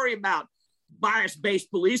need to worry about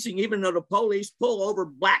bias-based policing, even though the police pull over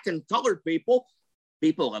black and colored people.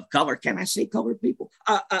 People of color, can I say colored people?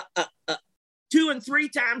 2 and 3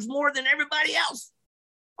 times more than everybody else.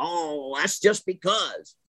 Oh, that's just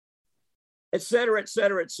because. Et cetera, et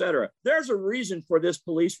cetera, et cetera. There's a reason for this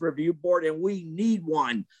Police Review Board, and we need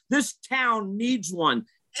one. This town needs one.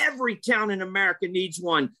 Every town in America needs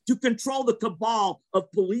one to control the cabal of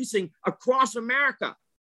policing across America.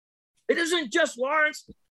 It isn't just Lawrence.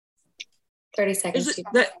 30 seconds. Is it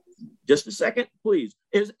that, just a second, please.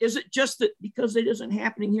 Is it just that because it isn't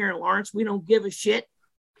happening here in Lawrence, we don't give a shit?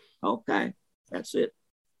 Okay, that's it.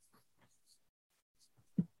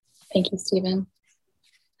 Thank you, Stephen.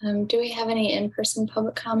 Do we have any in-person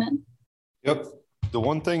public comment? Yep. The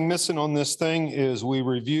one thing missing on this thing is we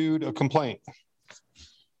reviewed a complaint.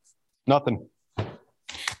 Nothing. And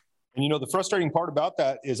you know, the frustrating part about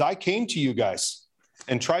that is I came to you guys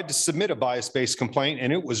and tried to submit a bias-based complaint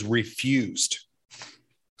and it was refused.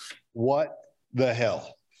 What the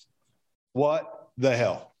hell? What the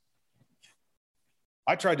hell?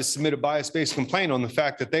 I tried to submit a bias-based complaint on the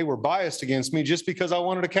fact that they were biased against me just because I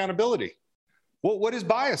wanted accountability. Well, what is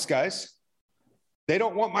bias, guys? They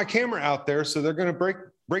don't want my camera out there, so they're going to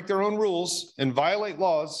break their own rules and violate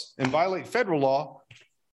laws and violate federal law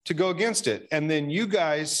to go against it. And then you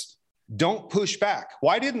guys don't push back.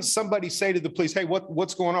 Why didn't somebody say to the police, hey,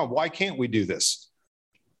 what's going on? Why can't we do this?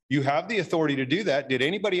 You have the authority to do that. Did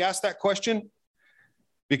anybody ask that question?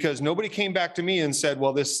 Because nobody came back to me and said,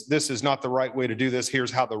 well, this is not the right way to do this.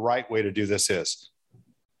 Here's how the right way to do this is.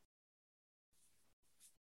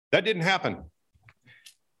 That didn't happen.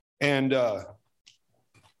 And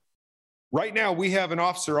right now we have an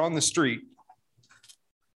officer on the street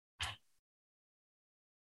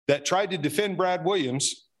that tried to defend Brad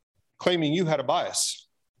Williams, claiming you had a bias.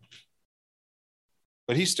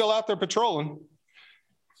 But he's still out there patrolling.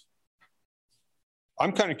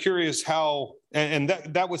 I'm kind of curious how, and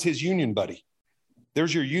that was his union buddy.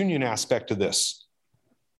 There's your union aspect of this.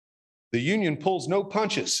 The union pulls no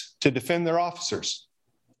punches to defend their officers.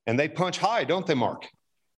 And they punch high, don't they, Mark?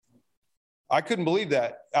 I couldn't believe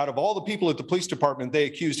that. Out of all the people at the police department, they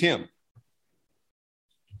accused him.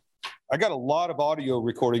 I got a lot of audio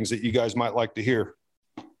recordings that you guys might like to hear.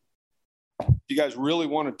 If you guys really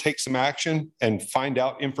want to take some action and find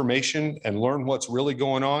out information and learn what's really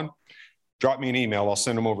going on, drop me an email. I'll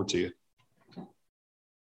send them over to you.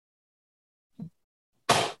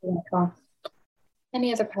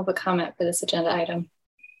 Any other public comment for this agenda item?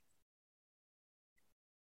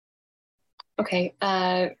 Okay,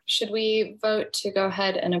 should we vote to go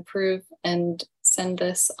ahead and approve and send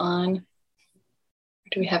this on? Or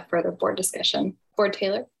do we have further board discussion? Board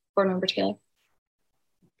Member Taylor.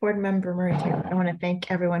 Board Member Murray Taylor, I want to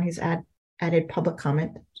thank everyone who's added public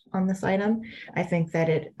comment on this item. I think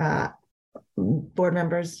that board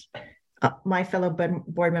members, my fellow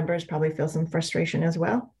board members probably feel some frustration as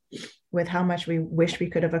well with how much we wish we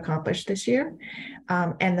could have accomplished this year.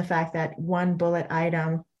 And the fact that one bullet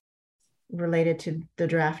item related to the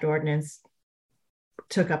draft ordinance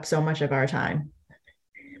took up so much of our time.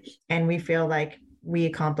 And we feel like we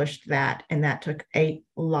accomplished that, and that took a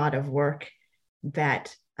lot of work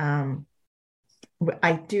that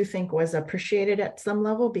I do think was appreciated at some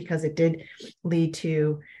level, because it did lead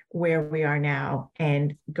to where we are now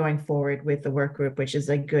and going forward with the work group, which is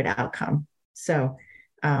a good outcome. So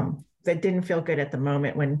that didn't feel good at the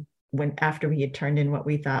moment when after we had turned in what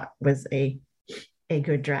we thought was a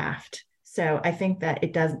good draft. So I think that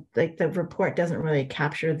it does, like, the report doesn't really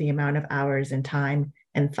capture the amount of hours and time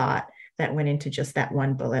and thought that went into just that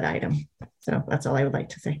one bullet item. So that's all I would like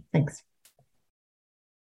to say. Thanks.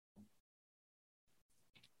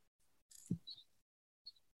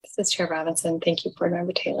 This is Chair Robinson. Thank you, Board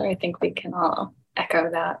Member Taylor. I think we can all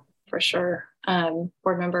echo that for sure.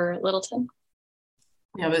 Board Member Littleton.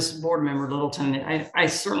 Yeah, this is Board Member Littleton. I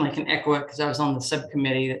certainly can echo it, because I was on the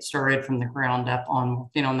subcommittee that started from the ground up on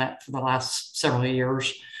working on that for the last several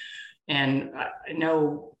years. And I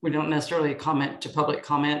know we don't necessarily comment to public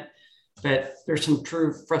comment, but there's some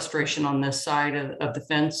true frustration on this side of the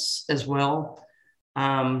fence as well,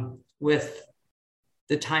 with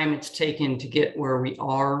the time it's taken to get where we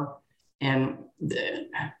are. And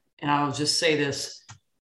I'll just say this,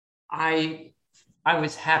 I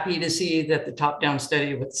was happy to see that the top-down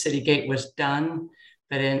study with City Gate was done,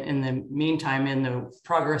 but in the meantime, in the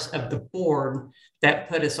progress of the board, that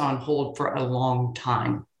put us on hold for a long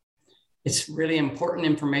time. It's really important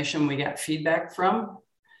information we got feedback from,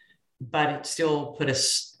 but it still put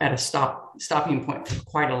us at a stopping point for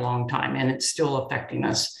quite a long time, and it's still affecting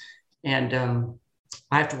us. And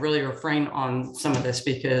I have to really refrain on some of this,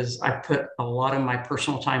 because I put a lot of my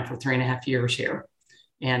personal time for 3.5 years here.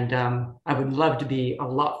 And I would love to be a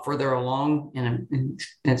lot further along, and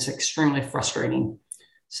it's extremely frustrating.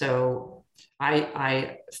 So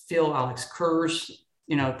I feel Alex Kerr's,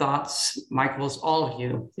 thoughts, Michael's, all of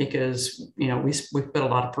you, because, we've put a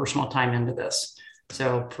lot of personal time into this.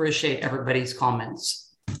 So appreciate everybody's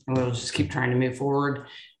comments, and we'll just keep trying to move forward.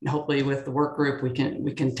 And hopefully with the work group, we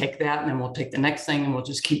can take that, and then we'll take the next thing, and we'll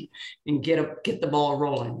just keep and get the ball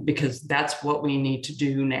rolling, because that's what we need to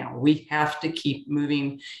do now. We have to keep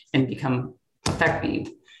moving and become effective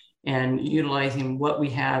and utilizing what we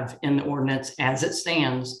have in the ordinance as it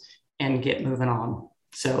stands and get moving on.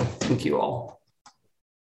 So thank you all.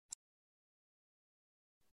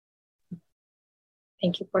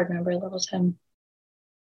 Thank you, Board Member Littleton.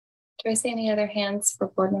 Do I see any other hands for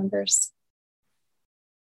board members?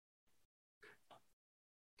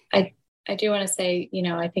 I do want to say,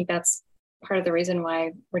 I think that's part of the reason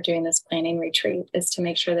why we're doing this planning retreat, is to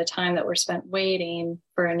make sure the time that we're spent waiting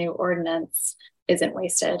for a new ordinance isn't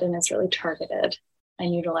wasted and is really targeted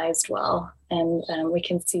and utilized well. And we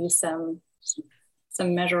can see some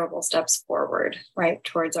measurable steps forward, right,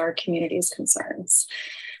 towards our community's concerns.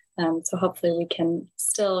 So hopefully we can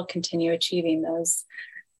still continue achieving those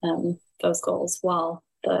goals while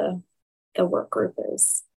the work group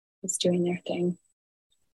is doing their thing.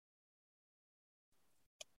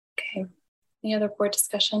 Okay, any other board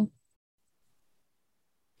discussion?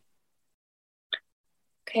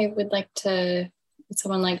 Okay, would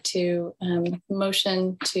someone like to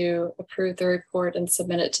motion to approve the report and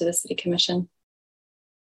submit it to the City Commission?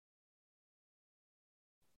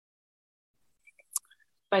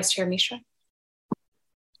 Vice Chair Mishra.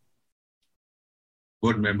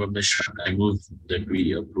 Board Member Mishra, I move that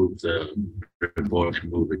we approve the report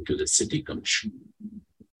and move it to the City Commission.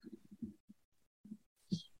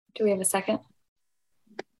 Do we have a second?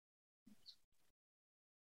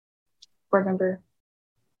 Board Member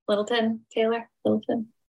Littleton, Taylor, Littleton.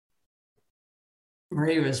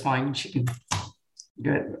 Marie was fine. She can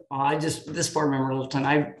do it. This Board Member Littleton,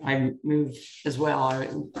 I moved as well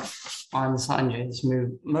on Sanjay's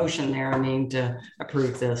motion there. I mean, to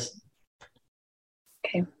approve this.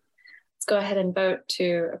 Okay, let's go ahead and vote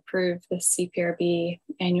to approve the CPRB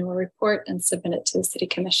annual report and submit it to the City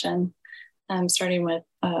Commission. Starting with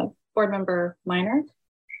Board Member Minor.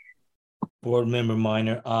 Board Member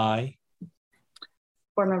Minor, aye.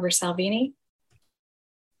 Board Member Salvini.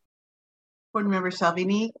 Board Member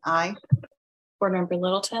Salvini, aye. Board Member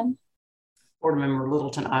Littleton. Board Member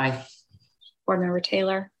Littleton, aye. Board Member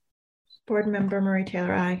Taylor. Board Member Marie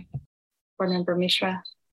Taylor, aye. Board Member Mishra.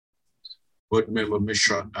 Board Member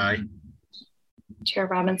Mishra, aye. Chair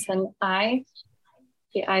Robinson, aye.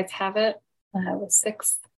 The ayes have it with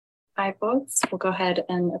 6 aye votes. We'll go ahead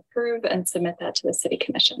and approve and submit that to the City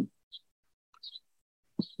Commission.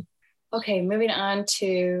 Okay, moving on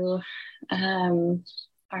to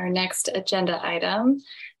our next agenda item.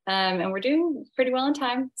 And we're doing pretty well on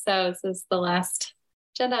time. So this is the last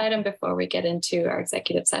agenda item before we get into our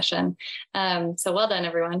executive session. So well done,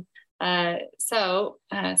 everyone. So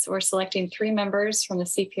we're selecting 3 members from the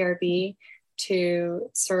CPRB to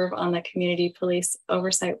serve on the Community Police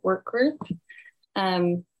Oversight Work Group.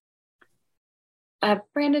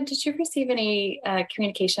 Brandon, did you receive any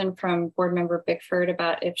communication from board member Bickford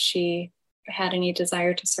about if she had any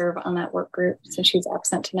desire to serve on that work group since she's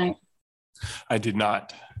absent tonight? I did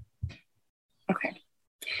not. Okay.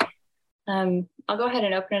 I'll go ahead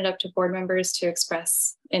and open it up to board members to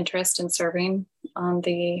express interest in serving on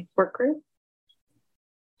the work group.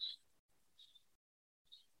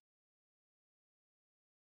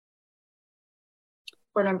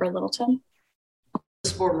 Board member Littleton.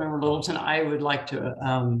 This board member Littleton, I would like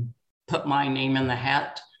to put my name in the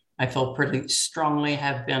hat. I feel pretty strongly,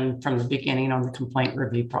 have been from the beginning on the complaint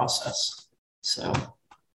review process. So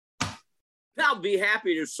I'll be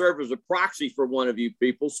happy to serve as a proxy for one of you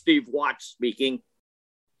people. Steve Watts speaking.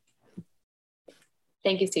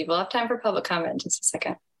 Thank you, Steve. We'll have time for public comment in just a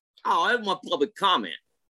second. Oh, I have my public comment.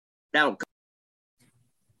 That'll come.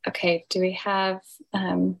 Okay, do we have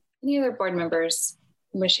any other board members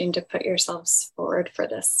wishing to put yourselves forward for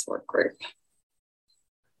this work group?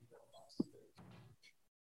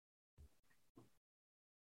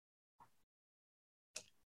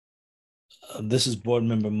 This is board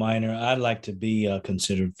member Minor. I'd like to be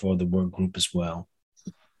considered for the work group as well.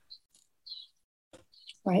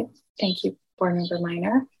 All right, thank you, board member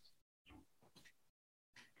Minor.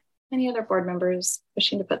 Any other board members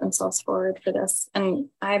wishing to put themselves forward for this? And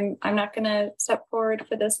I'm not going to step forward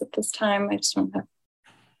for this at this time. I just don't have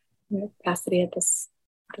capacity at this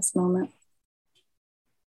moment.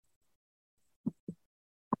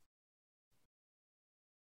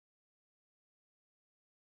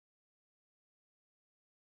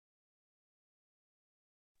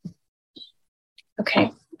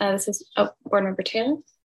 Okay, this is board member Taylor.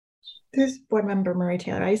 This is board member Marie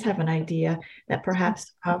Taylor. I just have an idea that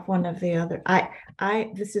perhaps one of the other,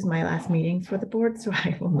 this is my last meeting for the board, so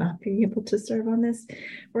I will not be able to serve on this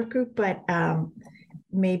work group, but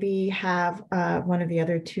maybe have one of the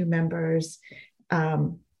other two members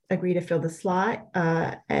agree to fill the slot,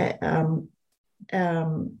 but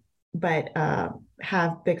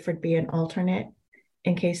have Bickford be an alternate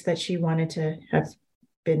in case that she wanted to have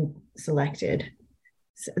been selected.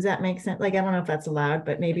 Does that make sense? Like, I don't know if that's allowed,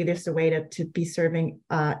 but maybe there's a way to be serving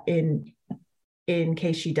in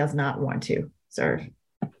case she does not want to serve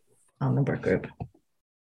on the work group.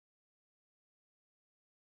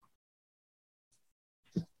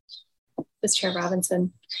 This Chair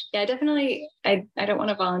Robinson. Yeah, definitely. I don't want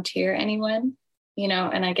to volunteer anyone,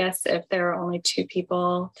 and I guess if there are only two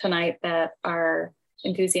people tonight that are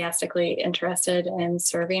enthusiastically interested in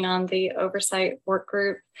serving on the oversight work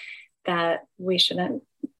group, that we shouldn't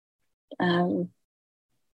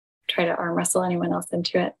try to arm wrestle anyone else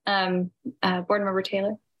into it. Board member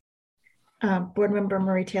Taylor. Board member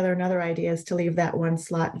Marie Taylor, another idea is to leave that one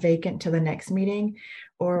slot vacant to the next meeting,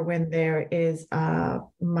 or when there is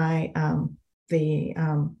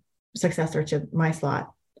the successor to my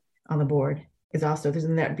slot on the board is also,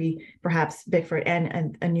 then that'd be perhaps Bickford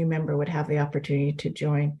and a new member would have the opportunity to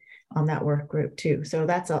join on that work group too. So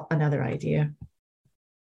that's another idea.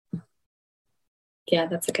 Yeah,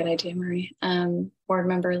 that's a good idea, Marie. Board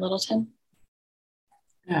member Littleton.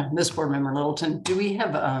 Yeah, this board member Littleton, do we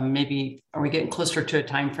have maybe, are we getting closer to a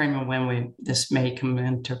time frame of when this may come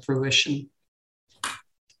into fruition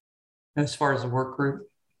as far as the work group?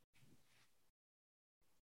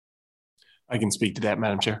 I can speak to that,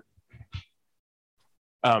 Madam Chair.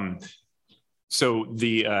 So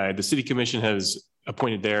the City Commission has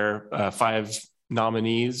appointed their 5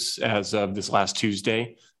 nominees as of this last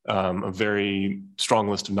Tuesday. A very strong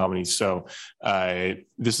list of nominees. So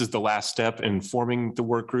this is the last step in forming the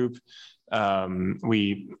work group.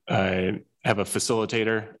 We have a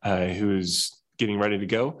facilitator who's getting ready to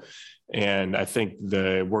go. And I think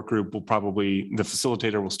the work group will the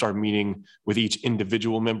facilitator will start meeting with each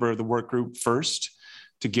individual member of the work group first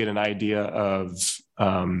to get an idea of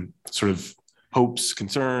sort of hopes,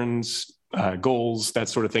 concerns, goals, that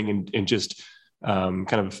sort of thing, and just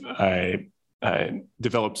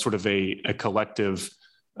develop sort of a collective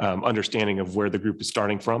understanding of where the group is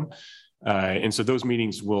starting from. And so those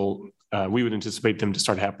meetings we would anticipate them to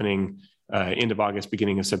start happening end of August,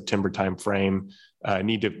 beginning of September timeframe.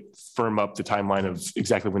 Need to firm up the timeline of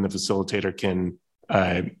exactly when the facilitator can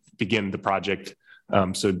begin the project.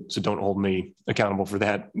 So don't hold me accountable for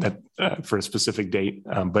that for a specific date,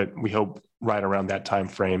 but we hope right around that time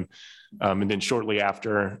frame. And then shortly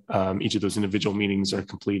after each of those individual meetings are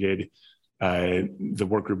completed, the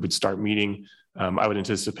work group would start meeting. I would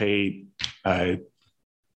anticipate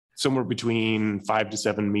somewhere between 5 to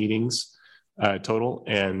 7 meetings total,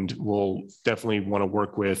 and we'll definitely want to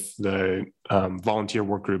work with the volunteer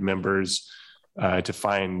work group members to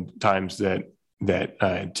find times that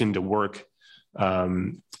tend to work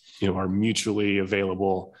are mutually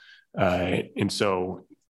available. And so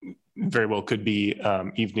very well could be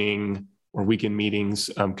evening or weekend meetings,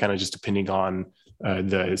 kind of just depending on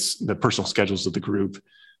the personal schedules of the group.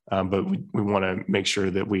 But we want to make sure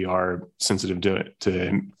that we are sensitive to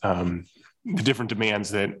the different demands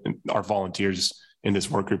that our volunteers in this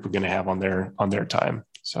work group are going to have on their time.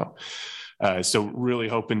 So really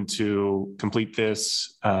hoping to complete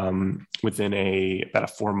this within about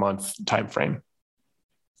a 4-month time frame.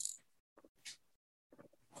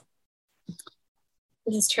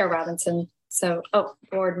 This is Chair Robinson. So,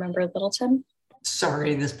 Board Member Littleton.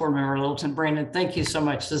 Sorry, this Board Member Littleton. Brandon, thank you so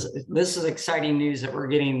much. This is exciting news that we're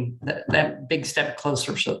getting that big step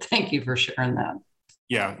closer. So thank you for sharing that.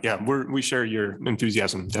 Yeah, we share your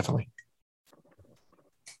enthusiasm, definitely.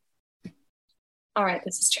 All right,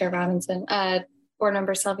 this is Chair Robinson. Board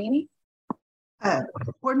Member Salvini.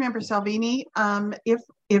 Board Member Salvini, if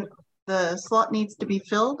the slot needs to be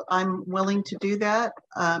filled, I'm willing to do that,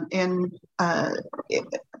 and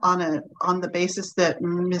on the basis that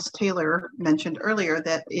Ms. Taylor mentioned earlier,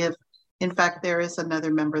 that if in fact there is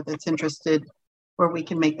another member that's interested where we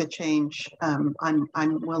can make the change, I'm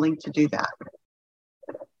willing to do that.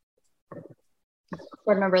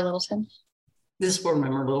 Board Member Littleton. This Board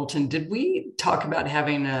Member Littleton, did we talk about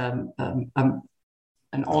having an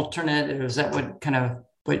alternate? Or is that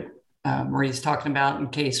what Marie's talking about in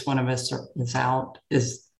case one of us is out?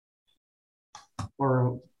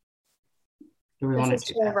 Or do we want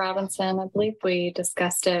to do that? Robinson, I believe we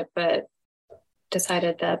discussed it, but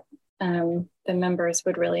decided that the members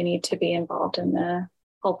would really need to be involved in the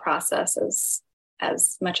whole process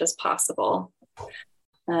as much as possible,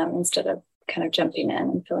 instead of kind of jumping in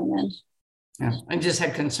and filling in. Yeah, I just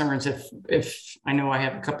had concerns if I know I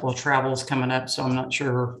have a couple of travels coming up, so I'm not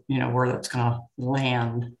sure, where that's going to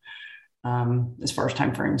land as far as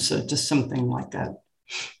time frames. So just something like that.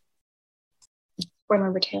 Board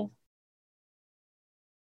Member Taylor.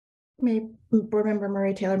 Board Member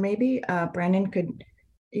Marie Taylor, maybe Brandon,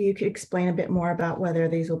 you could explain a bit more about whether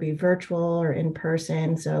these will be virtual or in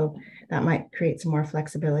person, so that might create some more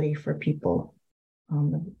flexibility for people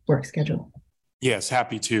on the work schedule. Yes,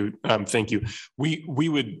 happy to. Thank you. We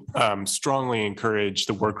would strongly encourage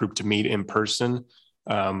the work group to meet in person.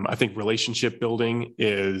 I think relationship building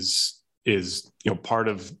is part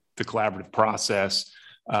of the collaborative process,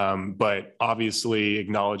 but obviously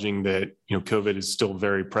acknowledging that COVID is still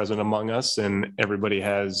very present among us, and everybody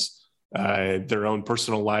has their own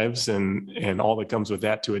personal lives and all that comes with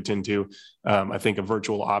that to attend to. I think a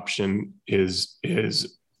virtual option is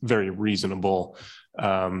very reasonable.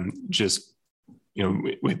 Just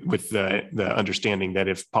with the understanding that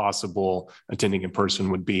if possible, attending in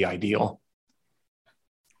person would be ideal.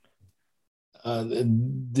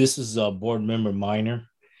 This is a Board Member Minor,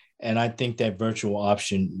 and I think that virtual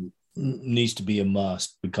option needs to be a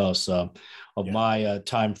must because of my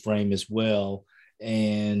time frame as well,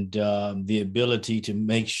 and the ability to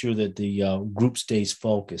make sure that the group stays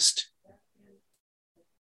focused.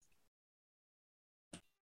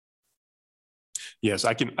 Yes,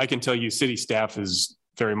 I can tell you city staff is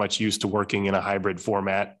very much used to working in a hybrid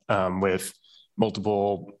format with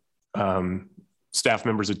multiple staff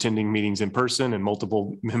members attending meetings in person and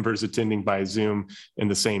multiple members attending by Zoom in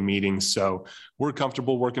the same meeting. So we're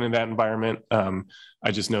comfortable working in that environment.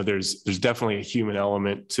 I just know there's definitely a human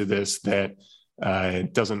element to this that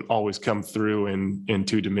doesn't always come through in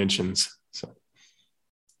 2 dimensions. So.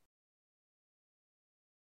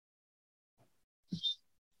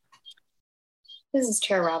 This is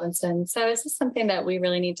Chair Robinson. So is this something that we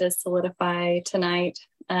really need to solidify tonight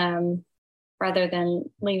rather than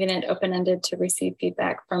leaving it open-ended to receive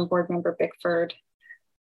feedback from Board Member Bickford?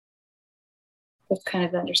 That's kind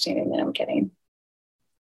of the understanding that I'm getting.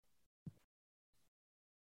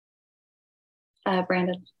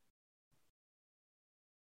 Brandon.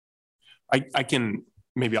 I can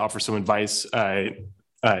maybe offer some advice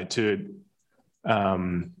to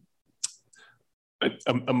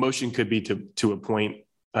a motion could be to appoint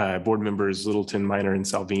board members Littleton, Minor, and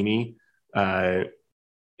Salvini. And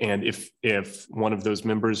if one of those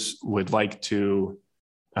members would like to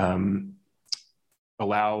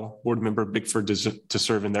allow board member Bickford to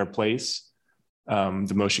serve in their place,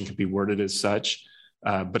 the motion could be worded as such.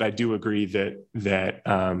 But I do agree that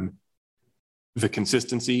the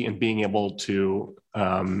consistency and being able to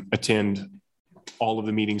attend all of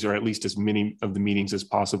the meetings, or at least as many of the meetings as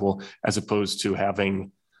possible, as opposed to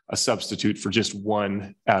having a substitute for just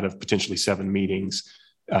one out of potentially 7 meetings.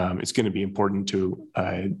 It's going to be important to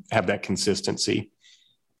have that consistency.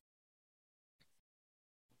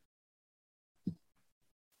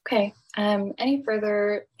 Okay. Any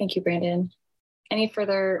further, thank you, Brandon. Any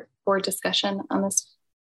further board discussion on this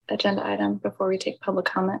agenda item before we take public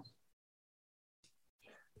comment?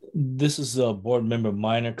 This is a board member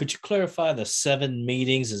Minor. Could you clarify the 7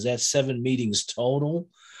 meetings? Is that 7 meetings total?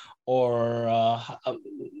 Or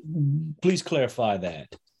please clarify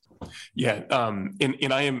that. Yeah,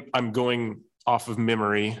 and I'm going off of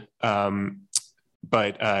memory,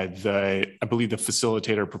 but I believe the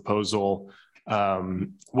facilitator proposal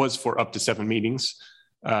was for up to 7 meetings.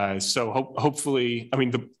 So hopefully, I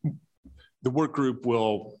mean, the work group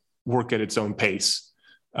will work at its own pace,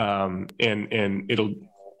 and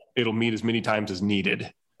it'll meet as many times as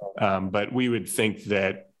needed. But we would think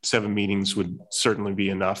that 7 meetings would certainly be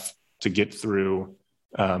enough to get through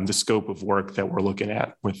the scope of work that we're looking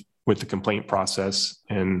at with the complaint process,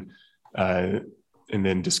 and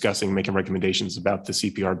then discussing, making recommendations about the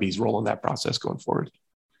CPRB's role in that process going forward.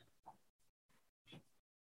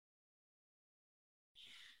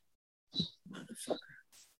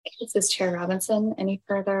 This is Chair Robinson. Any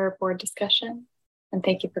further board discussion? And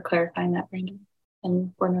thank you for clarifying that, Brandon,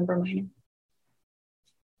 and board member Minor.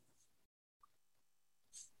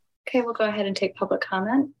 Okay, we'll go ahead and take public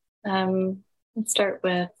comment. Let's start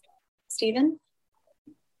with Stephen.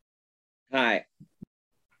 Hi.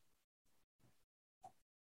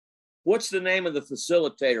 What's the name of the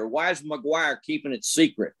facilitator? Why is McGuire keeping it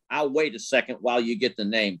secret? I'll wait a second while you get the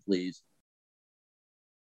name, please.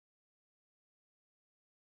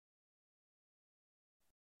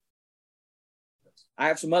 I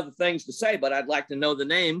have some other things to say, but I'd like to know the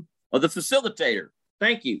name of the facilitator.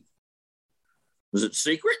 Thank you. Was it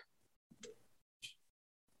secret?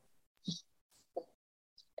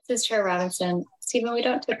 This is Chair Robinson. Stephen, we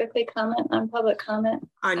don't typically comment on public comment.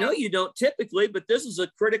 I know you don't typically, but this is a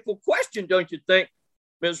critical question, don't you think,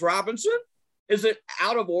 Ms. Robinson? Is it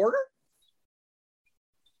out of order?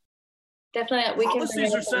 Definitely.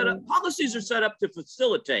 Policies are set up to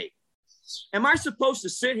facilitate. Am I supposed to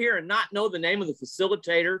sit here and not know the name of the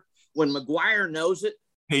facilitator when McGuire knows it?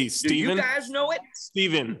 Hey, Stephen. Do you guys know it?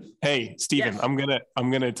 Stephen. Hey, Stephen. Yes.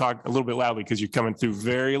 I'm gonna talk a little bit loudly because you're coming through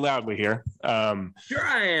very loudly here. Sure,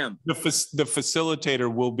 I am. The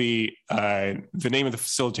facilitator will be the name of the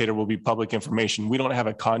facilitator will be public information. We don't have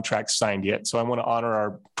a contract signed yet, so I want to honor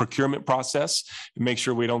our procurement process and make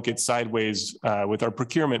sure we don't get sideways with our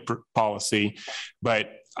procurement policy. But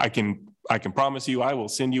I can promise you, I will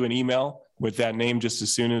send you an email with that name just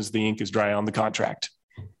as soon as the ink is dry on the contract.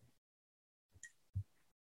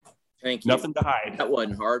 Thank you. Nothing to hide. That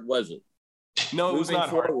wasn't hard, was it? No, it was not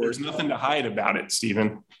hard. There's nothing to hide about it,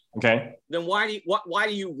 Stephen. Okay. Then why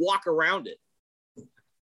do you walk around it?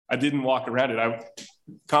 I didn't walk around it.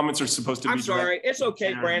 Comments are supposed to be. I'm sorry. It's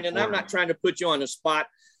okay, Brandon. I'm not trying to put you on the spot.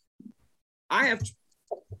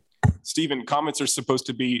 Stephen, comments are supposed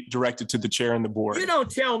to be directed to the chair and the board. You don't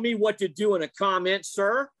tell me what to do in a comment,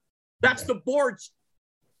 sir. That's the board's.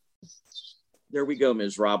 There we go,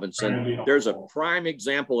 Ms. Robinson. There's a prime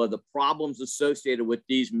example of the problems associated with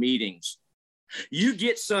these meetings. You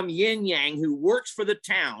get some yin yang who works for the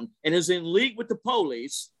town and is in league with the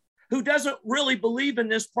police who doesn't really believe in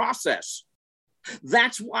this process.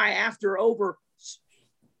 That's why after over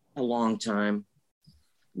a long time,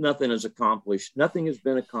 nothing is accomplished. Nothing has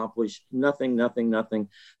been accomplished. Nothing.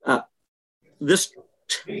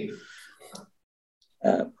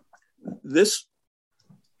 This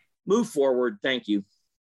move forward. Thank you.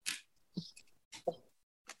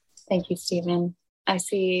 Thank you, Stephen. I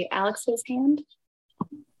see Alex's hand.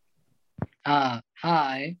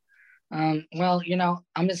 Hi. Well,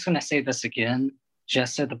 I'm just going to say this again,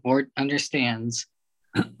 just so the board understands.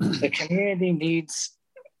 The community needs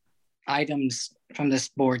items from this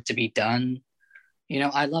board to be done.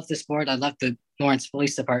 I love this board. I love the Lawrence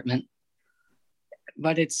Police Department,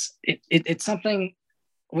 but it's something.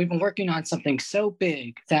 We've been working on something so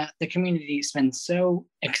big that the community's been so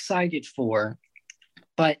excited for,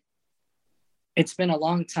 but it's been a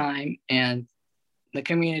long time and the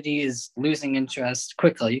community is losing interest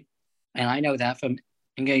quickly. And I know that from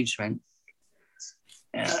engagement.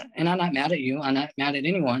 And I'm not mad at you. I'm not mad at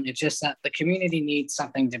anyone. It's just that the community needs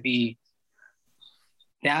something to be,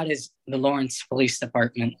 that is the Lawrence Police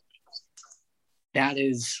Department. That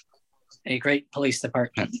is a great police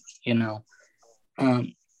department, and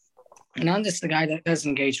I'm just the guy that does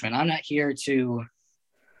engagement. I'm not here to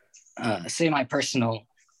say my personal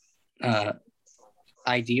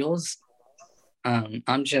ideals.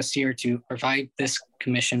 I'm just here to provide this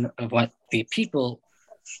commission of what the people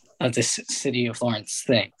of the city of Lawrence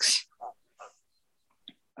thinks.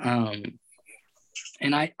 And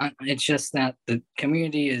it's just that the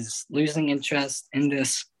community is losing interest in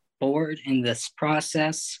this board, in this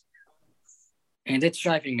process, and it's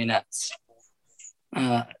driving me nuts.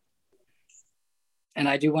 And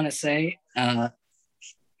I do want to say, Mr.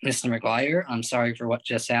 McGuire, I'm sorry for what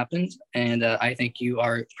just happened. And I think you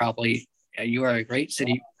are a great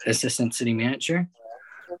assistant city manager.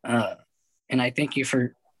 And I thank you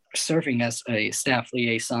for serving as a staff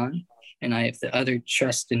liaison. And I have the other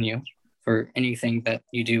trust in you for anything that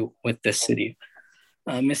you do with this city.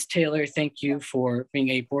 Ms. Taylor, thank you for being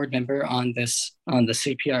a board member on the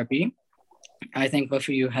CPRB. I think both of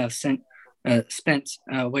you have spent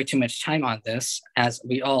way too much time on this, as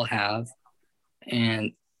we all have,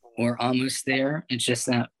 and we're almost there. It's just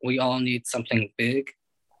that we all need something big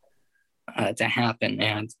to happen,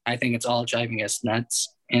 and I think it's all driving us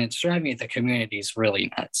nuts, and it's driving the communities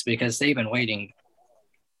really nuts because they've been waiting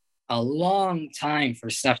a long time for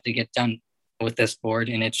stuff to get done with this board,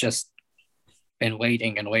 and it's just been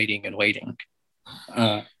waiting and waiting and waiting.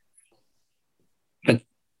 But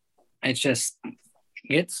it's just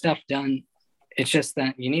get stuff done. It's just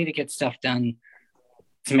that you need to get stuff done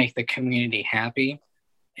to make the community happy,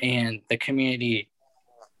 and the community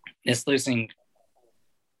is losing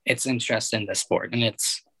its interest in this board, and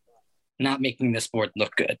it's not making this board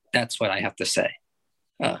look good. That's what I have to say.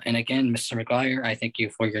 And again, Mr. McGuire, I thank you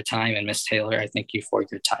for your time, and Ms. Taylor, I thank you for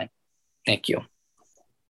your time. Thank you.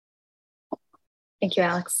 Thank you,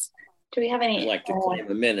 Alex. Do we have any? I'd like to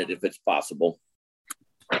claim a minute if it's possible.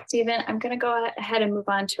 Stephen, I'm going to go ahead and move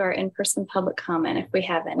on to our in-person public comment if we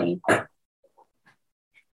have any.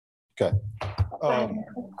 Okay.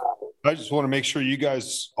 I just want to make sure you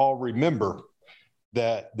guys all remember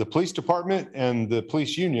that the police department and the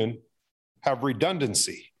police union have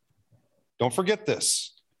redundancy. Don't forget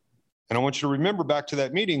this. And I want you to remember back to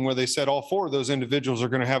that meeting where they said all four of those individuals are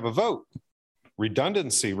going to have a vote.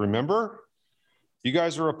 Redundancy, remember? You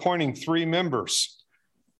guys are appointing 3 members.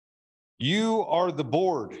 You are the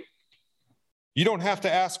board. You don't have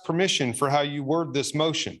to ask permission for how you word this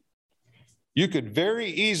motion. You could very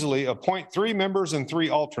easily appoint 3 members and 3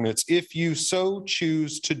 alternates if you so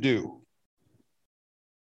choose to do.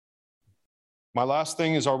 My last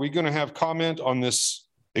thing is, are we going to have comment on this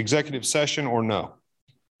executive session or no?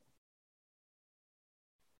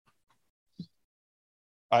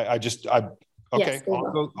 Okay. Yes,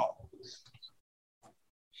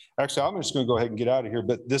 Actually, I'm just going to go ahead and get out of here.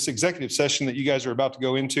 But this executive session that you guys are about to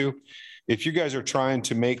go into, if you guys are trying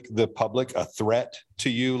to make the public a threat to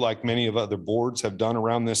you, like many of other boards have done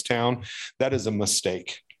around this town, that is a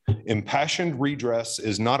mistake. Impassioned redress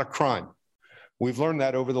is not a crime. We've learned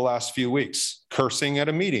that over the last few weeks. Cursing at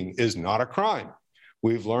a meeting is not a crime.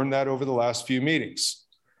 We've learned that over the last few meetings.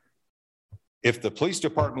 If the police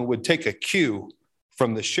department would take a cue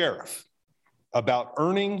from the sheriff about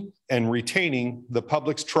earning and retaining the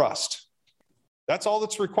public's trust, that's all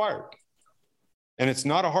that's required. And it's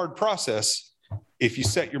not a hard process if you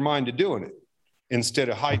set your mind to doing it instead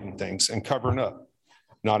of hiding things and covering up.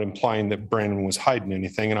 Not implying that Brandon was hiding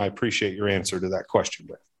anything, and I appreciate your answer to that question,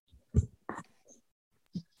 Brandon.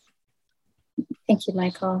 Thank you,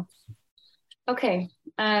 Michael. Okay,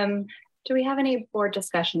 do we have any board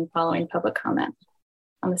discussion following public comment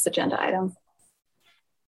on this agenda item?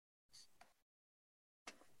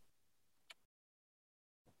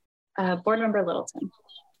 Board Member Littleton.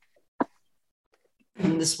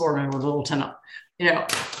 This Board Member Littleton,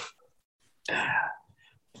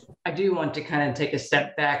 I do want to kind of take a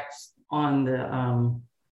step back on the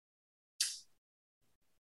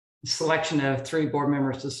selection of 3 board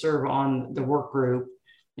members to serve on the work group,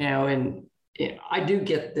 and I do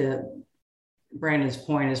get Brandon's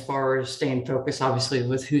point as far as staying focused, obviously,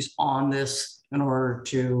 with who's on this in order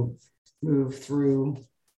to move through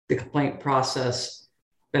the complaint process.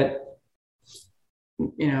 But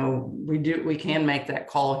we can make that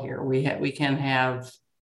call here. We can have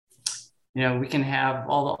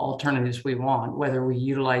all the alternatives we want, whether we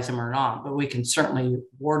utilize them or not, but we can certainly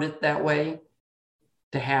word it that way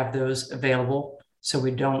to have those available so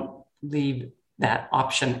we don't leave that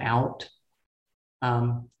option out.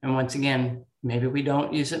 And once again, maybe we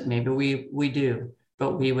don't use it, maybe we do,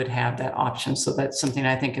 but we would have that option. So that's something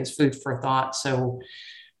I think is food for thought. So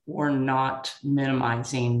we're not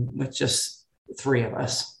minimizing with just 3 of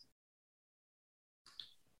us.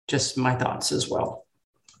 Just my thoughts as well.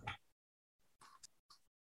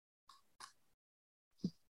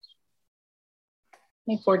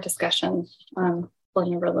 Any board discussion on Board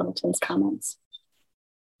Member Littleton's comments?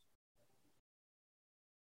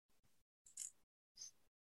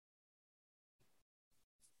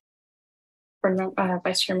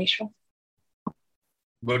 Vice Chair Mishra.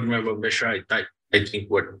 Board Member Mishra, I think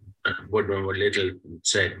what Board Member Little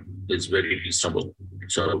said is very reasonable.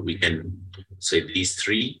 So we can say these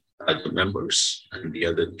 3 are the members and the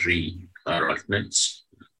other 3 are alternates.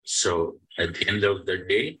 So at the end of the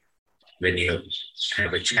day, when you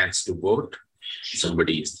have a chance to vote,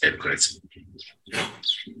 somebody is there present.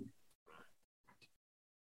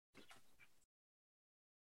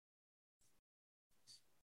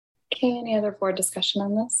 Okay, any other board discussion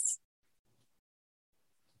on this?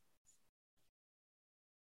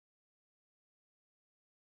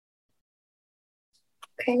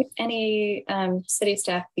 Okay, any city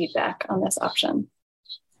staff feedback on this option?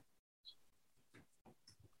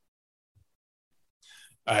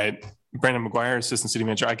 Brandon McGuire, Assistant City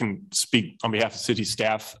Manager. I can speak on behalf of city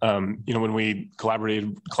staff. When we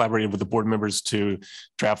collaborated with the board members to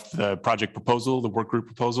draft the project proposal, the work group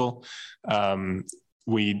proposal,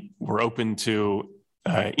 we were open to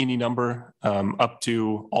any number up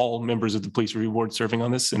to all members of the police review board serving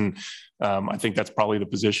on this. And I think that's probably the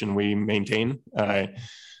position we maintain.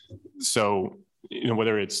 So,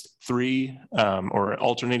 whether it's 3 or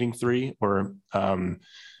alternating 3 or,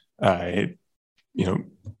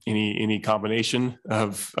 any combination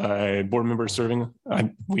of board members serving,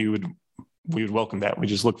 we would welcome that. We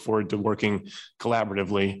just look forward to working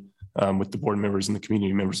collaboratively with the board members and the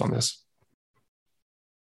community members on this.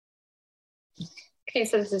 Okay,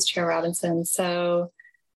 so this is Chair Robinson. So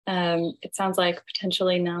it sounds like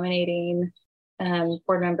potentially nominating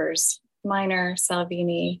board members Minor,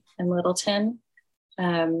 Salvini, and Littleton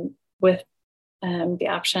with the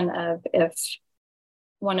option of, if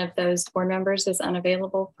one of those board members is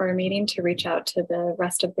unavailable for a meeting, to reach out to the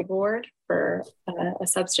rest of the board for a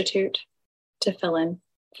substitute to fill in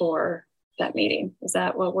for that meeting. Is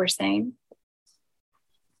that what we're saying?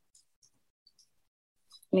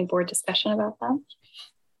 Any board discussion about that?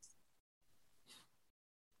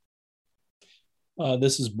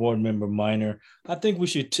 This is board member Minor. I think we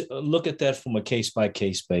should look at that from a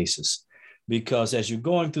case-by-case basis, because as you're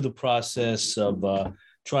going through the process of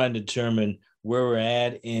trying to determine where we're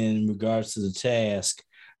at in regards to the task,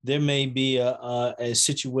 there may be a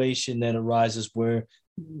situation that arises where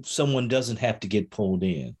someone doesn't have to get pulled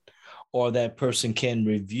in, or that person can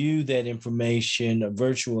review that information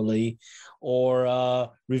virtually,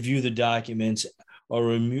 or review the documents, or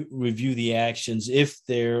review the actions if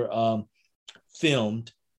they're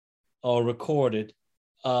filmed or recorded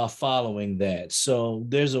following that. So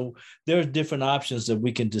there are different options that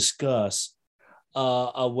we can discuss,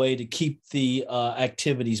 a way to keep the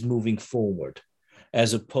activities moving forward,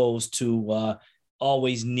 as opposed to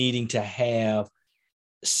always needing to have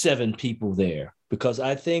 7 people there. Because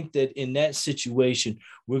I think that in that situation,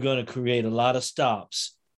 we're going to create a lot of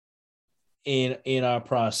stops in our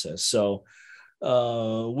process. So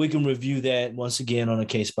we can review that once again on a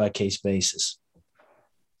case-by-case basis.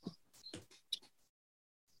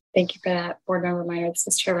 Thank you for that, Board Member Minor. This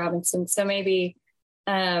is Chair Robinson. So maybe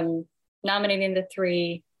nominating the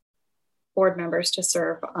 3 board members to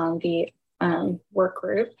serve on the work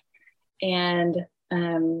group, and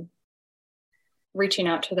reaching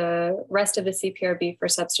out to the rest of the CPRB for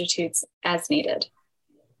substitutes as needed.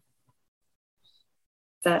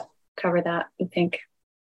 Does that cover that, you think?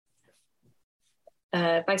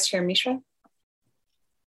 Vice Chair Mishra?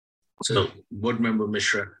 So, Board Member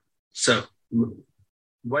Mishra, so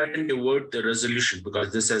why didn't you vote the resolution?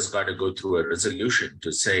 Because this has got to go through a resolution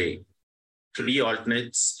to say 3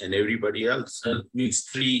 alternates and everybody else. Means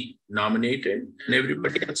 3 nominated and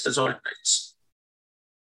everybody else as alternates.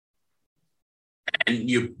 And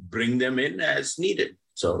you bring them in as needed.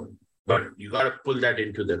 So, but you got to pull that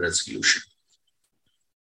into the resolution.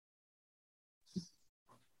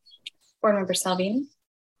 Board Member Salvini?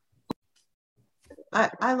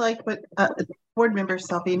 I like what Board Member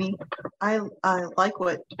Salvini. I like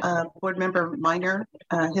what Board Member Minor,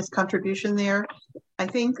 his contribution there. I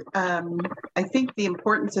think the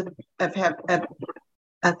importance of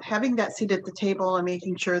having that seat at the table and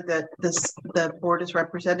making sure that the board is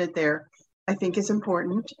represented there, I think is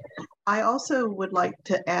important. I also would like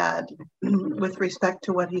to add, with respect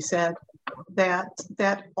to what he said,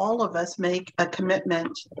 that all of us make a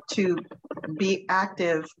commitment to be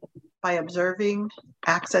active by observing,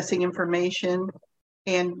 accessing information,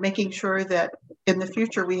 and making sure that in the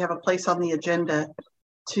future we have a place on the agenda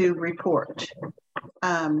to report.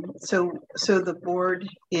 So the board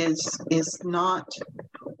is not.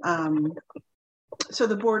 So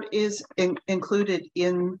the board is included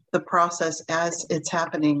in the process as it's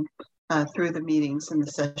happening through the meetings and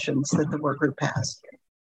the sessions that the work group has.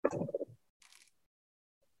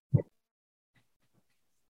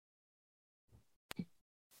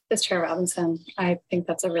 This Chair Robinson, I think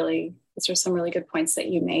those are some really good points that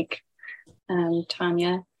you make,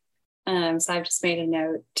 Tanya. So I've just made a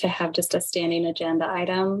note to have just a standing agenda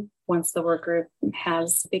item once the work group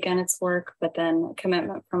has begun its work, but then a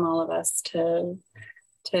commitment from all of us to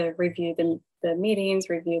review the meetings,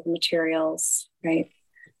 review the materials, right?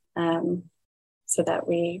 So that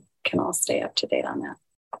we can all stay up to date on that.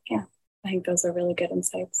 Yeah, I think those are really good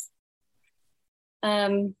insights.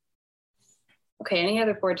 Okay, any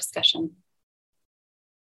other board discussion?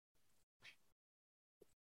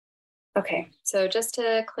 Okay, so just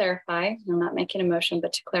to clarify, I'm not making a motion,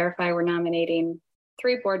 but to clarify, we're nominating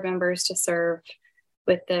 3 board members to serve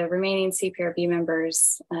with the remaining CPRB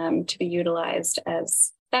members to be utilized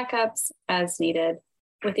as backups as needed,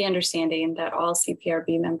 with the understanding that all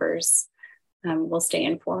CPRB members will stay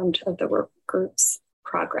informed of the work group's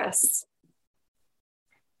progress.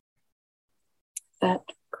 Is that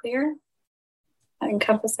clear? That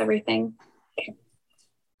encompass everything? Okay.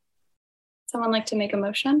 Someone like to make a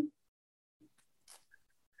motion?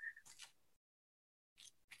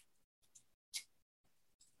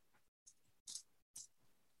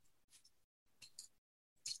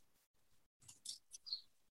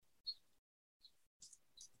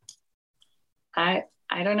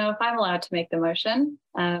 I don't know if I'm allowed to make the motion.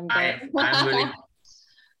 I'm willing.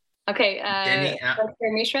 Okay, Jenny,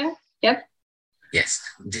 Dr. Mishra? Yep. Yes,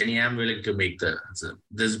 Jenny, I'm willing to make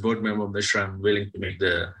this board member Mishra, I'm willing to make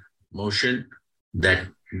the motion that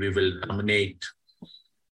we will nominate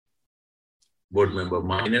board member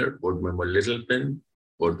Minor, board member Littleton,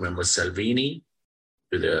 board member Salvini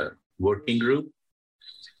to the working group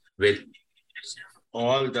with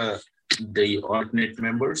all the alternate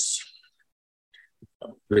members,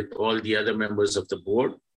 with all the other members of the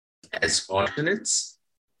board as alternates,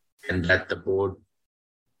 and that the board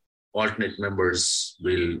alternate members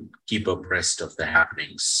will keep abreast of the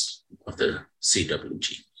happenings of the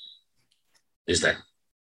CWG. Is that?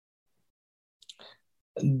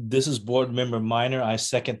 This is board member Minor. I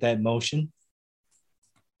second that motion.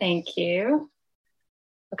 Thank you.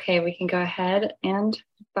 Okay, we can go ahead and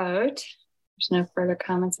vote. There's no further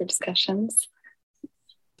comments or discussions.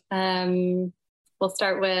 We'll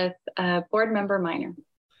start with board member Minor.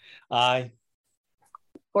 Aye.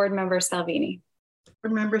 Board member Salvini.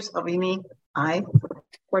 Board member Salvini, aye.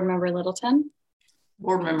 Board member Littleton.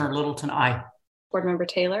 Board member Littleton, aye. Board member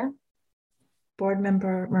Taylor. Board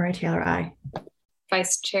member Murray Taylor, aye.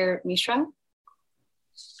 Vice Chair Mishra.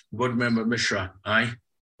 Board member Mishra, aye.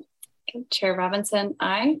 Okay. Chair Robinson,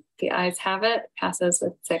 aye. The ayes have it. Passes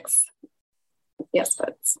with 6 yes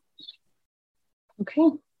votes. Okay.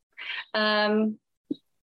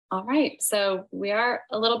 All right, so we are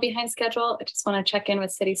a little behind schedule. I just want to check in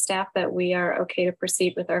with city staff that we are okay to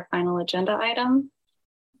proceed with our final agenda item.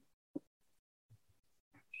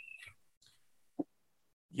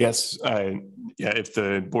 Yes, yeah, if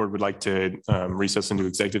the board would like to recess into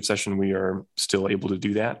executive session, we are still able to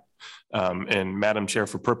do that. And Madam Chair,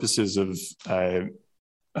 for purposes of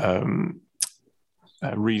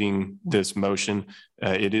reading this motion,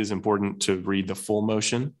 it is important to read the full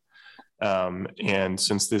motion. And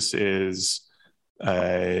since this is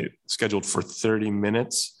scheduled for 30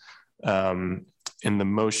 minutes, in the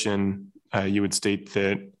motion, you would state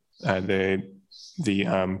that the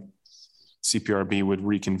CPRB would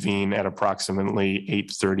reconvene at approximately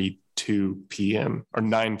 8:32 p.m. or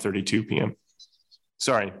 9:32 p.m.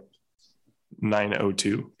 Sorry,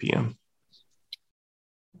 9:02 p.m.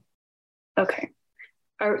 Okay.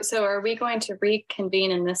 So are we going to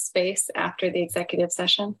reconvene in this space after the executive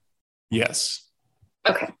session? Yes.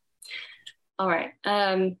 Okay. All right.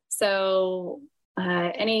 So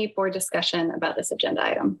any board discussion about this agenda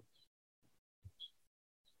item?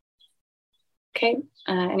 Okay.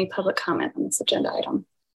 Any public comment on this agenda item?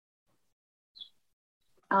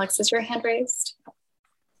 Alex, is your hand raised?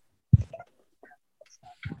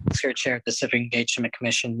 Chair of the Civic Engagement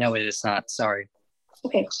Commission. No, it is not. Sorry.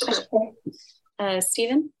 Okay.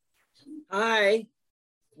 Stephen? Hi.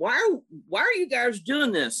 Why are you guys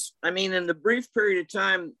doing this? I mean, in the brief period of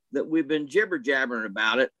time that we've been jibber jabbering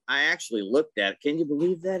about it, I actually looked at it. Can you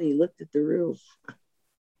believe that? He looked at the rules.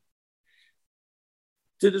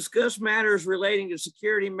 To discuss matters relating to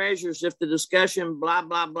security measures if the discussion blah,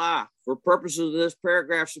 blah, blah. For purposes of this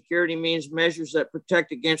paragraph, security means measures that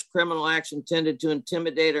protect against criminal acts intended to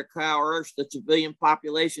intimidate or coerce the civilian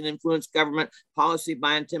population, influence government policy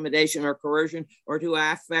by intimidation or coercion, or to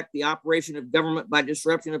affect the operation of government by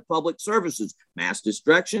disruption of public services, mass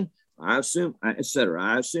destruction, I assume, etc.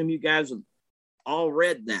 I assume you guys have all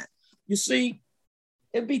read that. You see,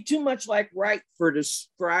 it'd be too much like right for to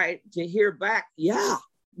hear back. Yeah.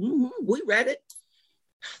 We read it.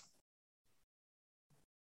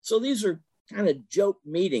 So these are kind of joke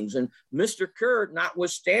meetings. And Mr. Kerr,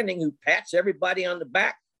 notwithstanding, who pats everybody on the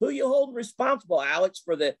back, who you holding responsible, Alex,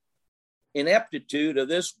 for the ineptitude of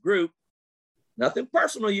this group? Nothing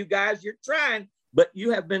personal, you guys, you're trying, but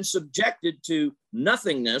you have been subjected to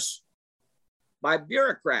nothingness by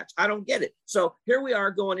bureaucrats. I don't get it. So here we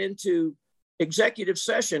are going into executive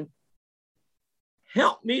session.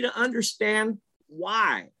 Help me to understand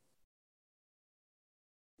why.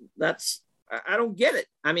 I don't get it.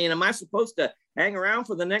 I mean, am I supposed to hang around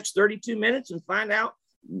for the next 32 minutes and find out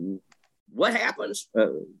what happens?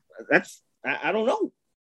 I don't know.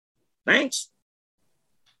 Thanks.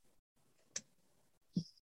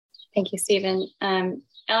 Thank you, Stephen.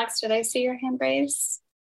 Alex, did I see your hand raised?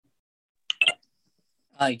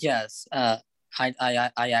 Yes. I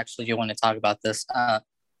actually do want to talk about this.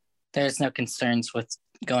 There's no concerns with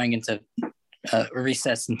going into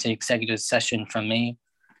recess into executive session from me.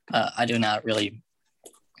 I do not really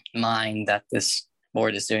mind that this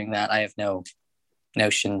board is doing that. I have no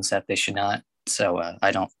notions that they should not. So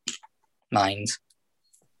I don't mind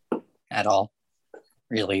at all,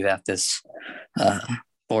 really, that this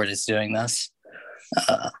board is doing this.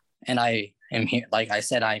 And I am here, like I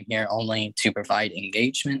said, I'm here only to provide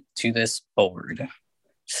engagement to this board.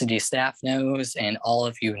 City staff knows, and all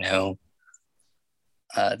of you know,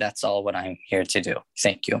 that's all what I'm here to do.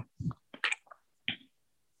 Thank you.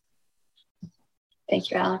 Thank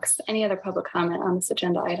you, Alex. Any other public comment on this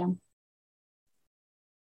agenda item?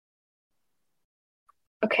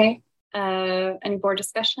 Okay, any board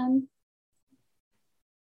discussion?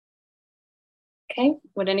 Okay,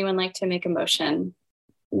 would anyone like to make a motion,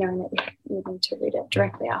 knowing that we need to read it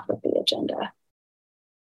directly off of the agenda?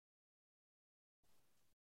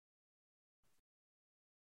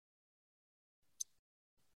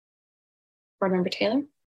 Board Member Taylor?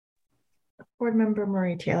 Board Member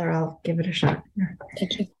Marie Taylor, I'll give it a shot.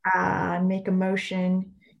 Thank you. Make a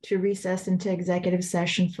motion to recess into executive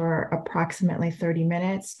session for approximately 30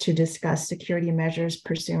 minutes to discuss security measures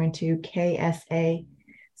pursuant to KSA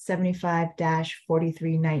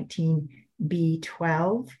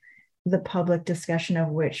 75-4319B12, the public discussion of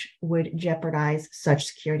which would jeopardize such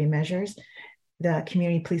security measures. The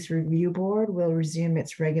Community Police Review Board will resume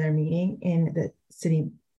its regular meeting in the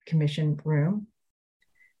City Commission room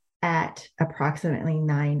at approximately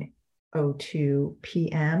 9:02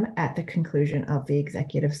 p.m. at the conclusion of the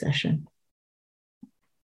executive session.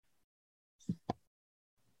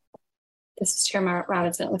 This is Chair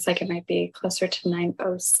Robinson. It looks like it might be closer to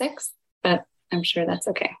 9:06, but I'm sure that's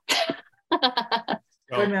okay.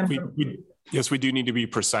 Yes, we do need to be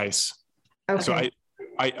precise. Okay. So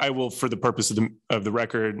I will, for the purpose of the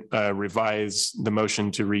record, revise the motion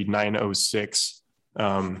to read 9:06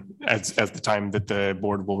 as the time that the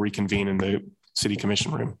board will reconvene in the City Commission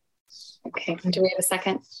room. Okay, do we have a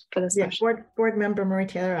second for this motion? Board Member Marie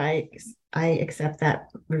Taylor, I accept that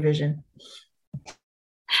revision. Do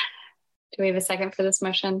we have a second for this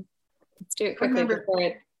motion? Let's do it quickly before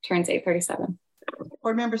it turns 8:37.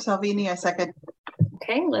 Board Member Salvini, I second.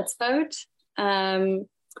 Okay, let's vote.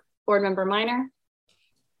 Board Member Minor?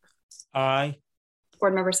 Aye.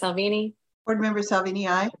 Board Member Salvini? Board Member Salvini,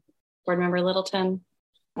 aye. Board Member Littleton?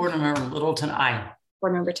 Board Member Littleton, aye.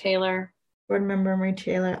 Board Member Taylor? Board Member Marie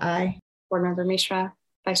Taylor, aye. Board Member Mishra?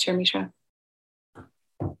 Vice Chair Mishra?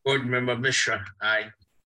 Board Member Mishra, aye.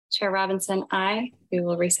 Chair Robinson, aye. We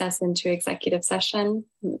will recess into executive session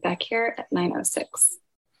back here at 9:06.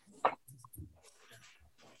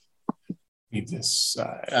 Leave this.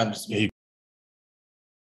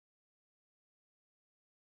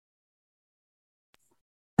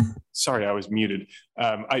 Sorry, I was muted.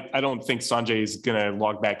 I don't think Sanjay is going to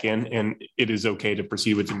log back in, and it is okay to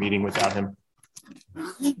proceed with the meeting without him.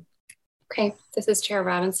 Okay, this is Chair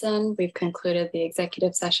Robinson. We've concluded the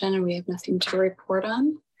executive session and we have nothing to report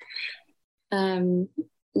on.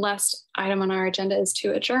 Last item on our agenda is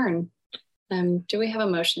to adjourn. Do we have a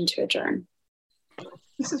motion to adjourn?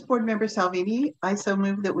 This is Board Member Salvini. I so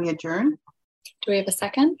move that we adjourn. Do we have a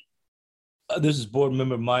second? This is Board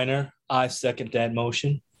Member Minor. I second that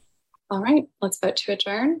motion. All right, let's vote to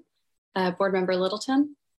adjourn. Board Member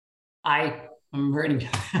Littleton? Aye, I'm ready.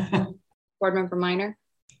 Board Member Minor?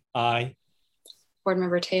 Aye. Board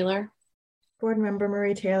Member Taylor? Board Member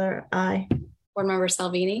Marie Taylor, aye. Board Member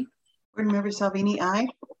Salvini? Board Member Salvini, aye.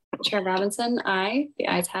 Chair Robinson, aye. The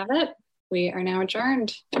ayes have it. We are now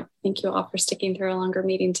adjourned. Thank you all for sticking through a longer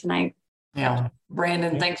meeting tonight. Yeah,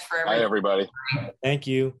 Brandon, thanks for everything. Hi, everybody. Thank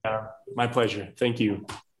you. My pleasure. Thank you.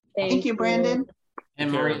 Thank you, Brandon.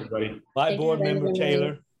 And Take care, Marie. everybody. Bye, Thank you, Board Brandon Member and Marie.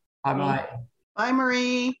 Taylor. Bye-bye. Bye,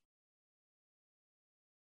 Marie.